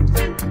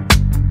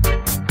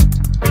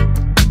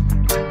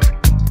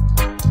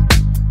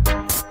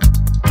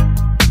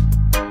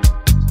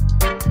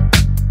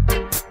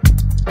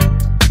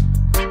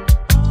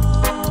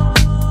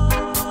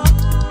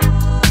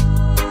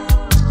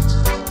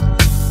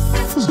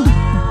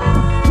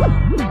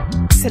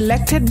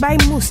 Selected by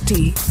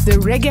Moosty, the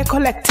Reggae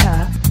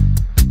Collector.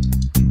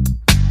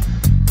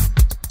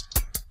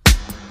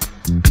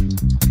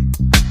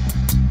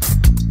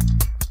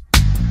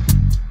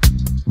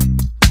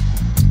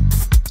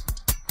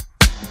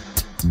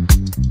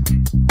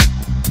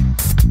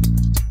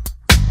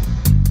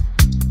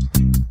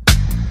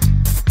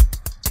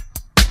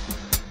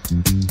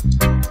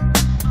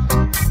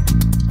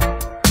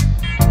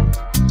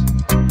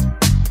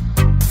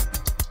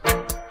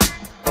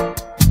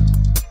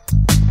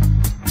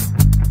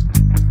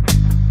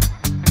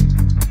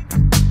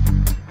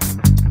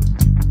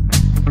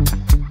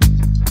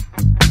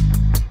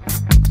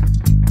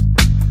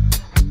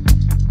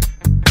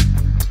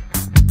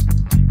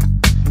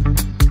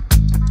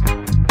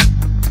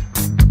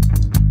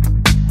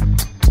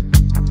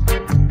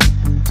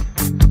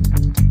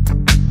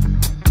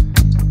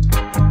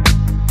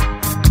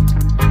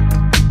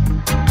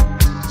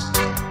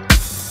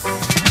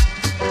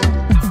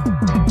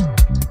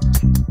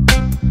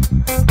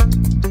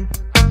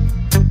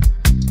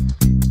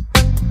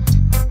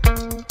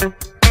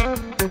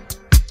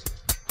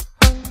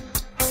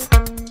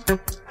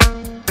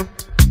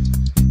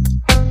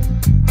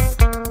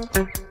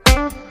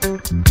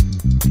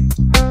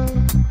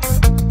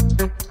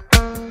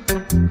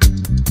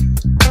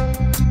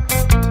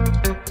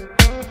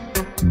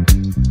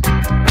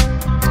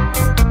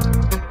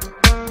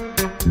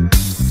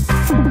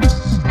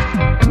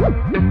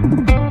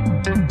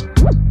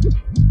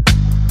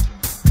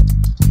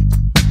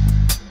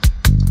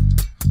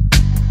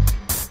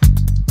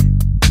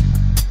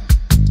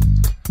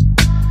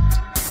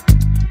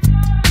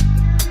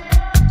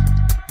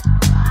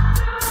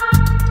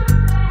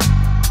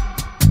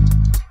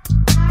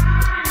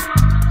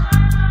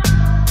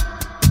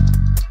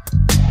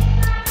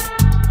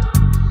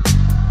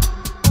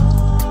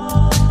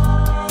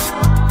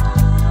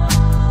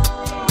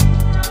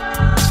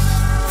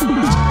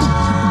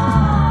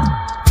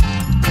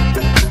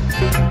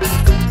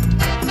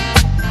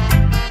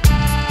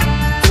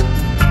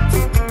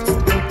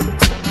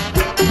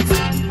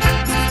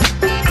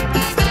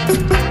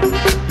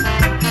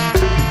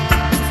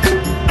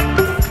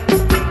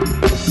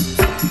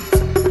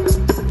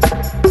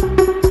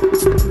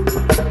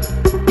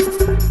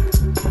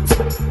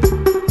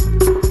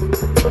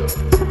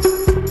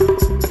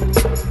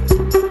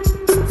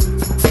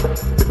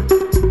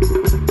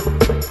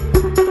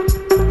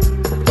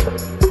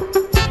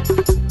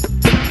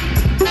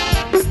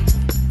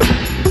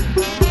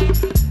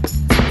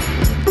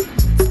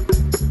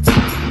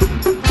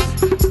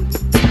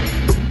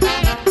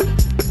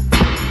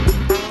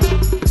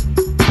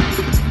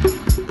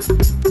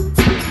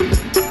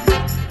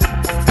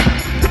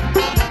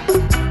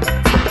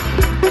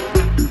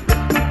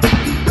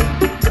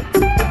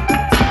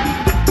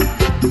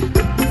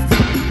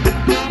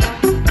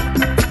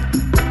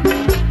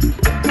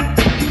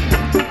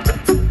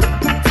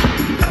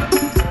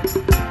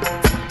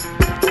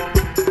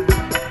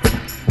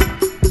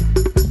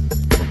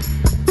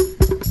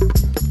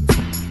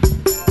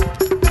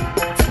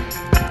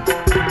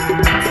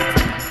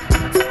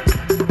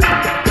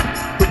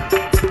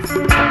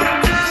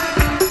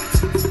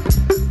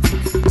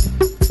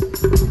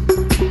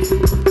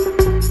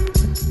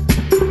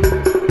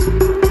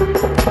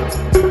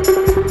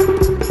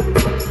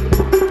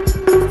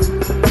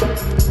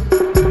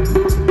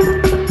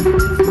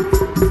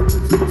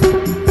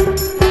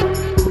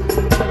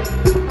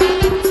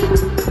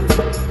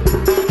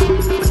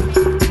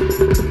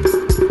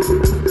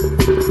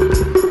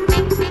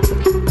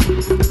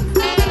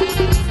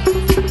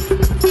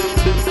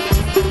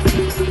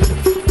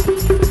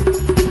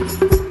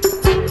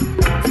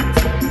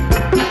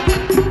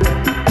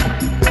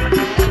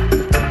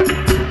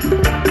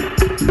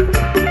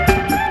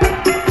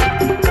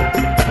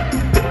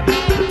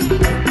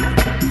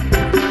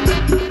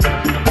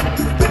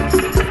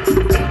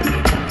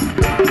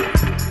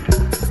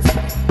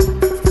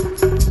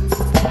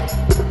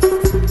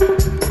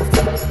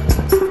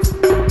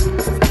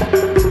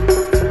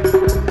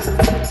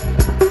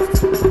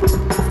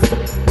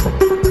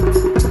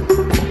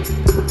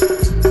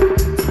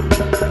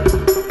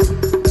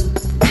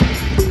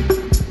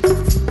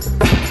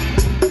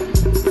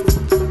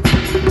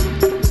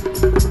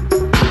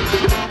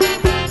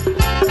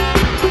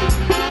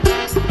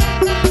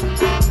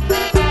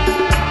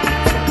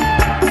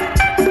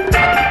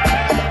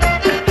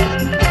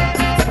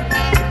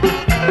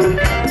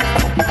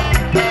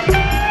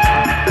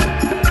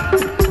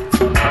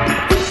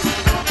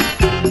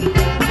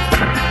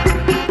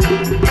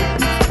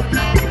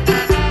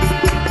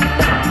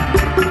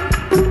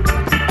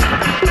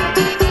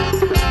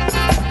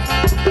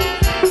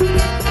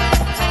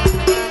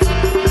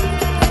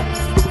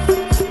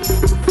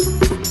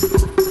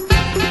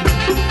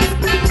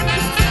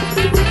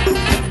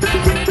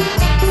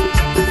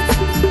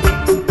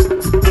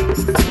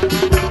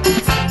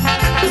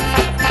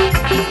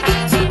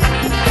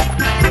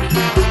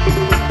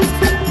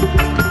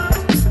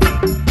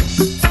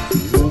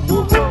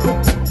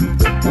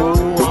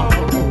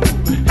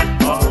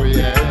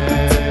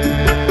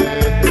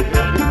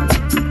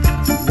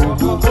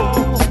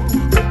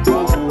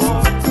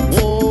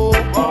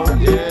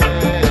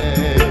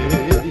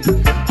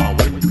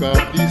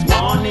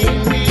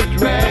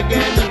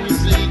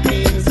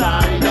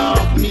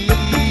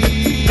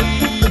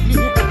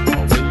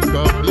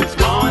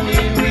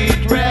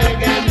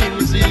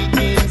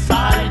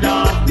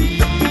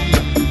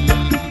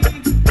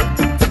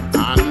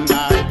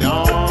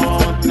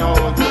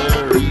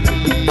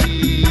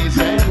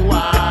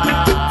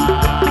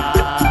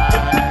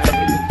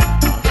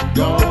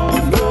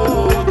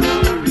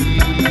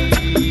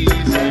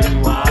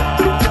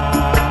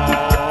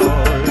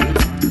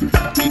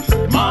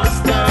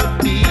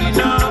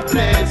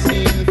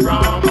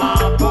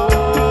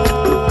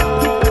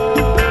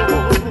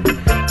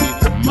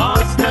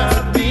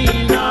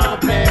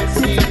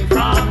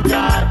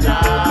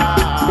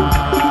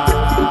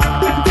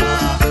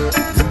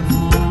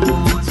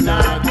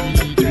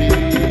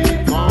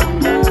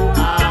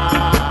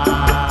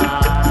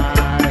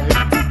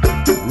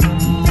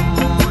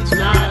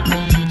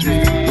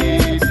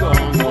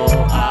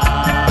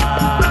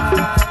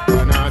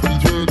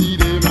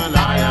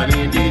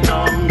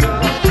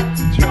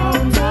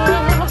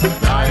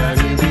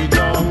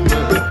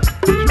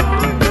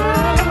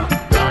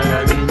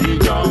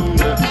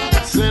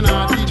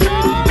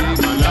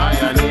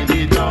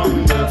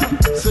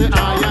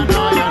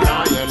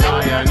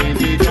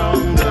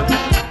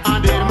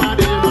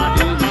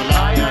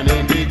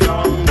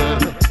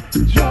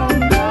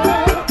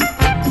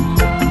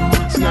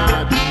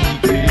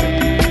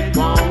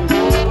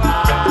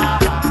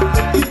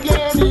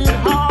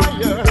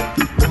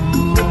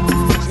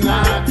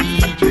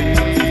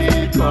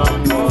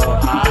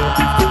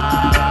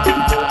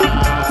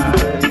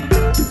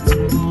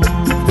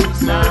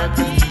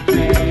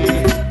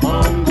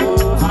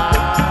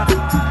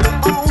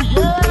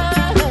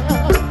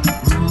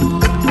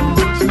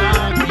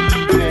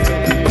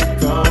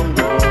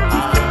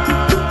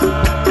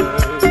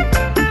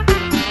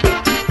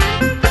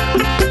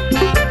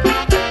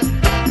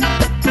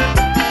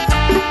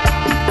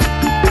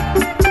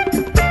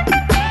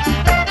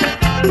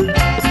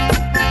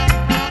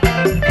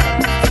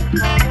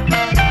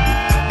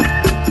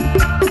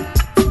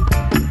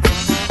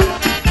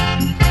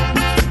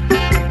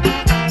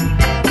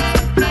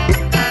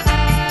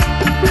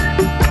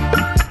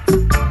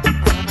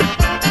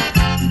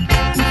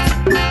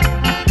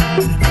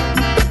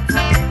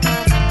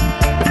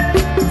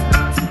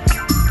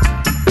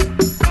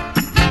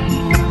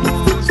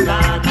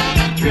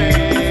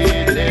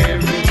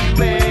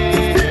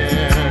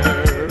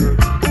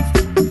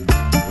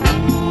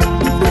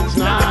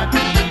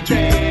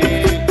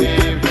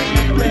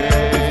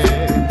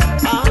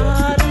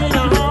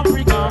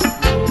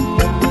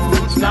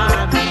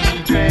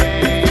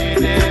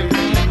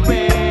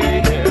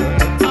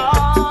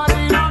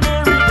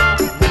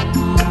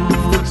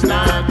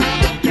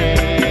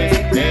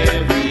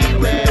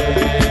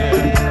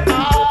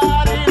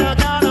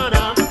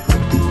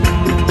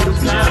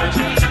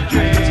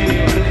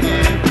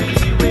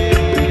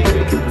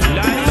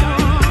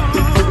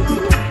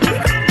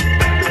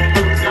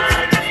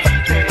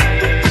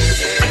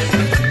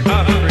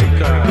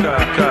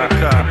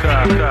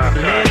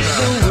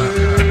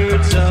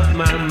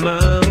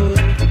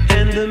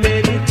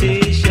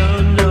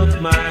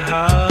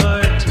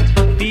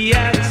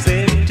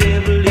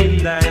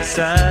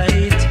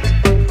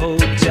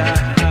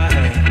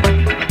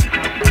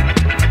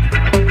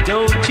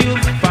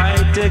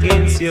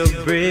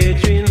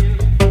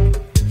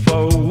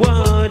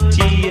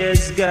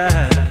 has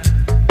got.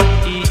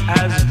 He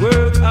has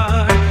worked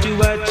hard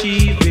to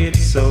achieve it,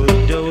 so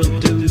don't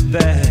do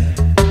that.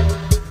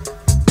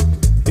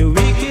 The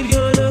wicked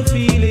gonna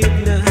feel it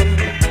now.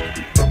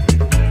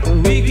 The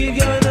wicked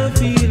gonna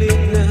feel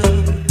it now.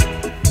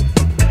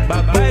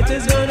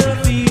 Backbiters gonna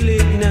feel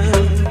it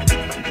now.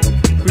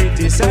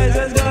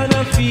 Criticizers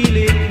gonna feel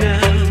it now.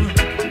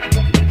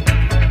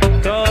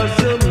 'Cause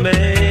the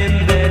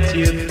man that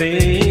you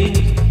think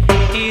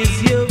is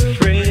your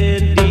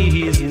friend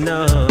is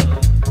not.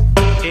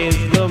 Is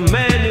the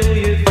man who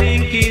you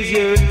think is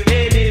your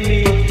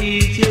enemy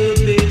is your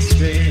best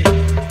friend.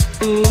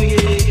 Ooh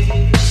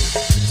yeah.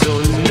 So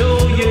know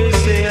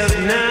yourself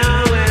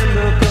now and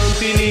the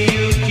company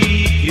you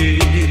keep.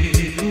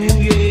 Yeah. Ooh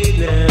yeah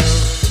now.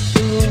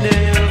 Ooh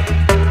now.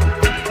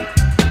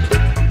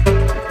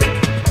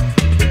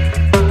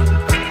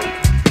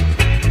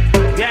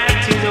 Got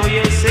to know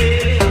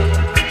yourself.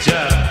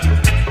 Ja.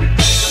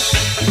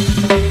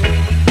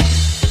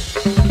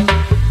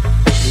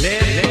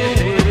 Let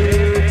the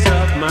words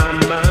of my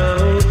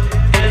mouth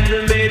and the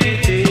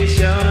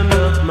meditation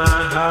of my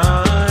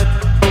heart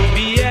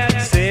be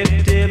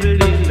acceptable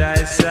in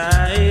thy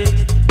sight,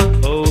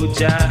 oh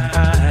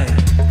Jah.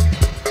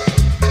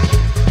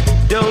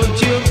 Don't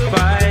you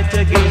fight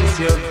against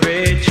your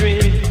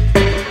brethren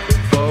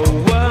for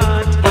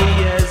what he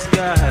has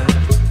got.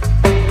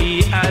 He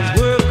has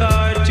worked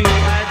hard to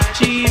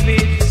achieve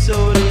it, so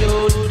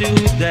don't do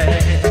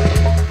that.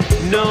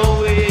 No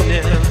way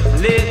now.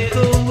 Let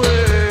the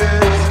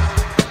words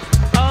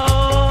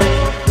of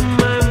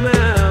my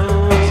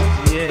mouth,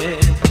 yeah,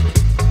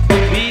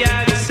 be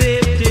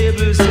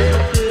acceptable,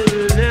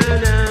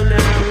 now,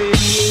 in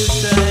your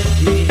sight,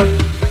 yeah.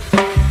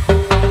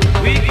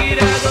 Wicked,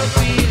 I go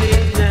feel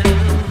it now.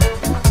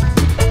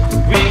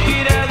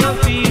 Wicked, I go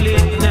feel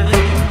it now.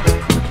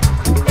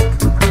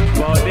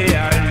 For they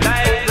are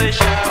like the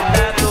shadow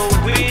that the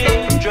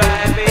wind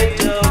drive it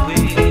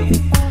away.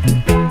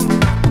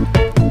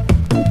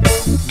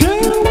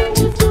 Girl, what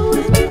you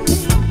doing to me?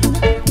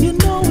 You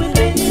know it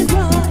ain't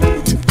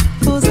right,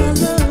 'cause I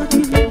love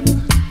you.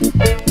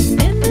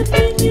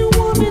 Anything you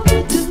want me to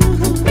do,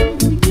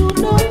 you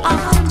know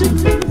I'll do,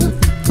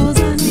 'cause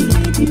I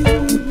need you.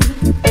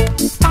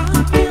 I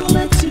can't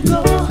let you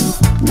go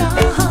now,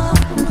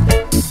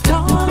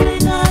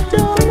 darling, I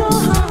don't know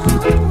how.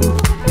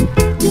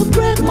 You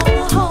break my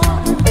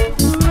heart,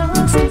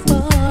 rust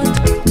apart,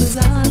 'cause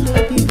I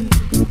love you.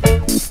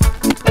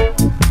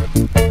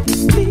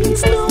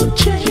 Please don't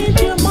change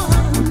your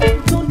mind,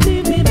 don't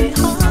leave me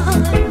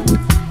behind,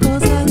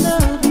 'cause I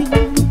love you.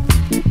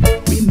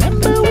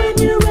 Remember when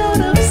you're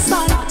out of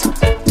sight, to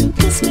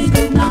kiss me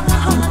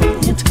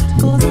goodnight,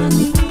 'cause I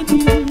need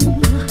you.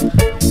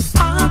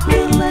 I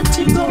can't let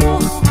you go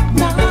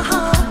now,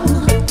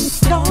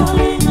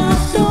 darling, I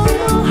don't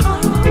know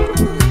how.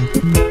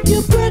 You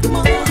break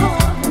my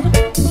heart,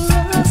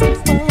 rust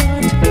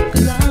apart,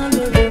 'cause I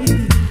love you.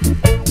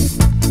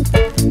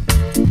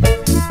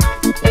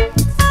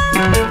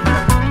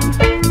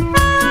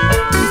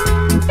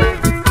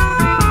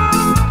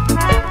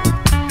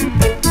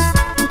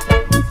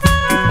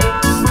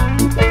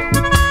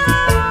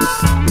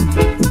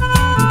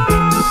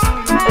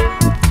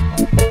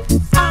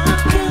 I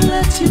can't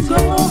let you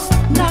go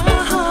now,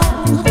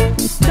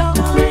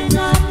 darling,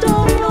 I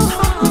don't know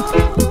how.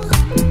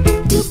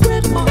 You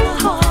break my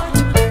heart,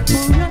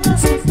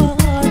 rust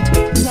apart,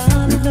 'cause I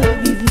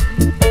love you.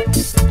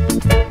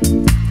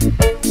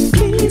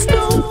 Please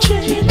don't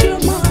change your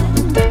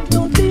mind,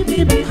 don't leave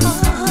me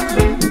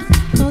behind,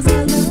 'cause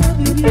I love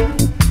you.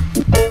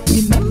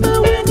 Remember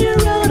when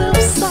you're out of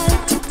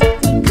sight,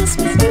 kiss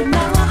me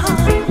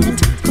goodnight,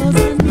 'cause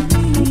I need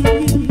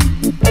you.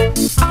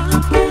 I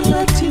can't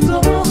let you go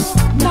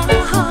now,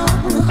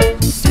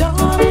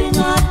 darling,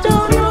 I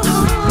don't know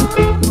how.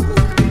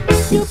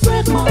 You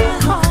break my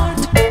heart,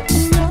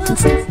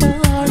 rust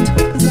apart,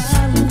 'cause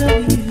I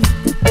love you.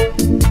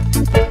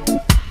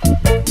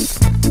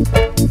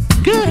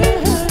 Girl,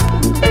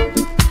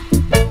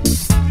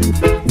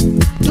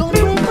 don't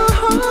break my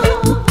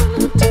heart.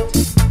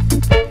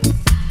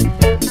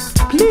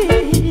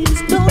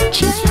 Please don't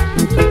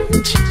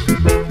change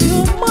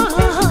your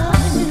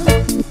mind.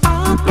 I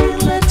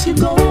can't let you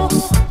go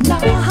now,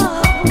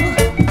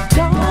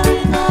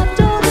 darling, I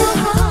don't know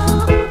how.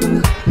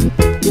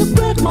 You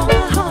break my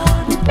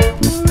heart,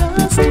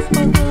 rust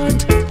apart,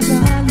 'cause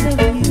I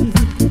love you.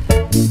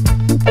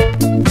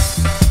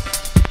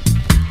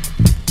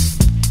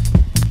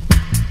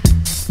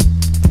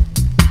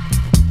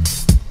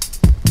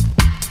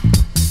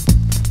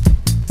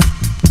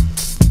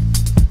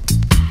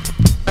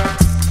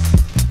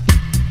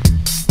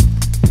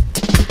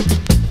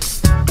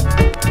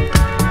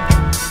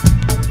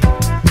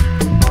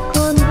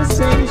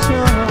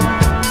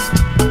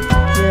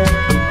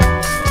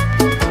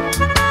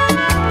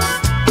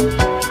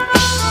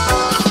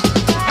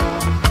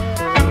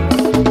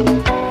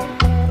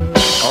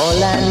 All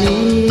I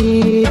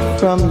need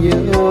from you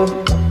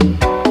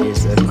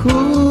is a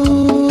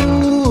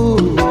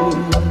cool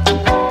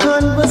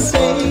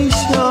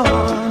conversation.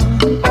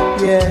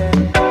 Yeah.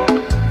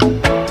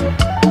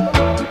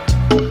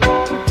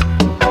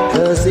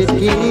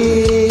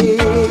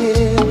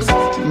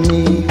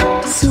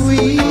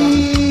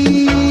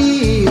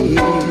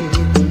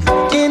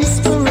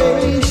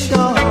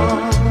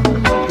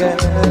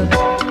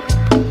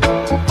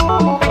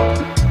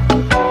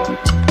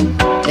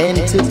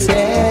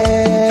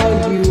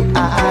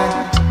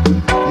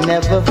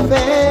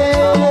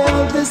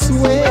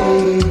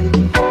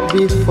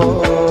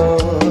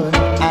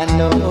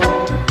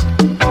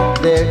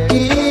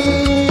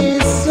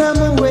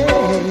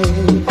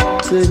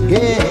 once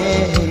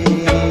again.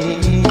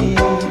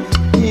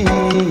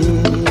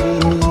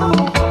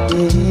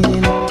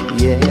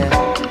 Yeah,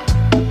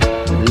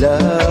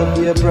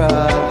 love your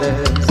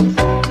brothers,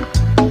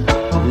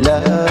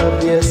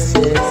 love your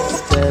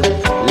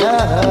sisters,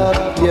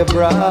 love your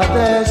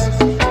brothers,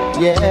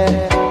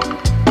 yeah,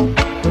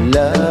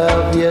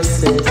 love your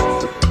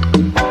sisters.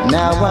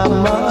 Now I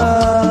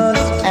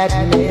must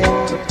admit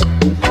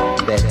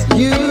that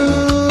you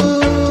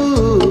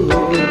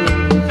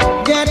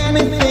get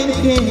me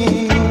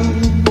thinking,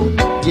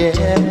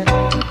 yeah.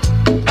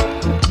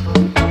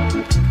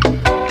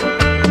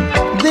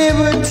 There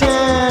were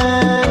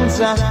times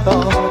I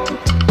thought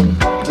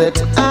that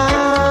I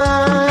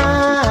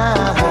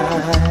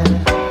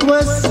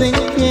was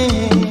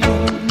sinking,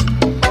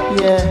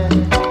 yeah.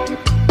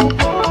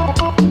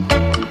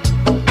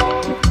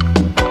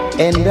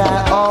 And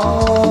I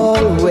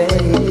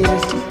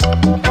always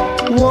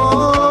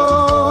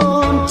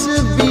want to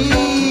be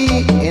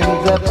in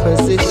the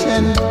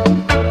position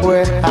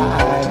where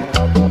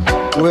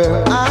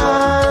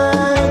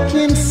I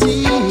can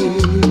see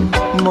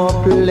more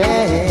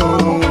plain.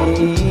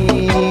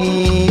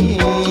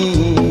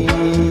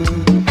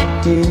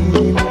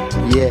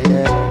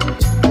 Yeah.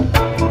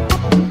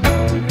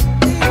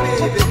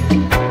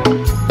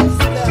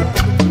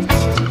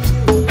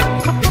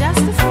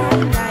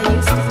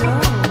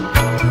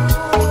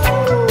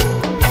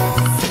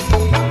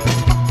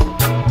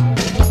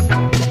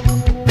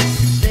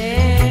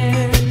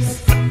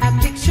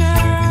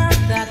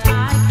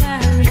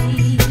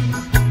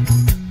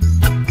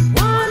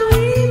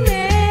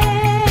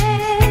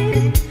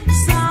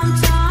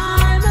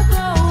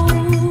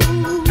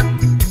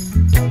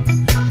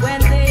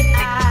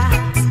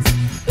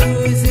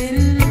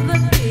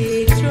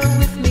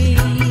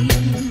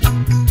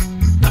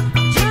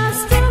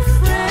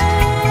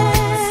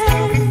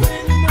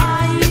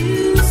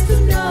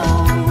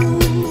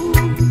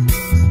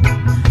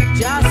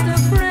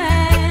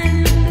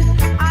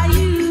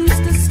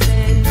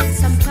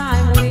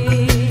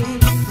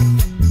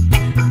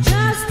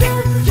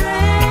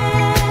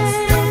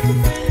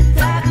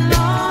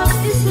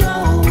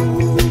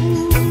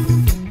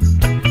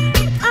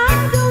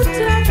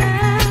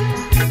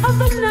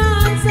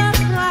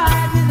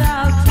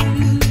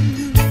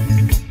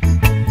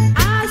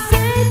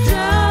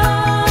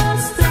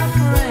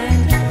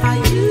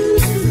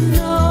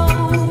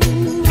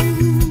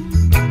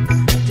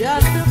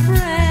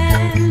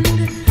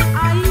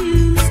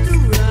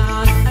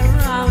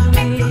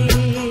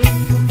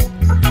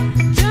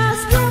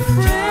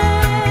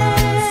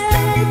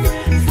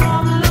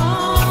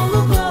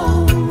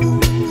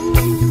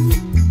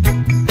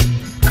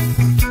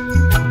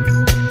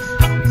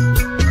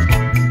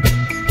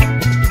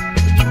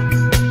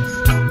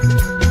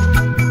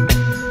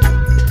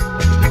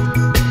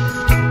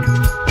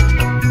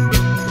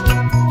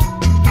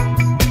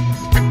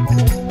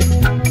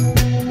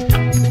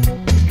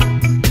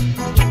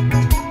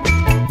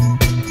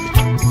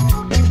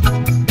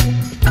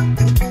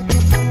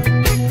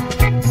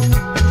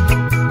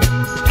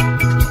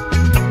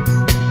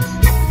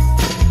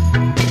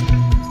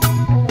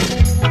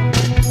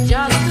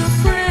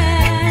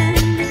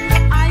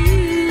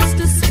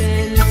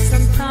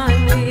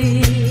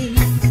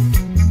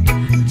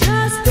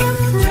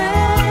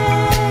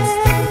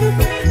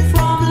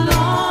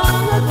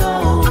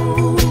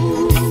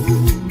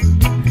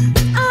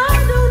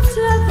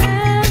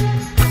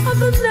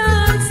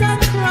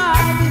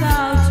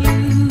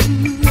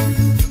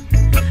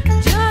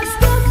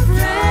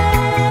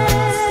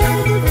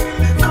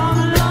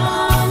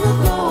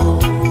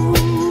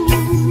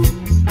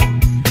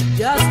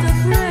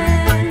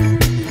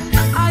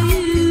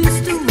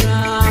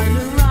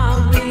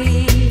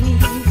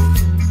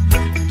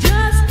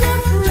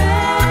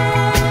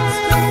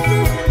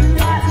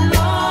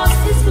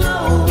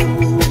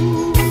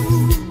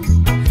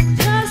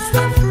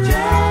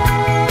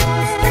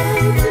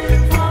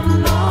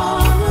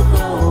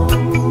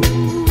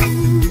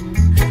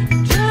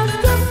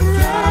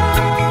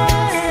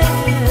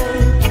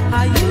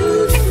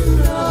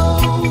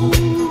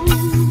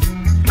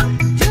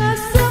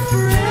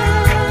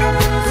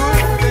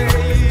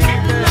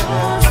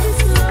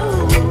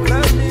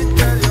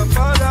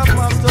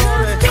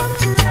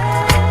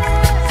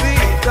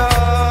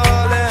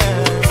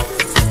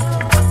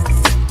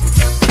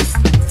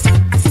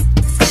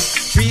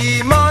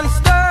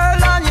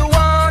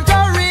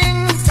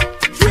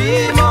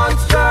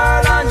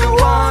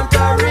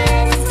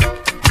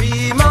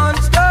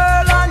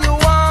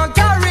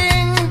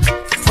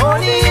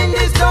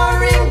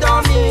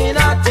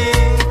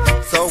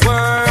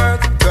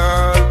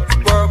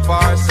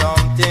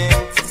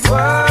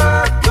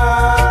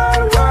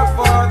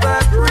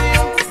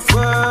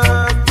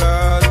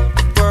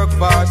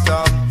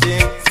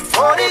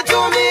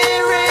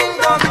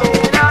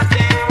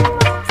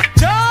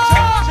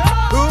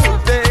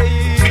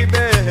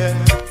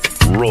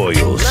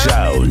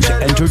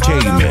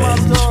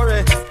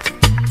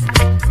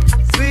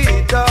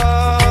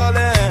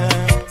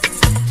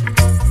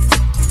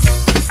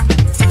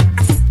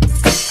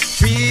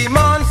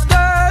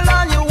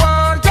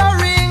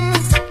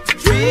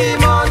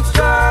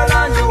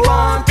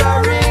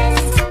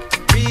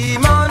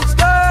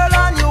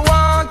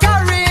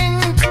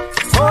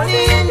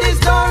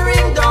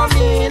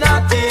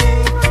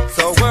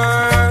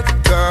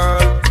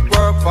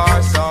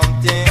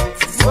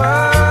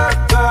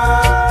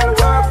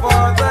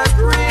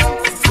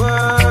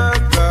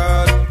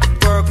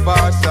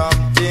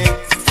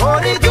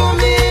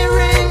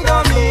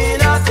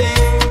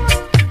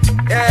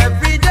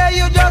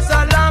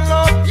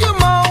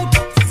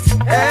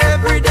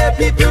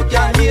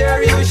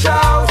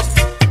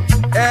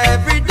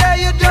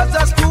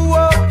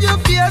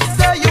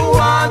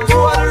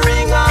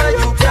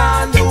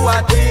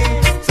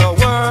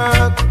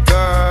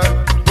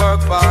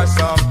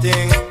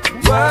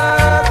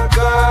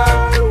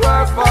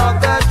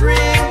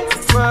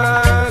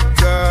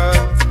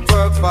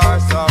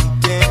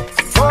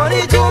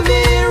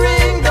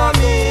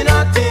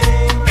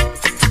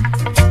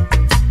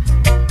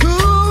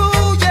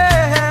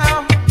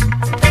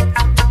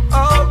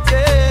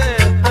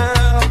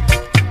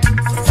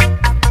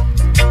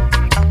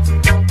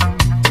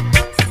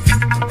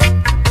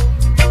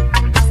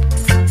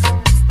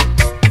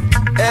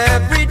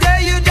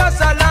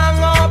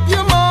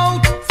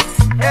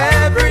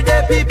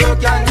 people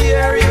can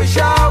hear you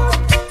shout.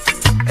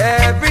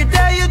 Every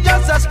day you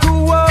just a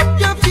screw up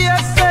your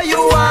face, say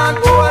you want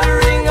gold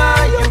ring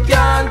and you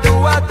can't do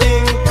a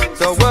thing.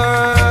 So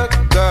work,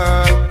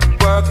 girl,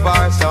 work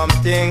for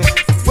something.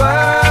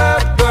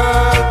 Work,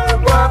 girl,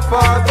 work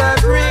for that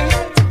ring.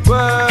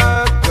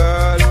 Work,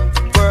 girl,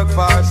 work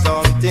for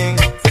something.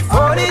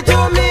 Only to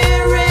me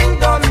ring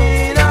don't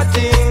mean a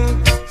thing.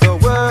 So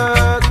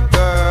work,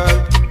 girl,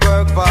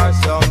 work for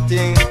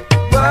something.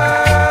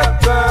 Work,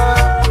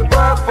 girl,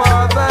 work for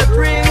that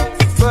ring.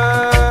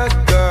 Work,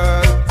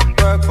 girl,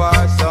 work for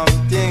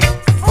something.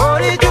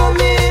 Only to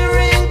me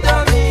ring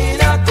don't mean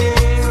a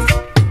thing.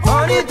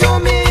 Only to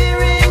me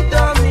ring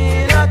don't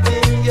mean a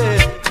thing, yeah.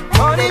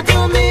 Only to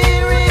me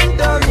ring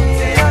don't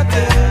mean a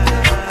thing.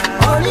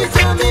 Only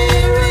to me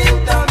ring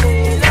don't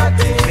mean a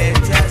thing.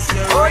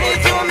 Only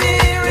to me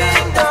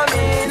ring don't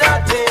mean a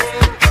thing.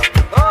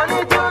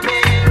 Only to me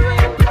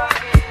ring don't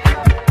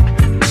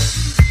mean.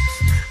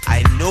 I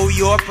know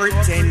you're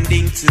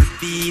pretending to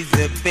be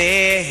the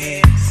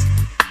best,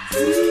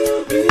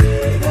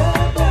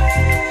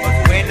 but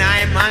when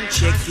I'm on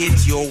check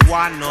it, you're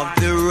one of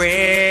the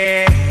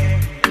rest.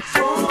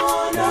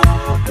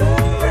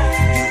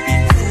 You've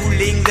been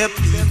fooling the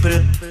people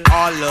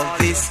all of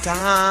this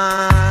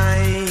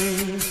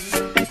time.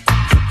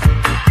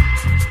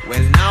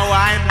 Well, now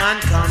I'm on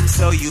come,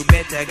 so you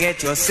better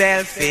get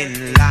yourself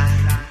in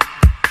line.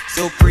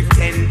 So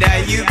pretender,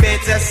 you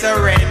better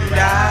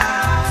surrender.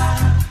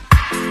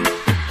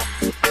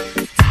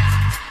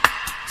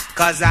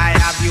 'Cause I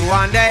have you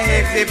under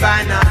heavy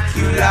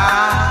binocular,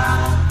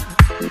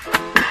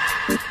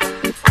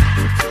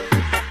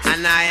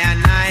 and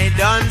I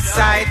done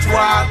sight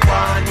walk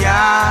on ya.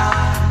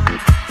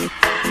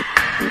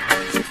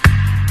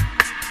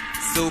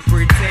 So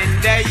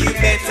pretender, you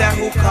better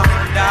hook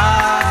on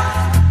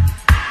that.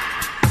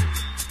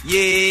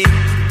 Yeah,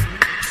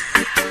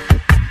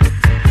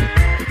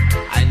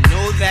 I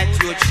know that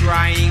you're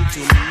trying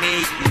to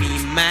make me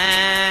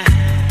mad.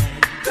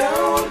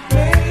 Don't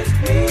make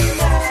me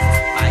mad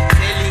by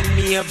telling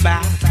me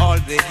about all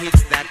the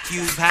hits that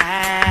you've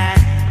had.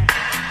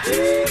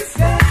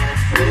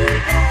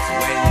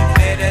 Well, you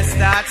better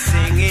start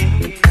singing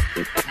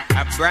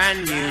a brand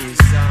new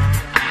song,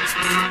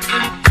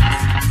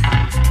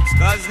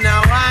 'cause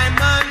now I'm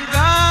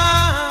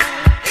ungone,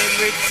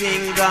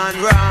 everything gone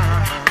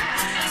wrong.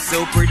 So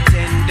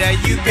pretender,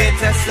 you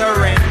better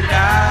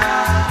surrender.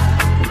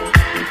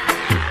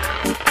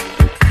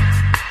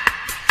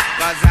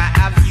 'Cause I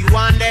have you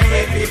under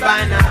heavy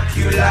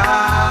binocular,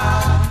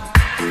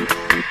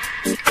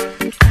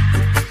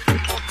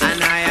 and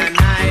I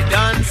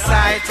done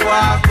sight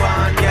walk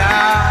on ya.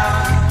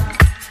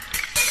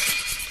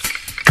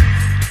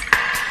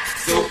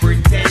 So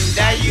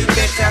pretender, you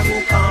better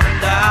hook on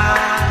that.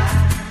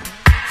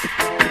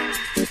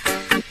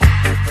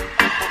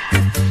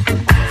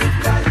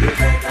 You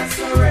better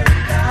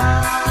surrender.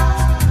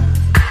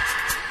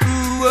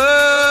 Ooh, oh,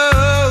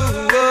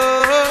 oh.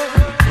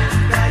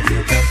 You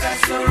better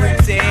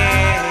surrender.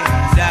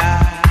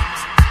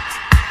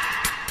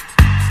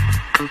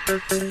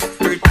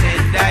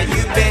 Pretender,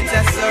 you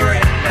better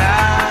surrender.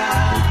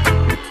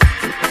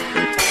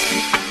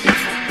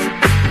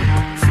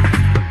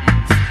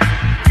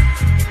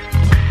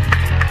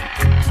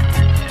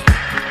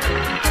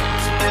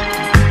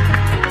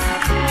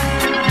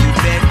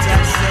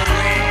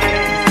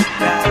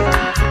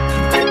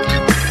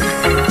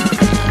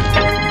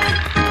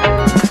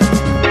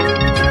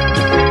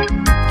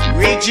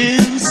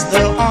 Reduce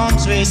the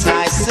arms race, I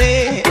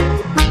say.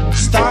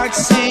 Start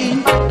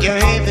saying your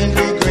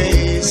heavenly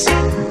grace.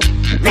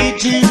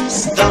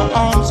 Reduce the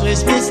arms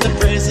race, Mr.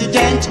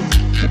 President.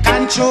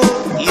 Control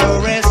your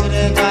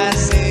resident, I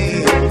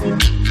say.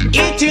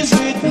 It is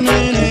written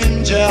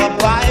in your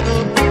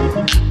Bible.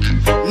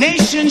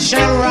 Nation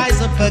shall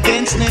rise up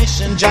against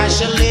nation, Jah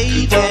shall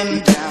lay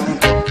them down.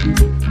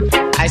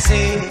 I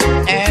say,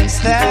 and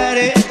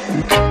study.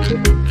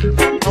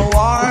 No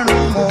war no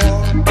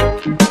more.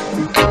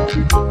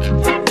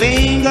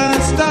 Finger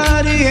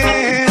study,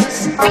 yes.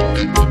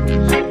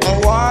 No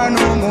war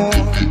no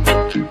more.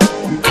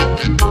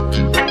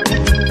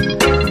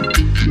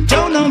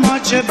 Don't know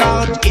much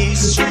about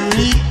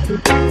history.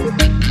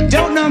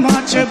 Don't know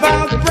much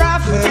about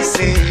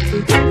prophecy.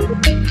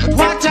 But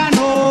what I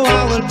know I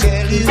will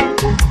tell you.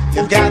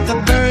 You've got the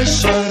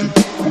Persian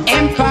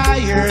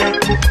Empire.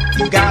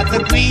 You've got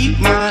the Greek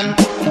man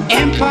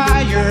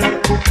Empire.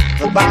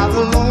 The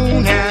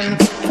Babylonian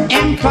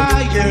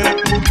Empire.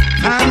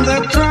 And the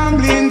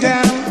crumbling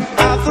down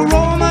of the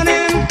Roman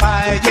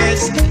Empire.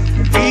 Yes,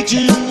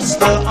 reduce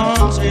the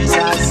arms race,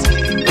 I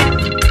say.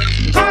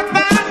 Cut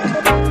back,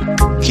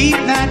 keep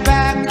that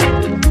back.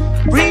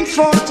 Bring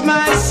forth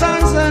my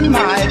sons and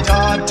my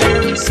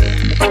daughters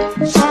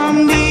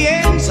from the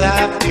ends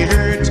of the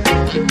earth.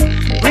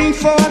 Bring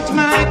forth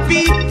my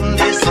people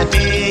this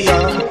day,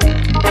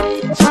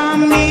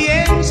 from the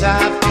ends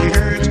of the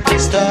earth.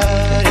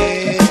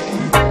 Study,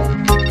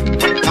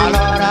 my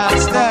Lord, I've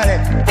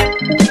studied.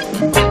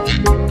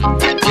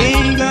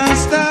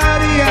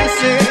 Study, I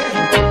say,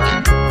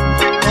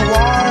 no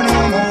war no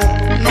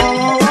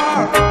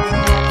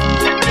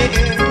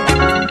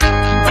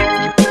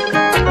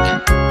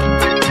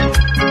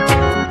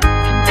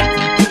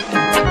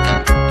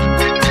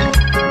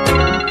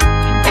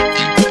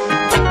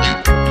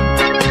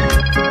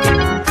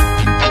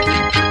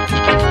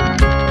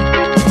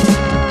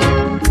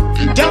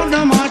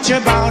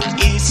about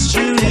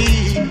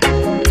history,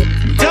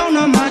 don't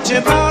know much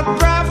about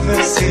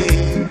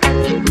prophecy.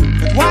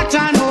 But what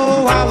I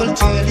know, I will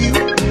tell you.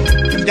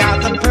 You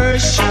got the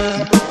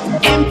Persian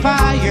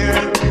Empire,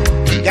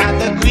 you got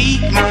the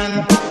Greek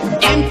man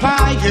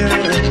Empire,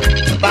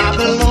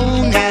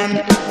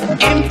 Babylonian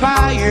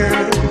Empire,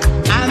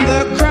 and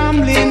the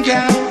crumbling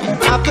down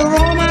of the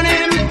Roman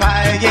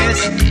Empire.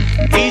 Yes,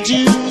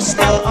 reduce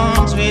the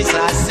arms race,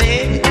 I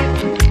say.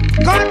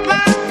 Cut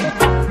back,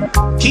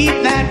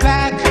 keep that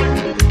back.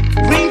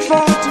 Bring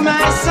forth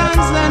my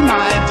sons and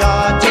my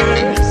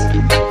daughters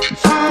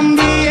from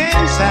the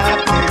ends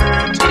of the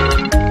earth.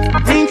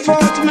 Bring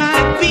forth my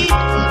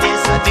people,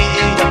 yes I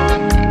did.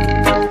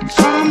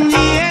 From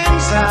the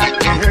ends of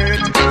the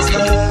earth,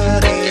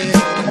 study.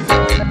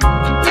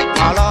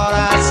 Oh Lord,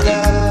 I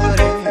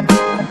study.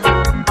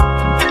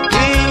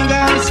 Think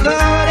I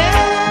study.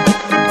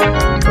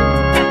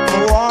 No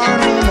war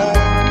no more,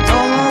 no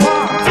more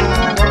war no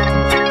more.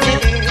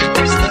 Yeah,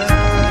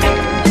 study.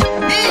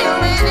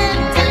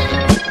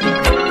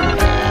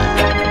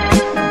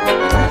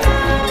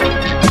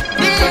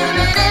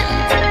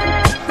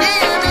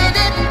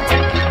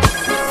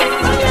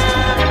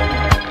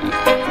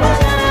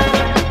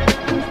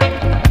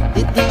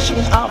 The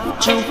teaching of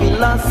true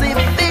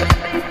philosophy,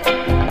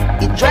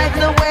 it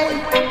drives away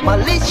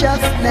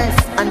maliciousness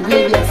and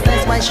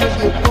grievousness. Why should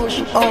you push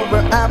over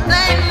a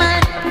blind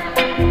man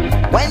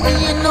when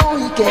you know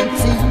he can't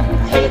see?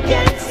 He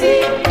can't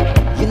see.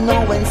 You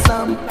know when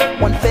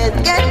someone faith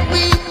get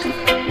weak,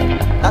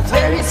 that's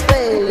where his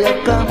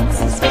failure comes.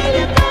 His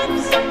failure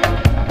comes.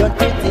 Don't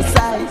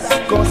criticize,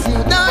 cause you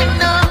don't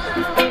know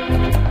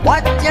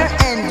what your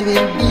end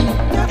will be.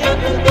 Your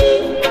end will be.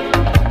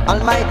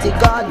 Almighty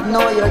God,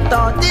 know your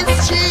thought is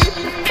cheap.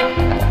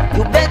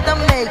 You better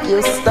make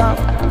you stop.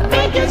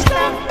 Make you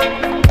stop.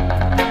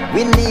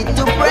 We need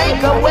to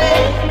break away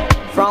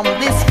from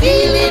this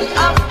feeling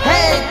of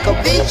hate,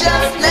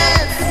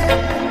 covetousness.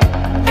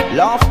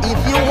 Love if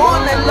you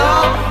wanna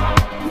love,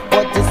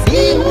 but to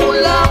see who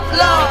love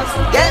lost,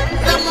 get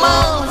the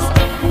most.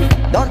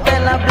 Don't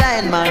tell a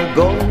blind man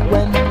go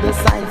when the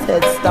sign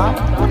says stop.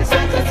 When the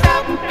sign says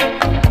stop.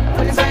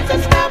 When the sign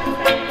says stop.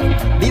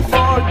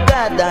 Before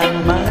God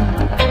and man,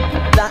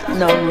 that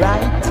no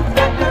right.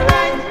 That no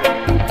right.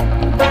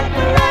 That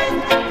no right.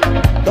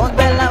 Don't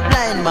tell a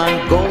blind man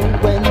go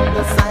when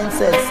the sign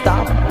says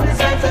stop. When the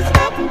sign says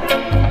stop.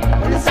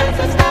 When the sign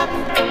says stop.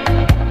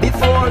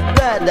 Before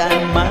God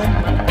and man,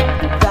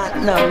 that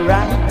no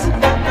right.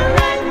 That no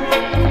right.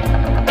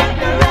 That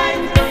no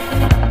right.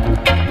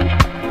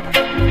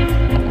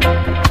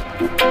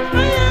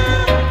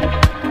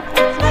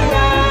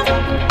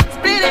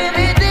 Split it,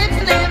 dip,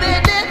 split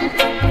it, dip.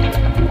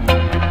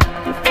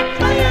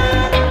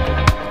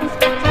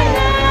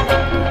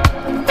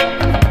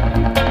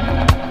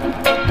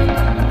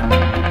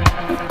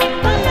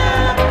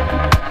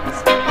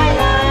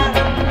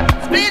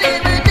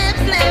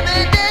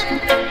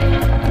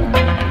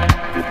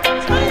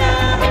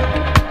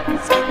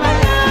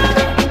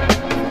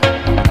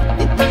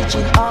 The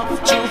teaching of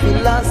true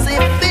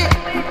philosophy,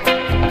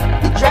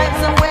 it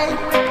drives away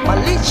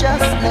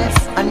maliciousness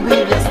and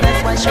grievousness.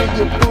 Why should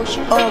you push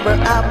over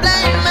a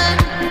blind man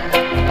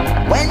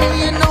when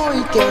you know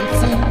he can't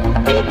see?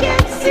 He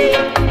can't see.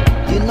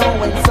 You know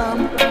when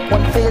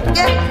someone faith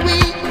get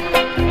weak,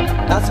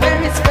 that's where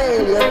his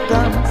failure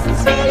comes. His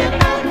failure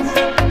comes.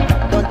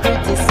 Don't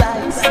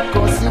criticize,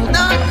 cause you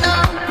don't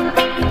know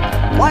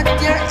what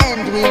your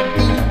end will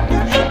be.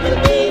 Your end will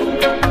be.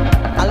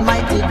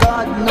 Almighty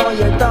God, know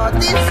your thought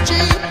is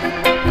cheap.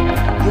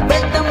 You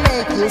better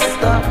make you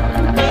stop.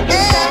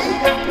 Hey.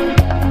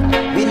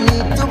 We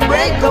need to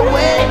break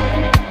away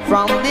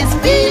from this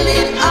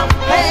feeling of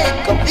hate,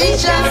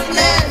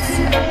 covetousness.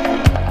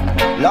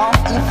 Love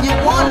if you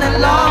wanna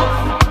love,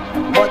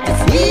 but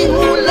it's he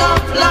who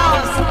love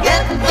lost,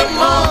 get the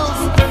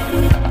most.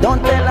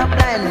 Don't tell a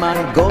blind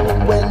man go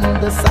when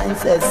the sign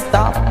says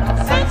stop.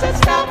 Sign says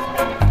stop.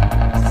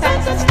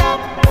 Sign says stop.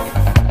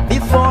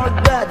 Before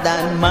God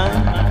and man,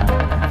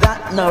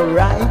 that no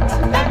right.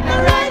 That no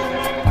right.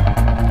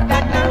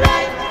 That no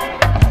right.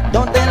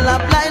 Don't tell a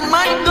blind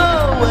man go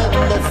when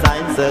the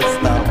sign says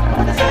stop.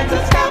 When the sign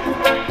says stop.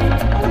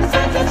 When the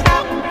sign says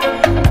stop.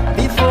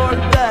 Before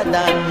God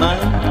and man,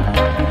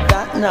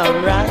 that no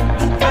right.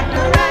 That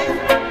no right.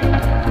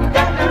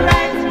 That no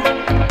right.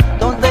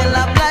 Don't tell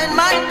a blind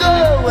man go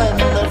when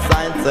the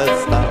sign says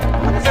stop.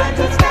 When the sign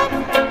says stop.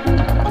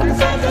 When the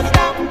sign says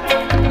stop.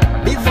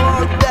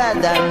 Before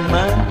God and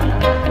man,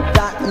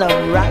 that no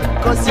right.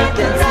 Cause you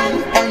can see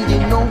and you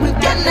know we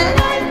can live.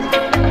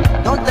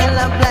 Don't tell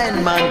a blind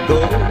man go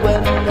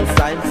when the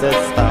sign says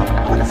stop.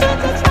 When the sign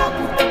says stop.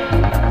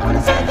 When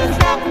the sign says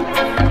stop.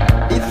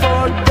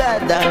 Before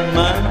God and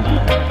man,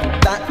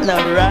 that no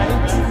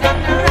right. That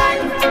no